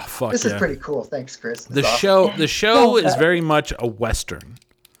was all, fuck "This is yeah. pretty cool. Thanks, Chris." This the is awesome. show is good. very much a Western.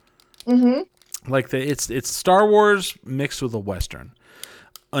 Mm-hmm. Like it's Star Wars mixed with a Western.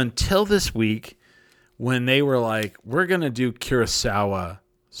 Until this week, when they were like, "We're gonna do Kurosawa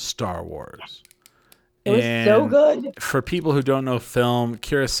Star Wars." It was so good. For people who don't know film,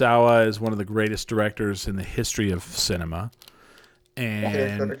 Kurosawa is one of the greatest directors in the history of cinema.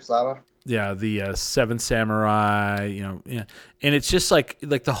 And yeah, the Seven Samurai, and it's just like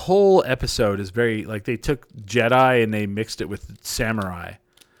the whole episode is very like they took Jedi and they mixed it with samurai.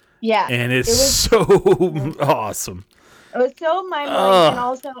 Yeah. And it's so awesome. It was so mind-blowing, and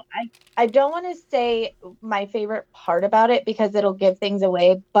also I don't want to say my favorite part about it because it'll give things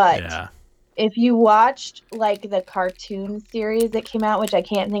away, but Yeah. if you watched like the cartoon series that came out, which I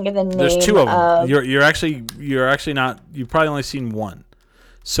can't think of the name. There's 2 of them. You're actually not. You've probably only seen one.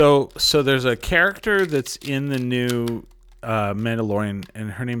 So there's a character that's in the new Mandalorian, and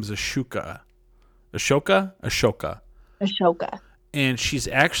her name is Ashoka. Ashoka. And she's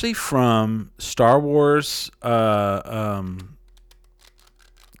actually from Star Wars. God,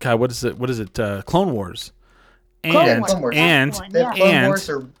 what is it? Clone Wars. And Clone Wars. and The Clone Wars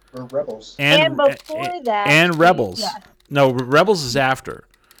or Rebels. And before that, and Rebels. yeah. No, Rebels is after.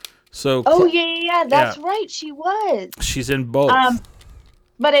 So Yeah, that's right. She was. she's in both.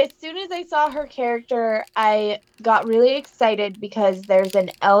 But as soon as I saw her character, I got really excited because there's an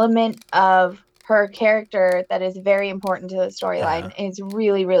element of her character that is very important to the storyline. And it's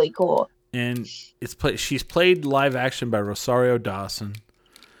really, really cool. And she's played live action by Rosario Dawson.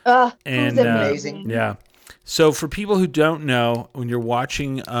 And And amazing. yeah. So for people who don't know, when you're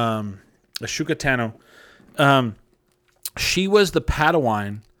watching Ashoka Tano, she was the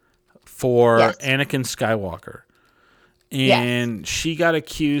Padawan for Anakin Skywalker. And she got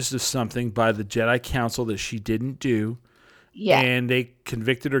accused of something by the Jedi Council that she didn't do. Yeah. And they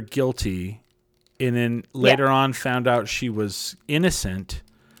convicted her guilty. And then later on found out she was innocent.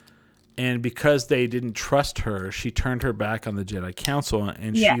 And because they didn't trust her, she turned her back on the Jedi Council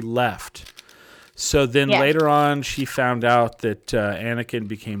and she left. So then later on, she found out that Anakin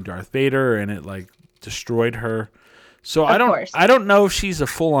became Darth Vader, and it like destroyed her. So I don't know if she's a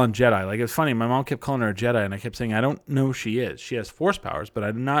full-on Jedi. Like, it's funny, my mom kept calling her a Jedi, and I kept saying I don't know who she is. She has Force powers, but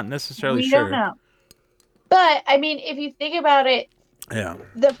I'm not necessarily sure. We don't know. But I mean, if you think about it, Yeah.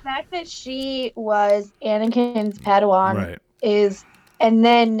 the fact that she was Anakin's Padawan Right. is, and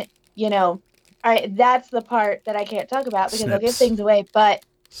then that's the part that I can't talk about because I'll give Snips. things away. But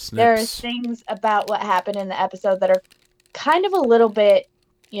there's Snips. things about what happened in the episode that are kind of a little bit,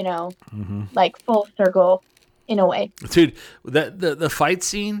 Mm-hmm. like full circle in a way. Dude, the fight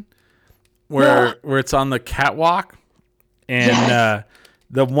scene where it's on the catwalk and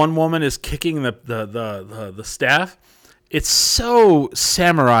the one woman is kicking the staff. It's so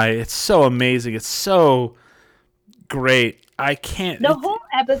samurai. It's so amazing. It's so great. I can't. The whole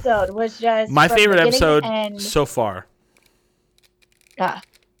episode was just my from favorite beginning to episode end. so far. Yeah,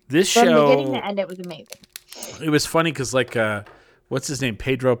 This from show. beginning to end, it was amazing. It was funny because what's his name?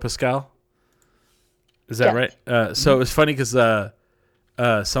 Pedro Pascal. Is that Yeah. right? So it was funny because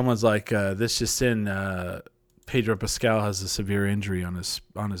someone's like, "This just in, Pedro Pascal has a severe injury on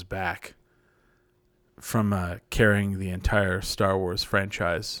his back from carrying the entire Star Wars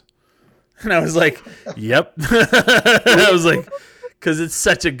franchise," and I was like, "Yep." I was like, because it's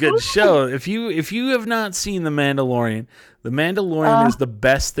such a good show. If you have not seen The Mandalorian is the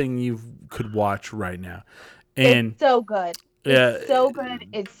best thing you could watch right now, and It's so good. yeah, It's so good.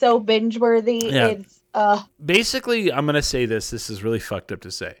 It's so binge worthy. Yeah. It's basically, I'm gonna say this. This is really fucked up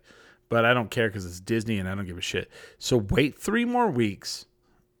to say, but I don't care because it's Disney and I don't give a shit. So wait 3 more weeks,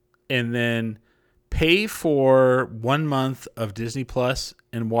 and then pay for 1 month of Disney Plus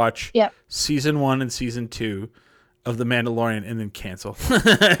and watch Yep. season 1 and season 2 of The Mandalorian, and then cancel.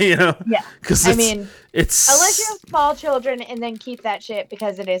 You know? Yeah. Because I mean, it's unless you have small children, and then keep that shit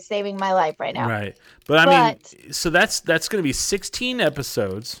because it is saving my life right now. right. But I mean, so that's gonna be 16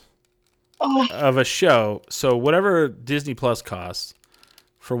 episodes Oh, of a show. So whatever Disney Plus costs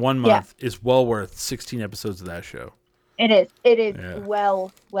for 1 month is well worth 16 episodes of that show. it is. It is Yeah.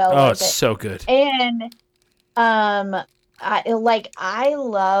 well Oh, worth it's it. so good. And I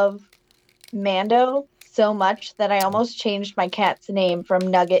love Mando so much that I almost changed my cat's name from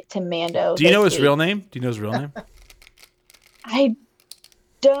Nugget to Mando. Do you know his this real week. name? Do you know his real name? I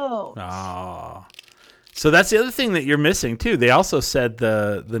don't. Oh. So that's the other thing that you're missing too. They also said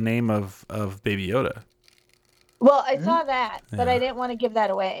the name of Baby Yoda. Well, I saw that, but Yeah. I didn't want to give that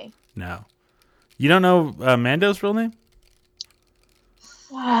away. No. You don't know Mando's real name?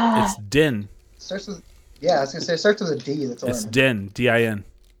 It's Din. Starts with I was gonna say it starts with a D. That's all. It's I know. Din. D-I-N.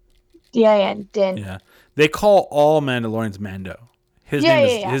 D-I-N, Din. Yeah. They call all Mandalorians Mando. His Yeah, name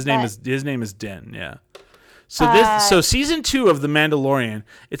yeah, is yeah, his name but- is his name is Din. Yeah. So season 2 of The Mandalorian.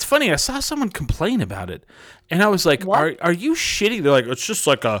 It's funny. I saw someone complain about it, and I was like, What? "Are you shitting?" They're like, "It's just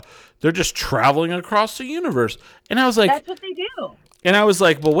like they're just traveling across the universe," and I was like, That's what they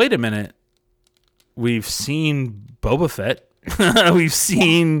do. "Well, wait a minute. We've seen Boba Fett. We've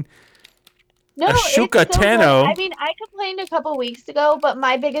seen No, Ashoka it's so Tano. good. I mean, I complained a couple weeks ago, but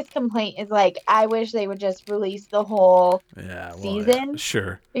my biggest complaint is I wish they would just release the whole season.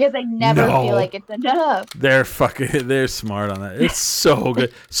 Sure. because I never No. feel like it's enough. They're smart on that. It's so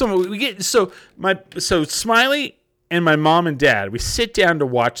good. So Smiley and my mom and dad, we sit down to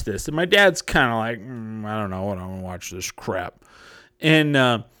watch this, and my dad's kind of like, I don't know, I don't want to watch this crap,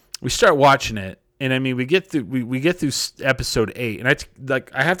 and we start watching it, and I mean, we get through episode 8, and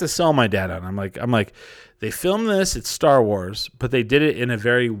I have to sell my dad on. I'm like, they filmed this. It's Star Wars, but they did it in a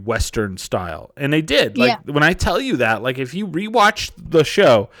very Western style, and they did. When I tell you that, if you rewatch the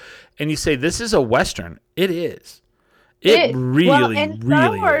show, and you say this is a Western, it is. It really, and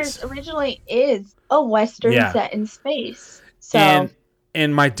really Star Wars is. originally is a Western Yeah. set in space. So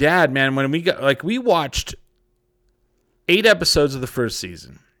And my dad, man, when we watched 8 episodes of the first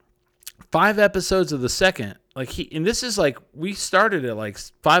season, 5 episodes of the second. And this is we started at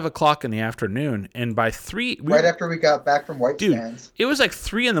 5:00 in the afternoon, and by 3, Right after we got back from White dude, Sands. it was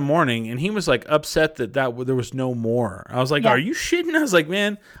 3 in the morning, and he was upset that there was no more. I was like, Yeah. "Are you shitting?" I was like,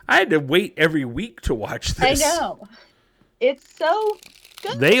 "Man, I had to wait every week to watch I this." know. It's so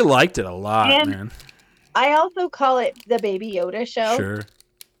good. They liked it a lot, And- man. I also call it the Baby Yoda show Sure.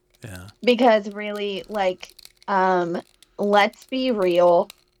 Yeah. because really, let's be real.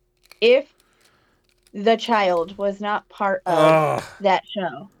 If the child was not part of Oh, that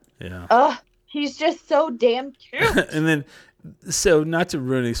show, yeah. he's just so damn cute. And then, so not to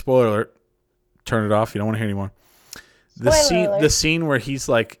ruin any spoiler alert, turn it off. You don't want to hear anymore. Spoiler alert. The scene where he's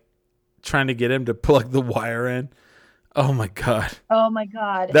trying to get him to plug the wire in. Oh my god, Oh my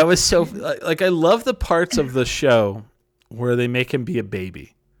god. that was so. I love the parts of the show where they make him be a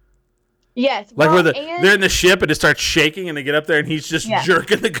baby. Yes. Where and- they're in the ship and it starts shaking and they get up there and he's just Yeah.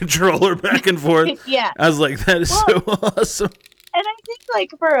 jerking the controller back and forth. yeah. I was like, that is so awesome. And I think,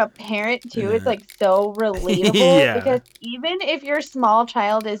 like, for a parent, too, it's, like, so relatable. Yeah. Because even if your small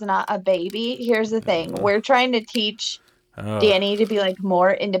child is not a baby, here's the thing. We're trying to teach Danny to be, like,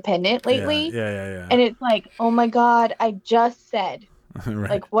 more independent lately. Yeah. And it's like, oh, my God, I just said.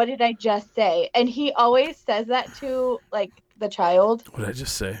 Right. Like, what did I just say? And he always says that to, like, the child. What did I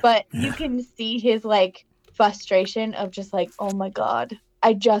just say? But you can see his, like, frustration of just, like, oh, my God.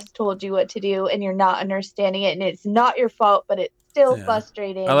 I just told you what to do, and you're not understanding it, and it's not your fault, but it's still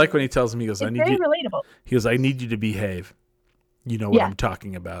frustrating. I like when he tells him, he goes, It's very relatable. He goes, I need you to behave. You know what I'm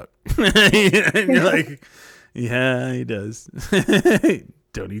talking about. And you're like, yeah, he does.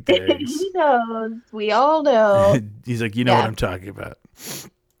 Don't eat the eggs. He knows. We all know. He's like, you know what I'm talking about.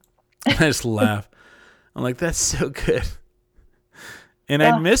 I just laugh. I'm like, that's so good. And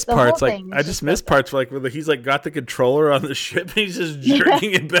I miss parts, like I just miss parts like where he's like got the controller on the ship and he's just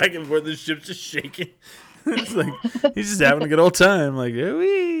jerking it back and forth. The ship's just shaking. It's like he's just having a good old time. Like,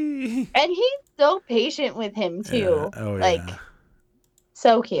 wee. And he's so patient with him too. Yeah. Oh, yeah. Like,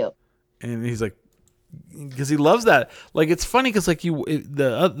 so cute. And he's like, because he loves that. Like, it's funny because like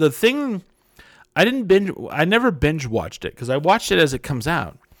the thing, I never binge watched it because I watched it as it comes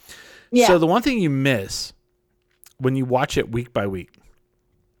out. Yeah. So the one thing you miss when you watch it week by week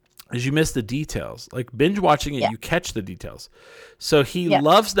is you miss the details. Like binge watching it, you catch the details. So he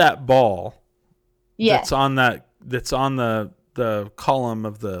loves that ball. That's on the column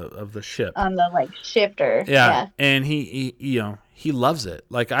of the ship. On the like shifter. Yeah. And he loves it.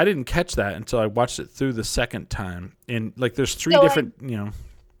 Like I didn't catch that until I watched it through the second time. And like there's three different,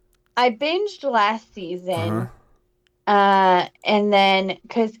 I binged last season. And then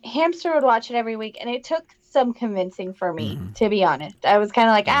because Hamster would watch it every week, and it took some convincing for me, to be honest. I was kind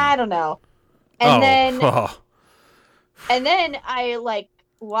of like, I don't know. And then I like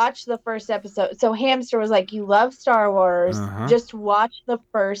watched the first episode. So Hamster was like, you love Star Wars, just watch the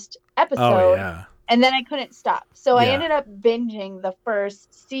first episode. And then I couldn't stop. So I ended up binging the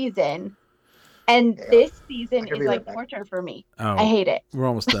first season. And this season is like torture for me. I hate it. We're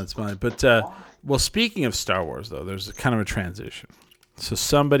almost done. It's fine. But, well, speaking of Star Wars, though, there's kind of a transition. So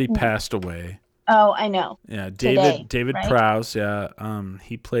somebody passed away. Oh, I know. Yeah, David right? Prowse. Yeah,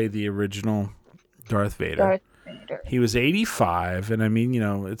 he played the original Darth Vader. He was 85, and I mean,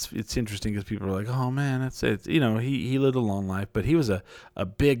 it's interesting because people are like, "Oh man, that's it." He lived a long life, but he was a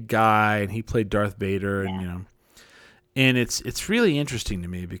big guy, and he played Darth Vader, and and it's really interesting to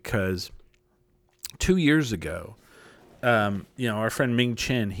me because 2 years ago, our friend Ming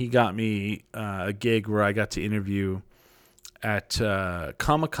Chen, he got me a gig where I got to interview at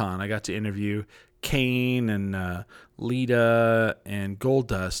Comic-Con. I got to interview Kane and Lita and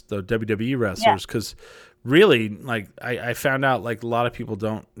Goldust, the WWE wrestlers, because really, like, I found out like a lot of people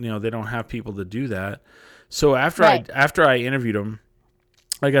don't, they don't have people to do that. So after I interviewed them,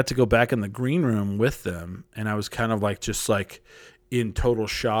 I got to go back in the green room with them, and I was kind of like just like in total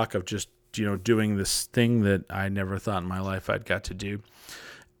shock of just doing this thing that I never thought in my life I'd got to do.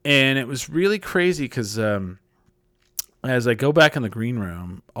 And it was really crazy because as I go back in the green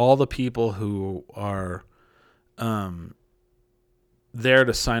room, all the people who are there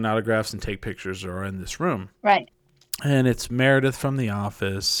to sign autographs and take pictures are in this room. Right. And it's Meredith from The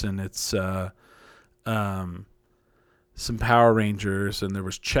Office, and it's some Power Rangers, and there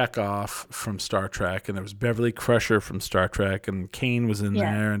was Chekhov from Star Trek, and there was Beverly Crusher from Star Trek, and Kane was in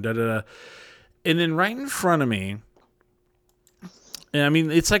there, and da-da-da. And then right in front of me, and I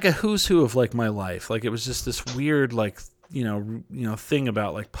mean, it's like a who's who of like my life. Like it was just this weird, like, thing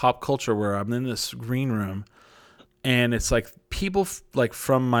about like pop culture where I'm in this green room, and it's like people like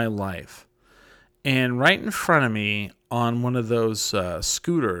from my life. And right in front of me on one of those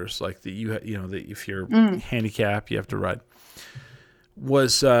scooters, like that that if you're handicapped, you have to ride,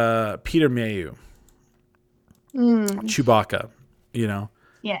 was Peter Mayhew, Chewbacca,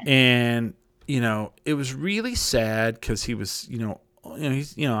 Yeah. And it was really sad because he was,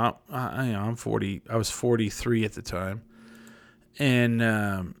 he's, I'm 40. I was 43 at the time,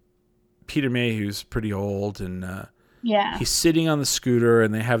 and Peter Mayhew's pretty old, and he's sitting on the scooter,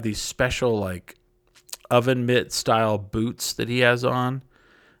 and they have these special like oven mitt style boots that he has on,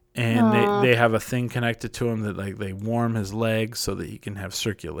 and they have a thing connected to him that like they warm his legs so that he can have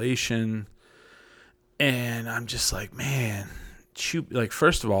circulation. And I'm just like, man, like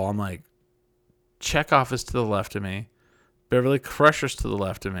first of all, I'm like, Chekhov is to the left of me, Beverly Crusher's to the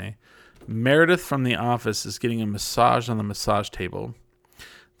left of me, Meredith from The Office is getting a massage on the massage table.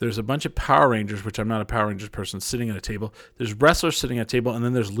 There's a bunch of Power Rangers, which I'm not a Power Rangers person, sitting at a table. There's wrestlers sitting at a table, and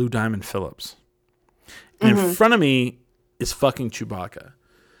then there's Lou Diamond Phillips. And in front of me is fucking Chewbacca.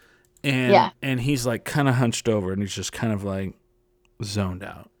 And he's like kind of hunched over, and he's just kind of like, zoned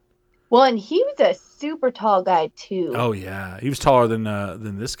out. Well, and he was a super tall guy too. Oh yeah, he was taller than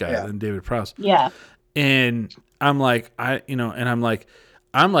this guy, than David Prowse. Yeah. And I'm like,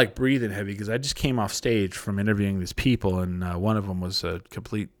 I'm like breathing heavy because I just came off stage from interviewing these people, and one of them was a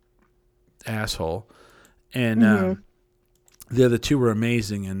complete asshole, and the other two were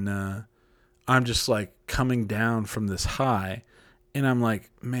amazing. And I'm just like coming down from this high, and I'm like,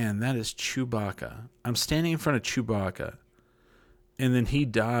 man, that is Chewbacca. I'm standing in front of Chewbacca, and then he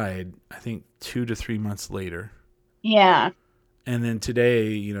died, I think 2 to 3 months later. Yeah. And then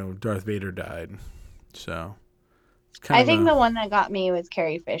today, Darth Vader died. So I think the one that got me was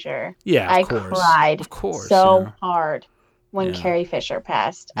Carrie Fisher. Yeah, I cried of course, so hard when Carrie Fisher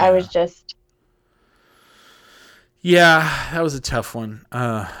passed. Yeah. I was just... Yeah, that was a tough one.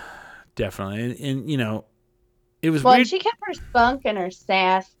 Definitely. And it was weird. And she kept her spunk and her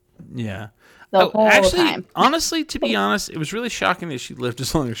sass the whole time. Honestly, to be honest, it was really shocking that she lived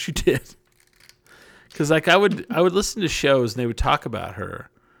as long as she did. Because I would listen to shows and they would talk about her.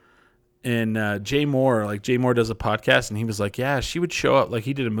 And Jay Moore does a podcast, and he was like, yeah, she would show up, like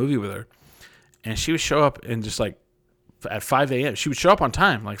he did a movie with her, and she would show up and just like at 5 a.m. She would show up on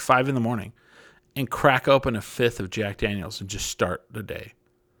time, like 5 in the morning, and crack open a fifth of Jack Daniels and just start the day.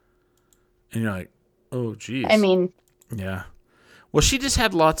 And you're like, oh, geez. I mean... Yeah. Well, she just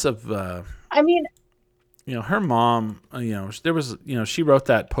had lots of... her mom, there was, she wrote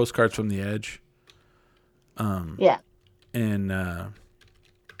that Postcards from the Edge. Yeah. And...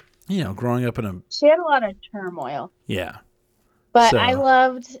 growing up in a... She had a lot of turmoil. Yeah. But I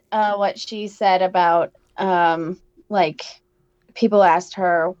loved what she said about, people asked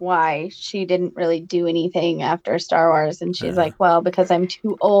her why she didn't really do anything after Star Wars. And she's like, well, because I'm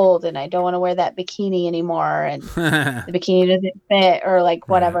too old and I don't want to wear that bikini anymore. And the bikini doesn't fit or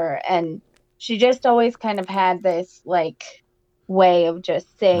whatever. Right. And she just always kind of had this way of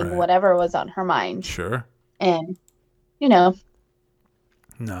just saying whatever was on her mind. Sure. And,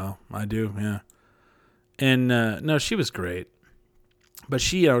 No, I do, yeah. And no, she was great. But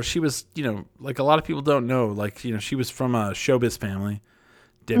she was, like a lot of people don't know, she was from a showbiz family.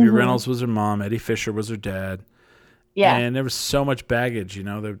 Debbie Reynolds was her mom, Eddie Fisher was her dad. Yeah. And there was so much baggage, they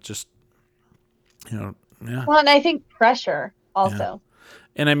were just, yeah. Well, and I think pressure also. Yeah.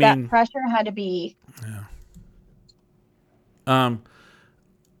 And I mean, that pressure had to be. Yeah.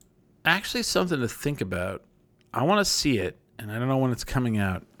 Actually, something to think about. I want to see it. And I don't know when it's coming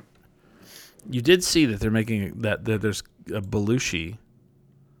out. You did see that they're making that there's a Belushi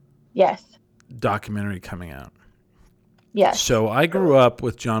documentary coming out. Yes. So I grew up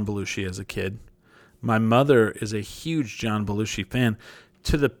with John Belushi as a kid. My mother is a huge John Belushi fan,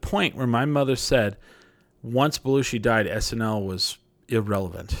 to the point where my mother said once Belushi died, SNL was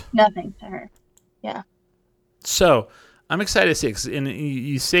irrelevant. Nothing to her. Yeah. So I'm excited to see it. And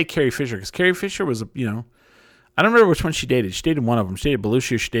you say Carrie Fisher, because Carrie Fisher was, I don't remember which one she dated. She dated one of them. She dated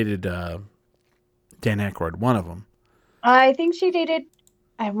Belushi or she dated Dan Aykroyd, one of them. I think she dated,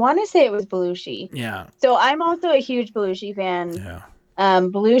 I want to say it was Belushi. Yeah. So I'm also a huge Belushi fan. Yeah.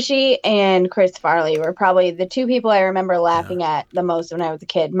 Belushi and Chris Farley were probably the two people I remember laughing at the most when I was a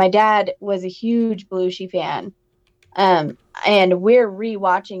kid. My dad was a huge Belushi fan. And we're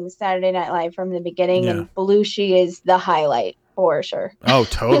rewatching Saturday Night Live from the beginning, and Belushi is the highlight for sure. Oh,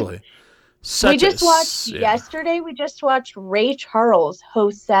 totally. Yesterday, we just watched Ray Charles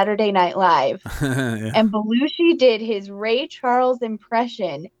host Saturday Night Live. And Belushi did his Ray Charles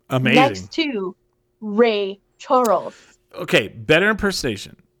impression next to Ray Charles. Okay, better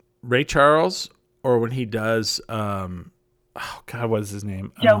impersonation. Ray Charles, or when he does, what is his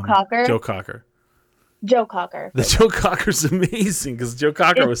name? Joe Cocker. Joe Cocker. Joe Cocker. The Joe Cocker's amazing, because Joe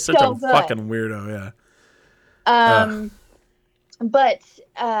Cocker was such a fucking weirdo, yeah. But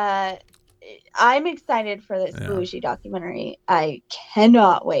I'm excited for this Belushi documentary. I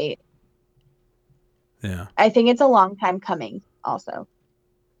cannot wait. Yeah. I think it's a long time coming also.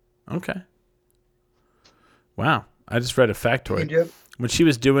 Okay. Wow. I just read a factoid. When she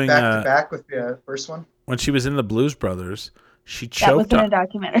was doing back to back with the first one. When she was in the Blues Brothers, she choked on a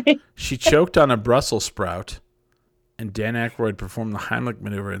documentary. She choked on a Brussels sprout, and Dan Aykroyd performed the Heimlich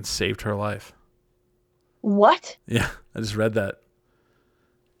maneuver and saved her life. What? Yeah, I just read that.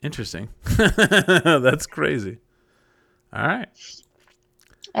 Interesting. That's crazy. All right.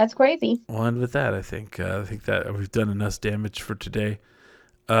 That's crazy. We'll end with that, I think. I think that we've done enough damage for today.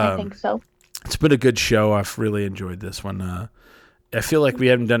 I think so. It's been a good show. I've really enjoyed this one. I feel like we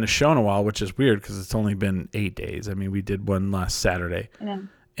haven't done a show in a while, which is weird because it's only been 8 days. I mean, we did one last Saturday. I know.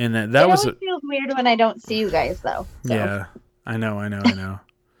 And that it was... always feels weird when I don't see you guys, though. So. Yeah, I know.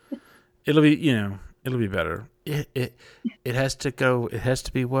 It'll be, it'll be better. it has to go. It has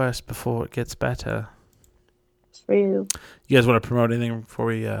to be worse before it gets better. True. You guys want to promote anything before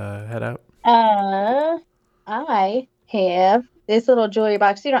we head out? I have this little jewelry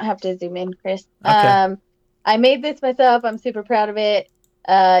box. You don't have to zoom in, Chris. Okay. I made this myself. I'm super proud of it.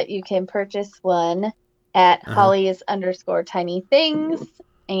 You can purchase one at Holly's_tiny things,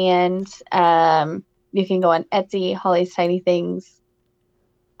 and you can go on Etsy, Holly's Tiny Things,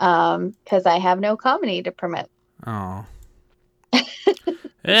 because I have no comedy to promote. Oh.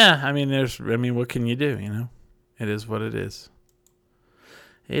 Yeah, I mean, what can you do? You know, it is what it is.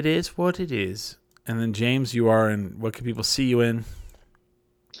 It is what it is. And then James, you are in. What can people see you in?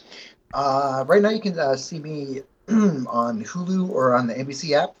 Right now, you can see me on Hulu or on the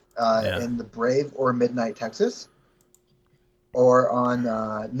NBC app in the Brave or Midnight Texas, or on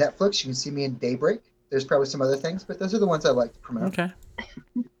Netflix. You can see me in Daybreak. There's probably some other things, but those are the ones I like to promote. Okay.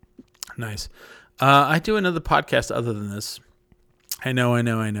 Nice. I do another podcast other than this. I know.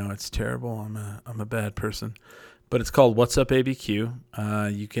 It's terrible. I'm a bad person, but it's called What's Up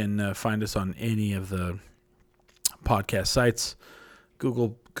ABQ. You can find us on any of the podcast sites,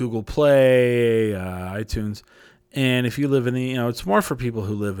 Google Play, iTunes, and if you live in the, it's more for people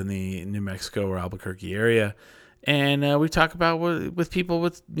who live in the New Mexico or Albuquerque area, and we talk about with people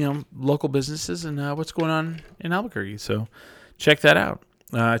with local businesses and what's going on in Albuquerque. So check that out.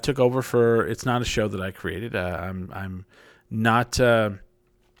 I took over for. It's not a show that I created. I'm not.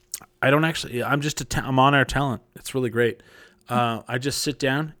 I don't actually. I'm just I'm on air talent. It's really great. I just sit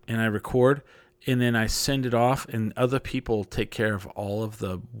down and I record, and then I send it off, and other people take care of all of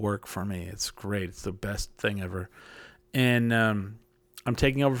the work for me. It's great. It's the best thing ever. And I'm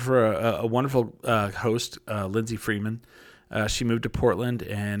taking over for a wonderful host, Lindsay Freeman. She moved to Portland,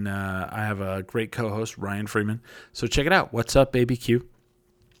 and I have a great co-host, Ryan Freeman. So check it out. What's Up, ABQ?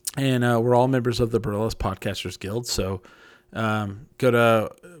 And we're all members of the Borellis Podcasters Guild. So go to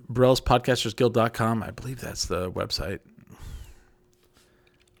BorellisPodcastersGuild.com. I believe that's the website.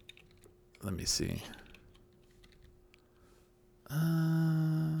 Let me see.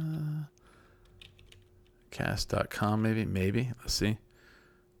 Cast.com, maybe. Let's see.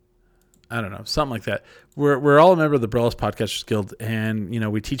 I don't know. Something like that. We're all a member of the Borellis Podcasters Guild, and,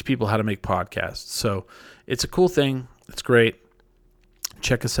 we teach people how to make podcasts. So it's a cool thing. It's great.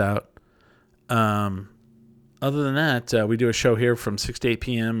 Check us out. Other than that, we do a show here from 6 to 8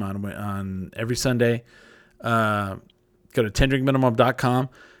 p.m. on every Sunday. Go to 10drinkminimum.com.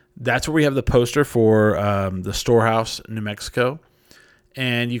 That's where we have the poster for the Storehouse, New Mexico.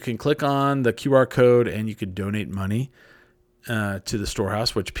 And you can click on the QR code and you can donate money to the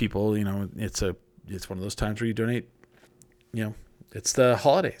Storehouse, which people, it's one of those times where you donate, it's the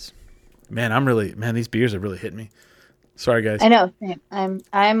holidays. Man, these beers have really hit me. Sorry, guys. I know.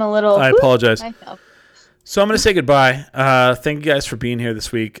 I'm a little. I apologize. Myself. So I'm going to say goodbye. Thank you guys for being here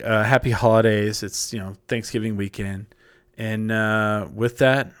this week. Happy holidays. It's, Thanksgiving weekend. And with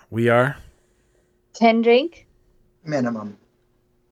that, we are 10 drink minimum.